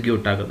ಮಾತ್ರ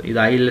ಎಕ್ಸಿಕ್ಯೂಟ್ ಆಗೋದು. ಇದು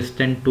ಐ ಲೆಸ್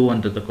ದೆನ್ 2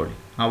 ಅಂತ ತಗೊಳ್ಳಿ.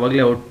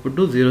 ಆವಾಗಲೇ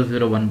ಔಟ್ಪುಟ್ಟು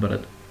 001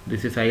 ಬರೋದು.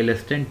 This is I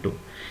less than 2.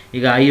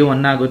 ಈಗ ಐ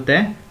 1 ಆಗುತ್ತೆ,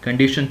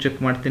 ಕಂಡೀಷನ್ ಚೆಕ್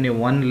ಮಾಡ್ತೀನಿ.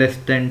 1 ಲೆಸ್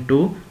ದೆನ್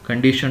 2,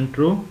 ಕಂಡೀಷನ್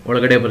ಟ್ರೂ,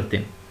 ಒಳಗಡೆ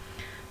ಬರ್ತೀನಿ.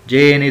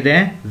 ಜೆ ಏನಿದೆ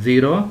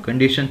 0,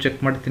 ಕಂಡೀಷನ್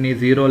ಚೆಕ್ ಮಾಡ್ತೀನಿ.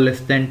 0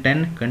 ಲೆಸ್ ದೆನ್ 10,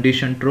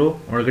 ಕಂಡೀಷನ್ ಟ್ರೂ,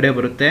 ಒಳಗಡೆ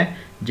ಬರುತ್ತೆ.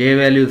 ಜೆ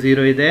ವ್ಯಾಲ್ಯೂ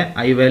 0 ಇದೆ,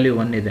 ಐ ವ್ಯಾಲ್ಯೂ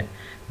 1 ಇದೆ.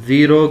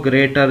 0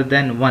 greater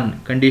than 1,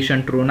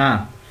 condition ಟ್ರೂನಾ,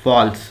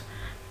 falls.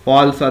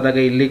 Falls ಆದಾಗ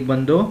ಇಲ್ಲಿಗೆ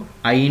ಬಂದು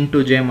ಐ ಇಂಟು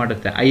ಜೆ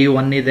ಮಾಡುತ್ತೆ. ಐ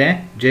 1 ಇದೆ,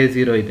 ಜೆ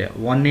 0 ಇದೆ.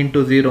 1 ಇಂಟು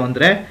 0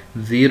 ಅಂದರೆ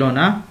 0ನ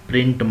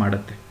ಪ್ರಿಂಟ್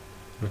ಮಾಡುತ್ತೆ.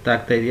 ಅರ್ಥ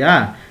ಆಗ್ತಾ ಇದೆಯಾ?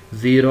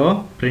 0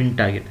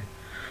 ಪ್ರಿಂಟ್ ಆಗಿದೆ.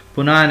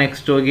 ಪುನಃ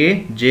ನೆಕ್ಸ್ಟ್ ಹೋಗಿ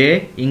ಜೆ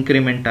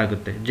ಇನ್ಕ್ರಿಮೆಂಟ್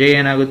ಆಗುತ್ತೆ. ಜೆ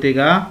ಏನಾಗುತ್ತೆ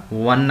ಈಗ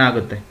 1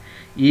 ಆಗುತ್ತೆ.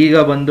 ಈಗ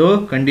ಬಂದು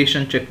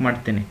ಕಂಡೀಷನ್ ಚೆಕ್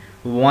ಮಾಡ್ತೀನಿ.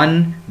 1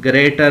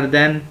 greater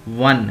than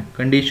 1,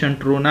 condition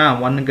ಟ್ರೂನಾ,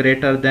 1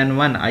 greater than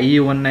 1, I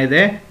 1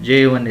 ಇದೆ, ಜೆ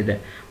 1 ಇದೆ.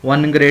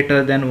 1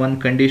 ಗ್ರೇಟರ್ ದೆನ್ 1,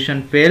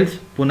 ಕಂಡೀಷನ್ ಫೇಲ್ಸ್.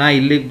 ಪುನಃ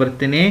ಇಲ್ಲಿಗೆ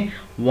ಬರ್ತೀನಿ.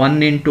 1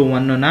 ಇಂಟು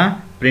 1ನ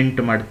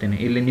ಪ್ರಿಂಟ್ ಮಾಡ್ತೀನಿ.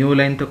 ಇಲ್ಲಿ ನ್ಯೂ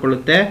ಲೈನ್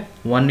ತಗೊಳ್ಳುತ್ತೆ.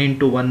 1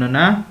 ಇಂಟು 1ನ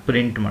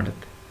ಪ್ರಿಂಟ್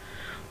ಮಾಡುತ್ತೆ.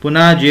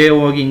 ಪುನಃ ಜೆ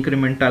ಹೋಗಿ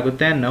ಇನ್ಕ್ರಿಮೆಂಟ್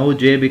ಆಗುತ್ತೆ. Now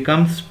J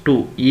becomes 2.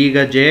 ಈಗ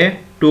ಜೆ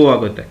 2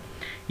 ಆಗುತ್ತೆ.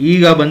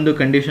 ಈಗ ಬಂದು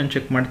ಕಂಡೀಷನ್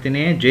ಚೆಕ್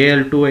ಮಾಡ್ತೀನಿ. ಜೆ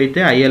ಎಲ್ 2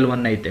 ಐತೆ, ಐ ಎಲ್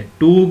 1 ಐತೆ.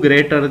 2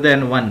 ಗ್ರೇಟರ್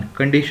ದೆನ್ 1,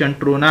 ಕಂಡೀಷನ್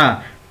ಟ್ರೂನಾ,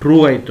 ಟ್ರೂ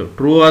ಆಯಿತು.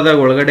 ಟ್ರೂ ಆದಾಗ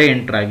ಒಳಗಡೆ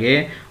ಎಂಟ್ರಾಗಿ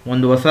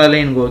ಒಂದು ಹೊಸ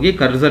ಲೈನ್ಗೆ ಹೋಗಿ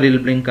ಕರ್ಸರ್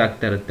ಇಲ್ಲಿ ಬ್ಲಿಂಕ್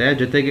ಆಗ್ತಾ ಇರುತ್ತೆ.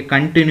 ಜೊತೆಗೆ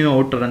ಕಂಟಿನ್ಯೂ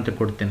ಔಟರ್ ಅಂತ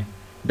ಕೊಡ್ತೀನಿ.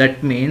 That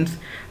means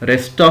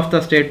rest of the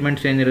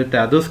statements ಏನಿರುತ್ತೆ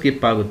ಅದು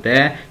ಸ್ಕಿಪ್ ಆಗುತ್ತೆ.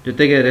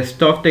 ಜೊತೆಗೆ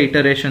ರೆಸ್ಟ್ ಆಫ್ ದ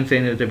ಇಟರೇಷನ್ಸ್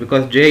ಏನಿರುತ್ತೆ,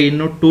 ಬಿಕಾಸ್ ಜೆ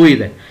ಇನ್ನೂ 2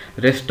 ಇದೆ,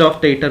 ರೆಸ್ಟ್ ಆಫ್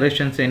ದ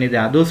ಇಟರೇಷನ್ಸ್ ಏನಿದೆ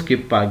ಅದು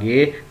ಸ್ಕಿಪ್ ಆಗಿ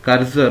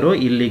ಕರ್ಸರು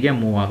ಇಲ್ಲಿಗೆ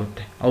ಮೂವ್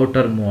ಆಗುತ್ತೆ,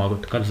 ಔಟರ್ ಮೂವ್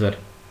ಆಗುತ್ತೆ ಕರ್ಸರ್.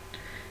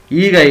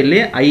 ಈಗ ಇಲ್ಲಿ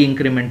ಐ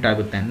ಇನ್ಕ್ರಿಮೆಂಟ್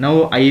ಆಗುತ್ತೆ. ನಾವು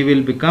ಐ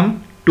ವಿಲ್ ಬಿಕಮ್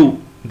 2.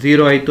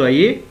 0 ಆಯಿತು, ಐ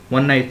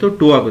 1 ಆಯಿತು,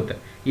 2 ಆಗುತ್ತೆ.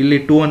 ಇಲ್ಲಿ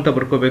 2 ಅಂತ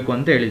ಬರ್ಕೋಬೇಕು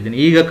ಅಂತ ಹೇಳಿದ್ದೀನಿ.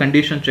 ಈಗ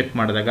ಕಂಡೀಷನ್ ಚೆಕ್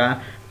ಮಾಡಿದಾಗ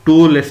 2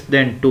 less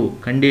than 2,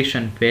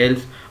 condition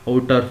fails.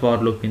 Outer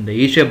for ಲೂಪಿಂದ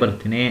ಈಚೆ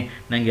ಬರ್ತೀನಿ.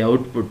 ನನಗೆ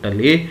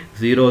ಔಟ್ಪುಟ್ಟಲ್ಲಿ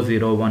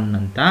 001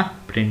 ಅಂತ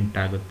ಪ್ರಿಂಟ್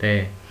ಆಗುತ್ತೆ.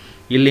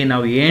 ಇಲ್ಲಿ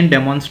ನಾವು ಏನು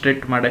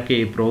ಡೆಮಾನ್ಸ್ಟ್ರೇಟ್ ಮಾಡೋಕ್ಕೆ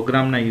ಈ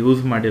ಪ್ರೋಗ್ರಾಮ್ನ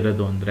ಯೂಸ್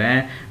ಮಾಡಿರೋದು ಅಂದರೆ,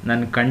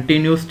 ನನ್ನ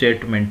ಕಂಟಿನ್ಯೂ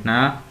ಸ್ಟೇಟ್ಮೆಂಟ್ನ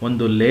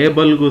ಒಂದು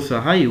ಲೇಬಲ್ಗೂ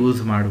ಸಹ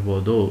ಯೂಸ್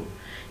ಮಾಡ್ಬೋದು.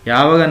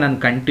 ಯಾವಾಗ ನಾನು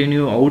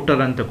ಕಂಟಿನ್ಯೂ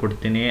ಔಟರ್ ಅಂತ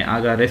ಕೊಡ್ತೀನಿ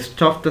ಆಗ rest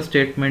of the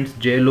statements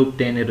J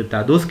loop ಏನಿರುತ್ತೆ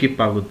ಅದು ಸ್ಕಿಪ್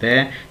ಆಗುತ್ತೆ.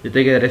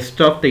 ಜೊತೆಗೆ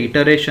ರೆಸ್ಟ್ ಆಫ್ ದ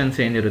ಇಟರೇಷನ್ಸ್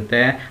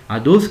ಏನಿರುತ್ತೆ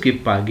ಅದು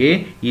ಸ್ಕಿಪ್ ಆಗಿ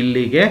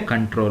ಇಲ್ಲಿಗೆ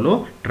ಕಂಟ್ರೋಲು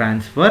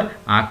ಟ್ರಾನ್ಸ್ಫರ್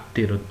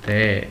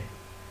ಆಗ್ತಿರುತ್ತೆ.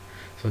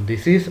 So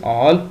this is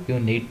all you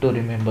need to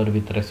remember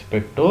with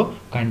respect to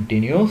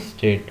continue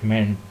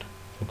statement.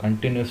 So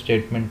continue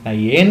ಸ್ಟೇಟ್ಮೆಂಟ್ನ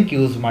ಏನಕ್ಕೆ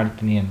ಯೂಸ್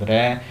ಮಾಡ್ತೀನಿ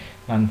ಅಂದರೆ,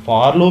 ನಾನು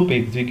ಫಾರ್ ಲೂಪ್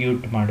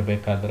ಎಕ್ಸಿಕ್ಯೂಟ್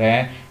ಮಾಡಬೇಕಾದ್ರೆ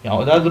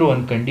ಯಾವುದಾದ್ರೂ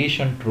ಒಂದು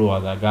ಕಂಡೀಷನ್ ಟ್ರೂ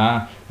ಆದಾಗ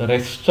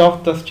ರೆಸ್ಟ್ ಆಫ್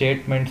ದ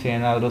ಸ್ಟೇಟ್ಮೆಂಟ್ಸ್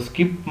ಏನಾದರೂ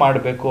ಸ್ಕಿಪ್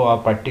ಮಾಡಬೇಕು ಆ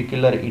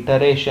ಪರ್ಟಿಕ್ಯುಲರ್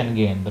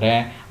ಇಟರೇಷನ್ಗೆ ಅಂದರೆ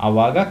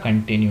ಆವಾಗ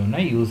ಕಂಟಿನ್ಯೂನ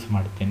ಯೂಸ್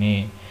ಮಾಡ್ತೀನಿ.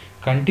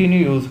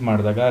 ಕಂಟಿನ್ಯೂ ಯೂಸ್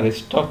ಮಾಡಿದಾಗ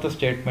ರೆಸ್ಟ್ ಆಫ್ ದ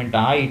ಸ್ಟೇಟ್ಮೆಂಟ್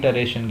ಆ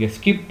ಇಟರೇಷನ್ಗೆ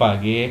ಸ್ಕಿಪ್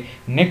ಆಗಿ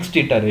ನೆಕ್ಸ್ಟ್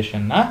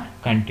ಇಟರೇಷನ್ನ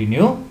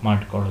ಕಂಟಿನ್ಯೂ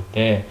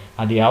ಮಾಡಿಕೊಳ್ಳುತ್ತೆ.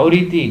 ಅದು ಯಾವ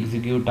ರೀತಿ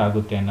ಎಕ್ಸಿಕ್ಯೂಟ್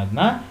ಆಗುತ್ತೆ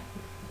ಅನ್ನೋದನ್ನ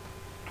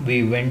we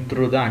went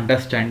through the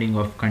understanding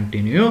of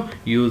continue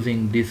using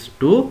these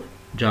two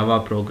Java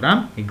program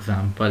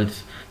examples.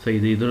 So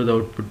ಇದ್ರದ್ದು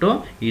ಔಟ್ಪುಟ್ಟು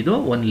ಇದು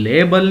ಒಂದು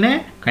ಲೇಬಲ್ನೇ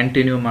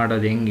ಕಂಟಿನ್ಯೂ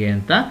ಮಾಡೋದು ಹೆಂಗೆ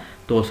ಅಂತ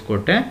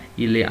ತೋರಿಸ್ಕೊಟ್ಟೆ.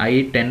 ಇಲ್ಲಿ ಐ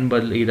 10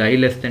 ಬದಲು ಇದು ಐ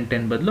ಲೆಸ್ ದೆನ್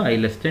 10 ಬದಲು ಐ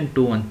ಲೆಸ್ ದೆನ್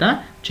 2 ಅಂತ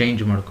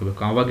ಚೇಂಜ್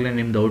ಮಾಡ್ಕೋಬೇಕು. ಆವಾಗಲೇ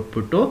ನಿಮ್ಮದು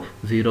ಔಟ್ಪುಟ್ಟು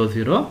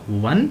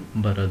 001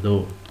 ಬರೋದು.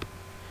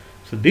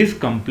 So this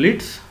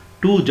completes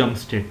 2 jump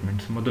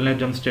statements. ಮೊದಲನೇ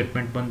ಜಂಪ್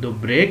ಸ್ಟೇಟ್ಮೆಂಟ್ ಬಂದು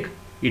break.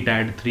 It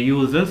had 3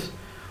 uses.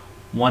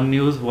 One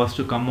use was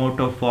to come out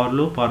of for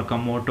loop or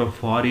come out of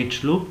for each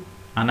loop.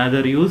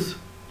 Another use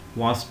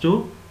was to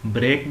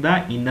break the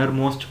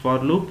innermost for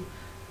loop.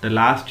 The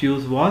last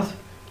use was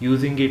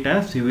using it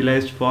as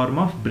civilized form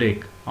of break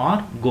or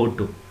go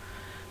to.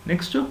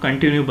 Next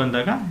continue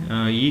ಬಂದಾಗ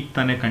ಈಗ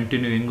ತಾನೇ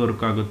continue ಹೆಂಗೆ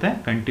work ಆಗುತ್ತೆ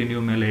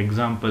continue ಮೇಲೆ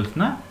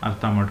ಎಕ್ಸಾಂಪಲ್ಸ್ನ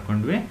ಅರ್ಥ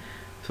ಮಾಡ್ಕೊಂಡ್ವಿ.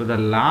 So the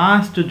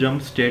last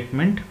jump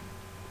statement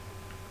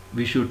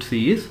we should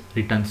see is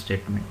return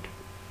statement.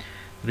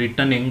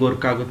 Return ಹೆಂಗೆ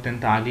work ಆಗುತ್ತೆ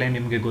ಅಂತ ಆಗಲೇ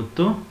ನಿಮಗೆ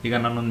ಗೊತ್ತು. ಈಗ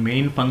ನಾನೊಂದು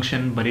ಮೇನ್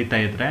ಫಂಕ್ಷನ್ ಬರೀತಾ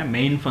ಇದ್ದರೆ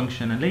ಮೇನ್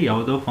ಫಂಕ್ಷನಲ್ಲಿ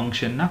ಯಾವುದೋ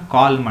ಫಂಕ್ಷನ್ನ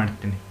ಕಾಲ್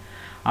ಮಾಡ್ತೀನಿ.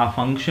 ಆ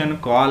ಫಂಕ್ಷನ್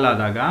ಕಾಲ್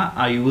ಆದಾಗ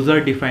ಆ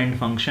ಯೂಸರ್ ಡಿಫೈನ್ಡ್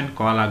ಫಂಕ್ಷನ್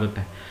ಕಾಲ್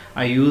ಆಗುತ್ತೆ.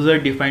 ಆ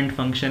ಯೂಸರ್ ಡಿಫೈನ್ಡ್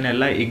ಫಂಕ್ಷನ್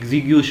ಎಲ್ಲ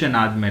ಎಕ್ಸಿಕ್ಯೂಷನ್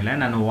ಆದಮೇಲೆ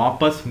ನಾನು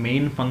ವಾಪಸ್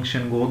ಮೇನ್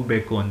ಫಂಕ್ಷನ್ಗೆ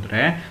ಹೋಗಬೇಕು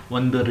ಅಂದರೆ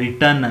ಒಂದು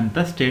ರಿಟರ್ನ್ ಅಂತ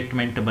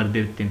statement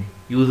ಬರೆದಿರ್ತೀನಿ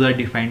user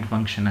defined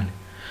ಫಂಕ್ಷನಲ್ಲಿ.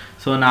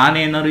 So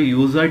ನಾನೇನಾದ್ರು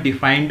user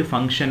defined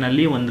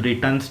ಫಂಕ್ಷನಲ್ಲಿ ಒಂದು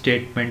ರಿಟರ್ನ್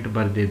ಸ್ಟೇಟ್ಮೆಂಟ್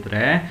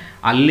ಬರೆದಿದ್ರೆ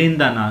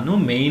ಅಲ್ಲಿಂದ ನಾನು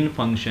ಮೇನ್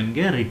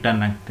ಫಂಕ್ಷನ್ಗೆ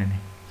ರಿಟರ್ನ್ ಆಗ್ತೀನಿ.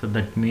 So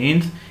that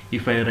means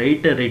if I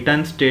right A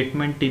return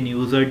statement in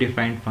user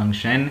defined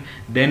function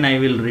then I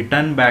will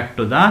return back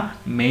to the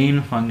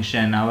main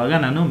function. ಆವಾಗ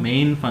ನಾನು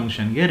main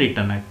ಫಂಕ್ಷನ್ಗೆ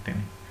return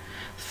ಆಗ್ತೀನಿ.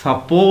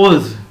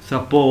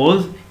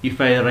 Suppose if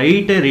I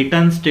right A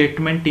return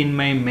statement in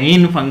my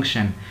main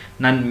function,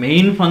 ನನ್ನ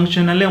main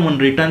ಫಂಕ್ಷನಲ್ಲೇ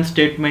ಒಂದು return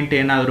statement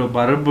ಏನಾದರೂ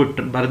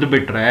ಬರೆದು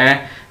ಬಿಟ್ಟರೆ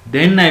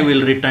then I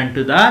will return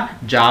to the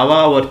Java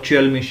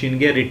virtual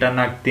ಮಿಷಿನ್ಗೆ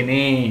return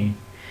ಆಗ್ತೀನಿ.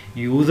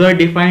 ಯೂಸರ್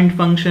ಡಿಫೈನ್ಡ್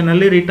ಫಂಕ್ಷನ್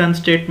ಅಲ್ಲಿ ರಿಟರ್ನ್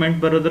ಸ್ಟೇಟ್ಮೆಂಟ್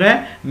ಬರೆದ್ರೆ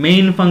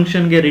ಮೇನ್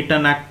ಫಂಕ್ಷನ್ಗೆ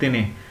ರಿಟರ್ನ್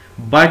ಆಗ್ತೀನಿ.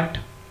 ಬಟ್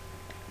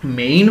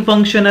ಮೇನ್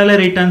ಫಂಕ್ಷನ್ ಅಲ್ಲೇ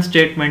return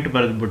statement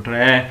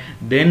ಬರೆದ್ಬಿಟ್ರೆ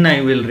then I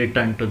will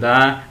return to the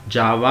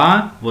Java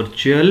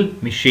virtual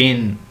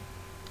machine.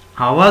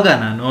 ಆವಾಗ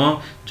ನಾನು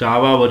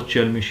ಜಾವಾ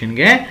ವರ್ಚುವಲ್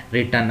ಮಿಷಿನ್ಗೆ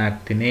ರಿಟರ್ನ್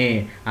ಆಗ್ತೀನಿ.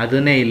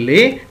 ಅದನ್ನೇ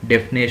ಇಲ್ಲಿ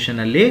ಡೆಫಿನೇಷನ್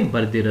ಅಲ್ಲಿ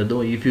ಬರೆದಿರೋದು.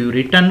 If you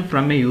return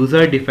from A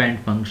user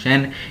defined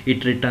function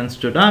it returns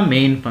to the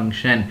main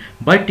function.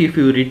 But if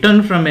you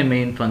return from A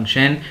main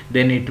function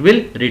then it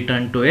will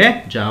return to A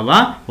Java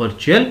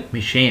virtual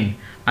machine.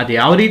 ಅದು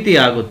ಯಾವ ರೀತಿ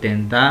ಆಗುತ್ತೆ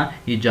ಅಂತ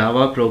ಈ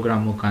Java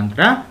program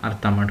ಮುಖಾಂತರ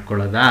ಅರ್ಥ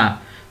ಮಾಡ್ಕೊಳ್ಳೋದಾ.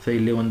 So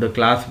ಇಲ್ಲಿ ಒಂದು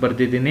ಕ್ಲಾಸ್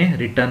ಬರೆದಿದ್ದೀನಿ,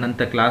 ರಿಟರ್ನ್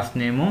ಅಂತ ಕ್ಲಾಸ್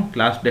ನೇಮು.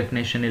 ಕ್ಲಾಸ್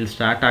ಡೆಫಿನೇಷನ್ ಇಲ್ಲಿ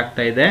ಸ್ಟಾರ್ಟ್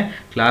ಆಗ್ತಾ ಇದೆ,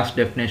 ಕ್ಲಾಸ್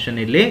ಡೆಫಿನೇಷನ್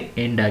ಇಲ್ಲಿ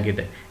ಎಂಡ್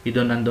ಆಗಿದೆ.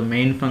 ಇದು ನಂದು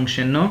main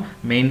function.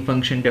 Main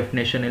function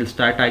definition ಇಲ್ಲಿ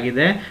ಸ್ಟಾರ್ಟ್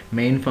ಆಗಿದೆ,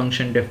 ಮೇನ್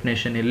ಫಂಕ್ಷನ್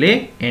ಡೆಫಿನೇಷನ್ ಇಲ್ಲಿ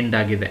ಎಂಡ್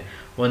ಆಗಿದೆ.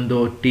 ಒಂದು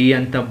ಟಿ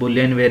ಅಂತ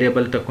ಬುಲಿಯನ್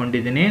ವೇರಿಯಬಲ್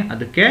ತಗೊಂಡಿದ್ದೀನಿ,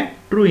 ಅದಕ್ಕೆ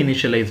ಟ್ರೂ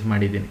ಇನಿಷಿಯಲೈಸ್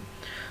ಮಾಡಿದ್ದೀನಿ.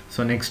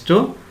 So next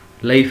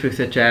life is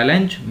A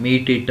challenge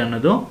meet it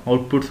ಅನ್ನೋದು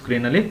ಔಟ್ಪುಟ್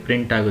ಸ್ಕ್ರೀನಲ್ಲಿ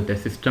ಪ್ರಿಂಟ್ ಆಗುತ್ತೆ.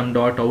 System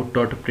dot out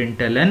dot print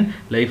L N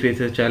life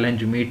is A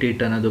challenge meet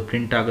it ಅನ್ನೋದು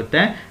ಪ್ರಿಂಟ್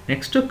ಆಗುತ್ತೆ.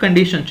 ನೆಕ್ಸ್ಟ್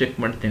ಕಂಡೀಷನ್ ಚೆಕ್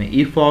ಮಾಡ್ತೀನಿ.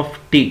 If of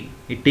T,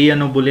 ಈ T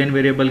ಅನ್ನೋ Boolean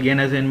ವೇರಿಯಬಲ್ಗೆ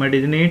ಏನು assign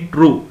ಮಾಡಿದ್ದೀನಿ,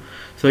 true.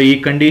 So ಈ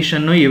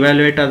ಕಂಡೀಷನ್ನು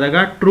ಇವ್ಯಾಲ್ಯೂಯೇಟ್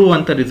ಆದಾಗ ಟ್ರೂ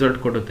ಅಂತ ರಿಸಲ್ಟ್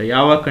ಕೊಡುತ್ತೆ.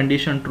 ಯಾವಾಗ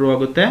ಕಂಡೀಷನ್ ಟ್ರೂ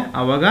ಆಗುತ್ತೆ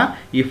ಆವಾಗ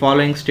ಈ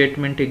ಫಾಲೋಯಿಂಗ್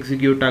ಸ್ಟೇಟ್ಮೆಂಟ್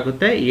ಎಕ್ಸಿಕ್ಯೂಟ್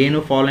ಆಗುತ್ತೆ.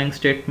 ಏನು ಫಾಲೋಯಿಂಗ್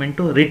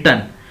ಸ್ಟೇಟ್ಮೆಂಟು,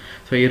 ರಿಟರ್ನ್.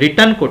 ಸೊ ಈ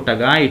ರಿಟರ್ನ್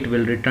ಕೊಟ್ಟಾಗ it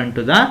will return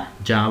to the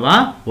Java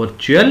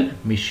virtual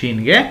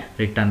ಮಿಷಿನ್ಗೆ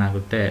return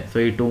ಆಗುತ್ತೆ. So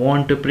it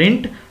want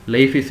print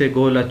life is A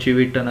goal achieve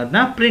it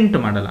ಅನ್ನೋದನ್ನ ಪ್ರಿಂಟ್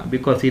ಮಾಡಲ್ಲ,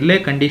 ಬಿಕಾಸ್ ಇಲ್ಲೇ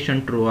ಕಂಡೀಷನ್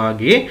ಟ್ರೂ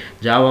ಆಗಿ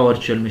ಜಾವಾ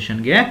ವರ್ಚುವಲ್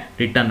ಮಿಷನ್ಗೆ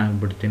ರಿಟರ್ನ್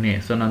ಆಗಿಬಿಡ್ತೀನಿ.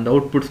 ಸೊ ನಂದು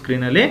output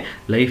ಸ್ಕ್ರೀನಲ್ಲಿ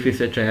life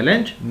is A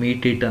challenge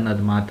meet it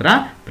ಅನ್ನೋದು ಮಾತ್ರ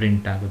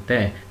print ಆಗುತ್ತೆ.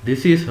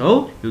 This is how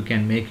you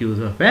can make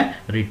use of A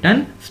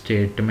return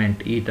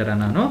statement. ಈ ಥರ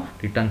ನಾನು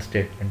ರಿಟರ್ನ್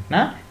ಸ್ಟೇಟ್ಮೆಂಟ್ನ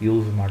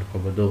ಯೂಸ್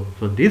ಮಾಡ್ಕೋಬೋದು.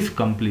 So this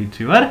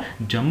completes your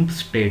jump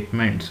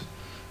statements.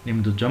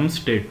 ನಿಮ್ಮದು ಜಂಪ್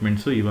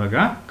ಸ್ಟೇಟ್ಮೆಂಟ್ಸು ಇವಾಗ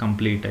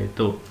ಕಂಪ್ಲೀಟ್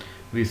ಆಯಿತು.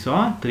 We saw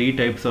 3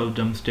 types of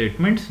jump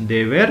statements. They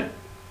were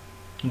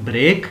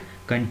break,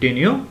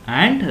 continue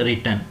and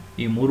return.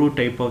 ಈ 3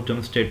 type of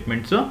jump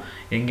statements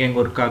ಹೆಂಗೆ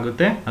work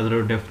ಆಗುತ್ತೆ, ಅದರ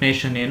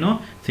ಡೆಫಿನೇಷನ್ ಏನು,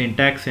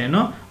 ಸಿಂಟ್ಯಾಕ್ಸ್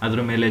ಏನು,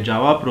 ಅದ್ರ ಮೇಲೆ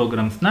ಜಾವಾ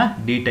ಪ್ರೋಗ್ರಾಮ್ಸ್ನ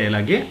ಡೀಟೇಲ್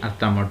ಆಗಿ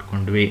ಅರ್ಥ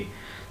ಮಾಡ್ಕೊಂಡ್ವಿ.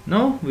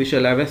 Now we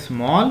shall have a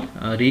small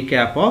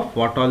recap of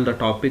what all the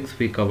topics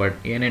we covered.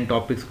 ಏನೇನು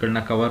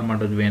ಟಾಪಿಕ್ಸ್ಗಳನ್ನ ಕವರ್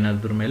ಮಾಡಿದ್ವಿ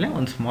ಅನ್ನೋದ್ರ ಮೇಲೆ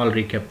ಒಂದು ಸ್ಮಾಲ್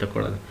ರೀಕ್ಯಾಪ್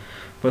ತಗೊಳ್ಳೋದು.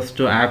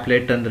 ಫಸ್ಟು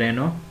ಆ್ಯಪ್ಲೆಟ್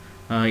ಅಂದ್ರೇನು,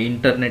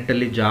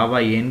 ಇಂಟರ್ನೆಟ್ಟಲ್ಲಿ ಜಾವಾ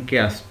ಏನಕ್ಕೆ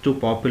ಅಷ್ಟು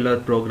ಪಾಪ್ಯುಲರ್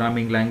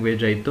ಪ್ರೋಗ್ರಾಮಿಂಗ್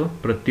ಲ್ಯಾಂಗ್ವೇಜ್ ಆಯಿತು,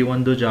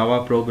 ಪ್ರತಿಯೊಂದು ಜಾವಾ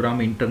ಪ್ರೋಗ್ರಾಮ್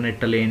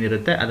ಇಂಟರ್ನೆಟ್ಟಲ್ಲಿ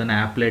ಏನಿರುತ್ತೆ ಅದನ್ನು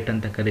ಆ್ಯಪ್ಲೆಟ್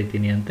ಅಂತ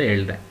ಕರಿತೀನಿ ಅಂತ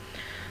ಹೇಳಿದೆ.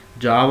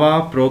 ಜಾವಾ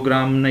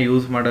ಪ್ರೋಗ್ರಾಮ್ನ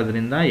ಯೂಸ್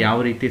ಮಾಡೋದ್ರಿಂದ ಯಾವ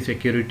ರೀತಿ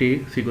ಸೆಕ್ಯೂರಿಟಿ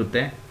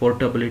ಸಿಗುತ್ತೆ,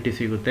 ಪೋರ್ಟಬಿಲಿಟಿ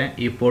ಸಿಗುತ್ತೆ.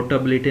 ಈ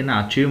ಪೋರ್ಟಬಿಲಿಟಿನ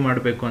ಅಚೀವ್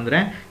ಮಾಡಬೇಕು ಅಂದರೆ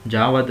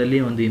ಜಾವಾದಲ್ಲಿ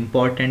ಒಂದು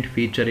ಇಂಪಾರ್ಟೆಂಟ್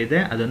ಫೀಚರ್ ಇದೆ,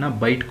 ಅದನ್ನು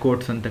ಬೈಟ್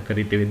ಕೋಡ್ಸ್ ಅಂತ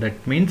ಕರಿತೀವಿ.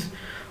 ದಟ್ ಮೀನ್ಸ್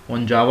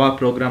ಒಂದು ಜಾವಾ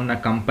ಪ್ರೋಗ್ರಾಮ್ನ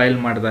ಕಂಪೈಲ್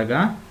ಮಾಡಿದಾಗ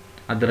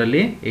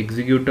ಅದರಲ್ಲಿ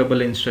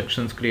ಎಕ್ಸಿಕ್ಯೂಟಬಲ್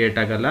ಇನ್ಸ್ಟ್ರಕ್ಷನ್ಸ್ ಕ್ರಿಯೇಟ್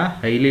ಆಗಲ್ಲ,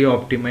 highly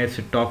optimise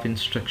set of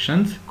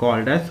instructions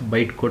called as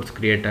byte codes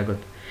create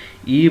ಆಗುತ್ತೆ.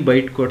 ಈ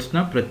ಬೈಟ್ ಕೋಡ್ಸ್ನ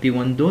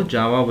ಪ್ರತಿಯೊಂದು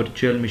ಜಾವಾ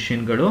ವರ್ಚುವಲ್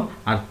ಮಿಷಿನ್ಗಳು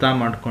ಅರ್ಥ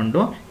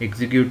ಮಾಡಿಕೊಂಡು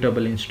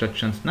ಎಕ್ಸಿಕ್ಯೂಟಬಲ್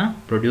ಇನ್ಸ್ಟ್ರಕ್ಷನ್ಸ್ನ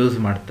ಪ್ರೊಡ್ಯೂಸ್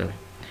ಮಾಡ್ತವೆ.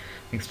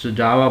 ನೆಕ್ಸ್ಟ್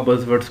ಜಾವಾ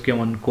ಬಸ್ವರ್ಡ್ಸ್ಗೆ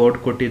ಒಂದು ಕೋಡ್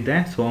ಕೊಟ್ಟಿದ್ದೆ,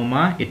 ಸೋಮ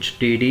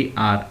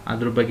HTDR,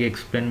 ಅದ್ರ ಬಗ್ಗೆ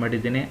ಎಕ್ಸ್ಪ್ಲೇನ್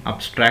ಮಾಡಿದ್ದೀನಿ.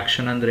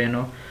 ಅಬ್ಸ್ಟ್ರಾಕ್ಷನ್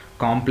ಅಂದ್ರೇನು,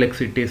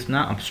 ಕಾಂಪ್ಲೆಕ್ಸಿಟೀಸ್ನ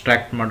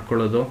ಅಬ್ಸ್ಟ್ರಾಕ್ಟ್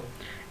ಮಾಡ್ಕೊಳ್ಳೋದು.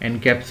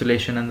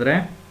 ಎನ್ಕ್ಯಾಪ್ಸುಲೇಷನ್ ಅಂದರೆ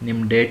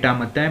ನಿಮ್ಮ ಡೇಟಾ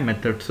ಮತ್ತು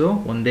ಮೆಥಡ್ಸು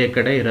ಒಂದೇ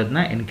ಕಡೆ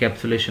ಇರೋದನ್ನ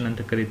ಎನ್ಕ್ಯಾಪ್ಸುಲೇಷನ್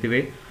ಅಂತ ಕರಿತೀವಿ.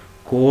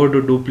 ಕೋಡ್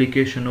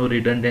ಡೂಪ್ಲಿಕೇಶನು,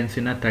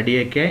 ರಿಡಂಡೆನ್ಸಿನ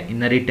ತಡೆಯೋಕ್ಕೆ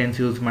ಇನ್ನರಿಟೆನ್ಸ್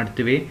ಯೂಸ್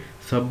ಮಾಡ್ತೀವಿ.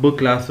 ಸಬ್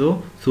ಕ್ಲಾಸು,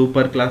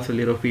 ಸೂಪರ್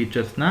ಕ್ಲಾಸಲ್ಲಿರೋ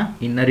ಫೀಚರ್ಸ್ನ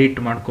ಇನ್ನರಿಟ್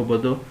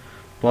ಮಾಡ್ಕೋಬೋದು.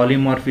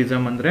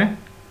 ಪಾಲಿಮಾರ್ಫಿಸಮ್ ಅಂದರೆ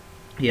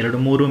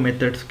 2-3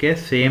 ಮೆಥಡ್ಸ್ಗೆ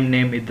ಸೇಮ್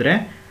ನೇಮ್ ಇದ್ದರೆ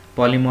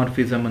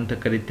ಪಾಲಿಮಾರ್ಫಿಸಮ್ ಅಂತ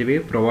ಕರಿತೀವಿ,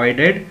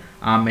 ಪ್ರೊವೈಡೆಡ್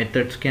ಆ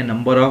ಮೆಥಡ್ಸ್ಗೆ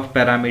ನಂಬರ್ ಆಫ್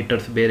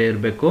ಪ್ಯಾರಾಮೀಟರ್ಸ್ ಬೇರೆ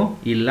ಇರಬೇಕು,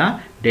 ಇಲ್ಲ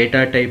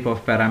ಡೇಟಾ ಟೈಪ್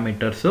ಆಫ್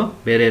ಪ್ಯಾರಾಮೀಟರ್ಸು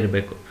ಬೇರೆ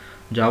ಇರಬೇಕು.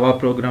 ಜಾವಾ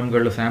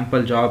ಪ್ರೋಗ್ರಾಮ್ಗಳು,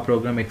 ಸ್ಯಾಂಪಲ್ ಜಾವಾ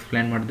ಪ್ರೋಗ್ರಾಮ್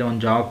ಎಕ್ಸ್ಪ್ಲೇನ್ ಮಾಡಿದೆ.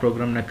 ಒಂದು ಜಾವಾ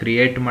ಪ್ರೋಗ್ರಾಮ್ನ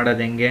ಕ್ರಿಯೇಟ್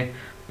ಮಾಡೋದು ಹೆಂಗೆ,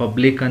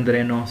 ಪಬ್ಲಿಕ್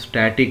ಅಂದ್ರೇನು,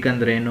 ಸ್ಟ್ಯಾಟಿಕ್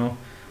ಅಂದ್ರೇನು,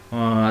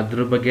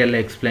 ಅದ್ರ ಬಗ್ಗೆ ಎಲ್ಲ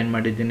ಎಕ್ಸ್ಪ್ಲೇನ್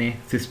ಮಾಡಿದ್ದೀನಿ.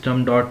 System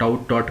dot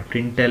out dot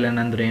print L N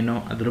ಅಂದ್ರೇನು,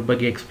 ಅದ್ರ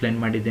ಬಗ್ಗೆ ಎಕ್ಸ್ಪ್ಲೇನ್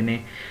ಮಾಡಿದ್ದೀನಿ.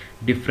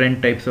 Different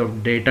types of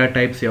data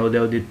types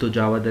ಯಾವುದ್ಯಾವುದಿತ್ತು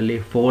ಜಾವಾದಲ್ಲಿ,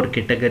 4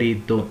 ಕೆಟಗರಿ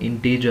ಇತ್ತು,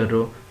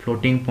 integer,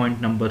 floating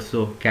point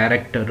numbers,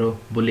 character,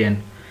 Boolean.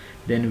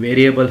 Then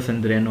variables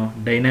ಅಂದ್ರೇನು,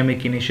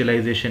 ಡೈನಾಮಿಕ್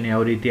ಇನಿಷಿಯಲೈಸೇಷನ್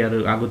ಯಾವ ರೀತಿ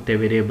ಆಗುತ್ತೆ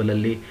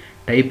ವೇರಿಯೇಬಲಲ್ಲಿ,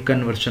 ಟೈಪ್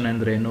ಕನ್ವರ್ಷನ್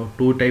ಅಂದ್ರೇನು,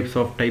 2 types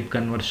ಆಫ್ ಟೈಪ್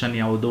ಕನ್ವರ್ಷನ್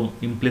ಯಾವುದು,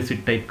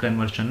 implicit type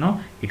conversion,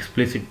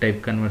 explicit type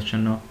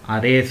conversion.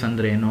 Arrays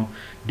ಅಂದ್ರೇನು,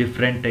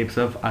 different types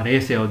of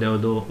arrays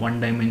ಯಾವುದ್ಯಾವುದು, 1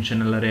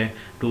 dimensional array,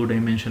 2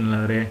 dimensional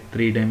array,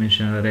 3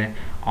 dimensional array.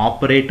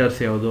 Operators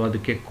ಯಾವುದು,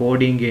 ಅದಕ್ಕೆ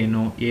coding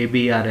ಏನು,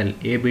 ABRL,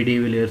 ABD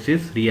Villiers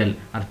is real,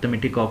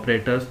 arithmetic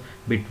operators,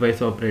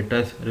 ಬಿಟ್ವೈಸ್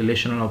operators,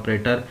 relational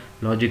operator,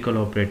 logical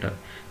operator.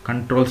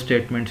 Control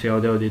statements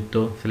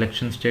ಯಾವುದ್ಯಾವುದಿತ್ತು,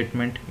 selection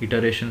statement,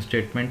 ಇಟರೇಷನ್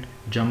statement,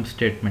 jump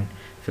statement.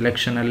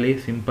 ಸೆಲೆಕ್ಷನಲ್ಲಿ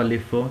simple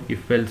if,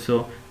 if Ls,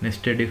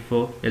 nested if,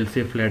 else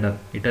if ಲೆಡರ್.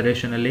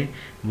 ಇಟರೇಷನಲ್ಲಿ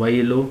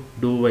ವೈಲು,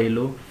 do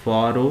ವೈಲು,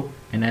 for,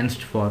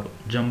 enhanced for.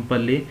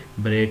 ಜಂಪಲ್ಲಿ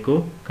break,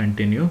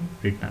 continue,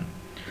 return.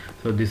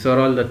 So these are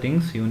all the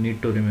things you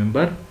need to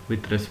remember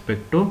with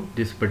respect to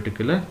this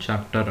particular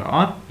chapter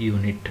or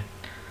unit.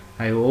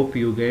 I hope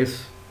you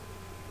guys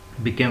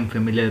became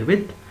familiar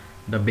with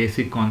the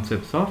basic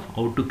concepts of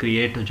how to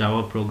create a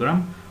Java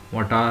program,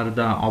 what are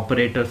the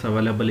operators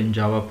available in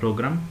Java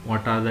program,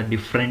 what are the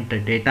different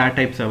data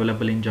types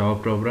available in Java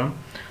program,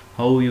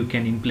 how you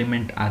can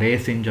implement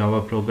arrays in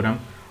Java program,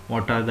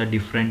 what are the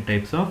different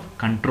types of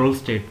control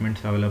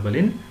statements available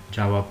in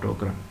Java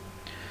program.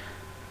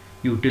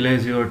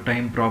 Utilize your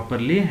time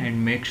properly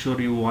and make sure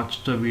you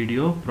watch the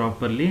video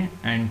properly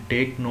and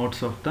take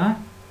notes of the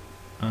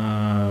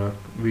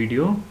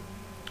video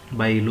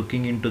by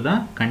looking into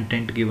the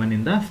content given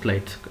in the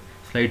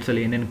slides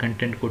ಅಲ್ಲಿ ಏನೇನು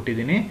content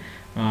ಕೊಟ್ಟಿದ್ದೀನಿ,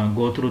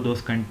 go through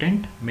those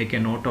content, make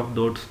a note of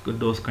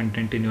those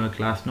content in your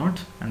class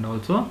notes, and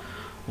also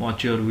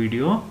watch your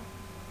video,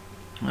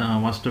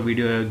 watch the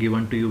video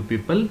given to you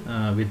people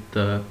with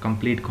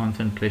complete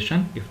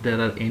concentration. If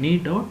there are any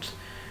doubts,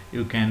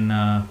 you can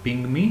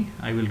ping me.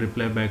 I will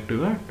reply back to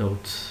your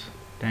doubts.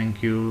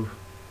 Thank you.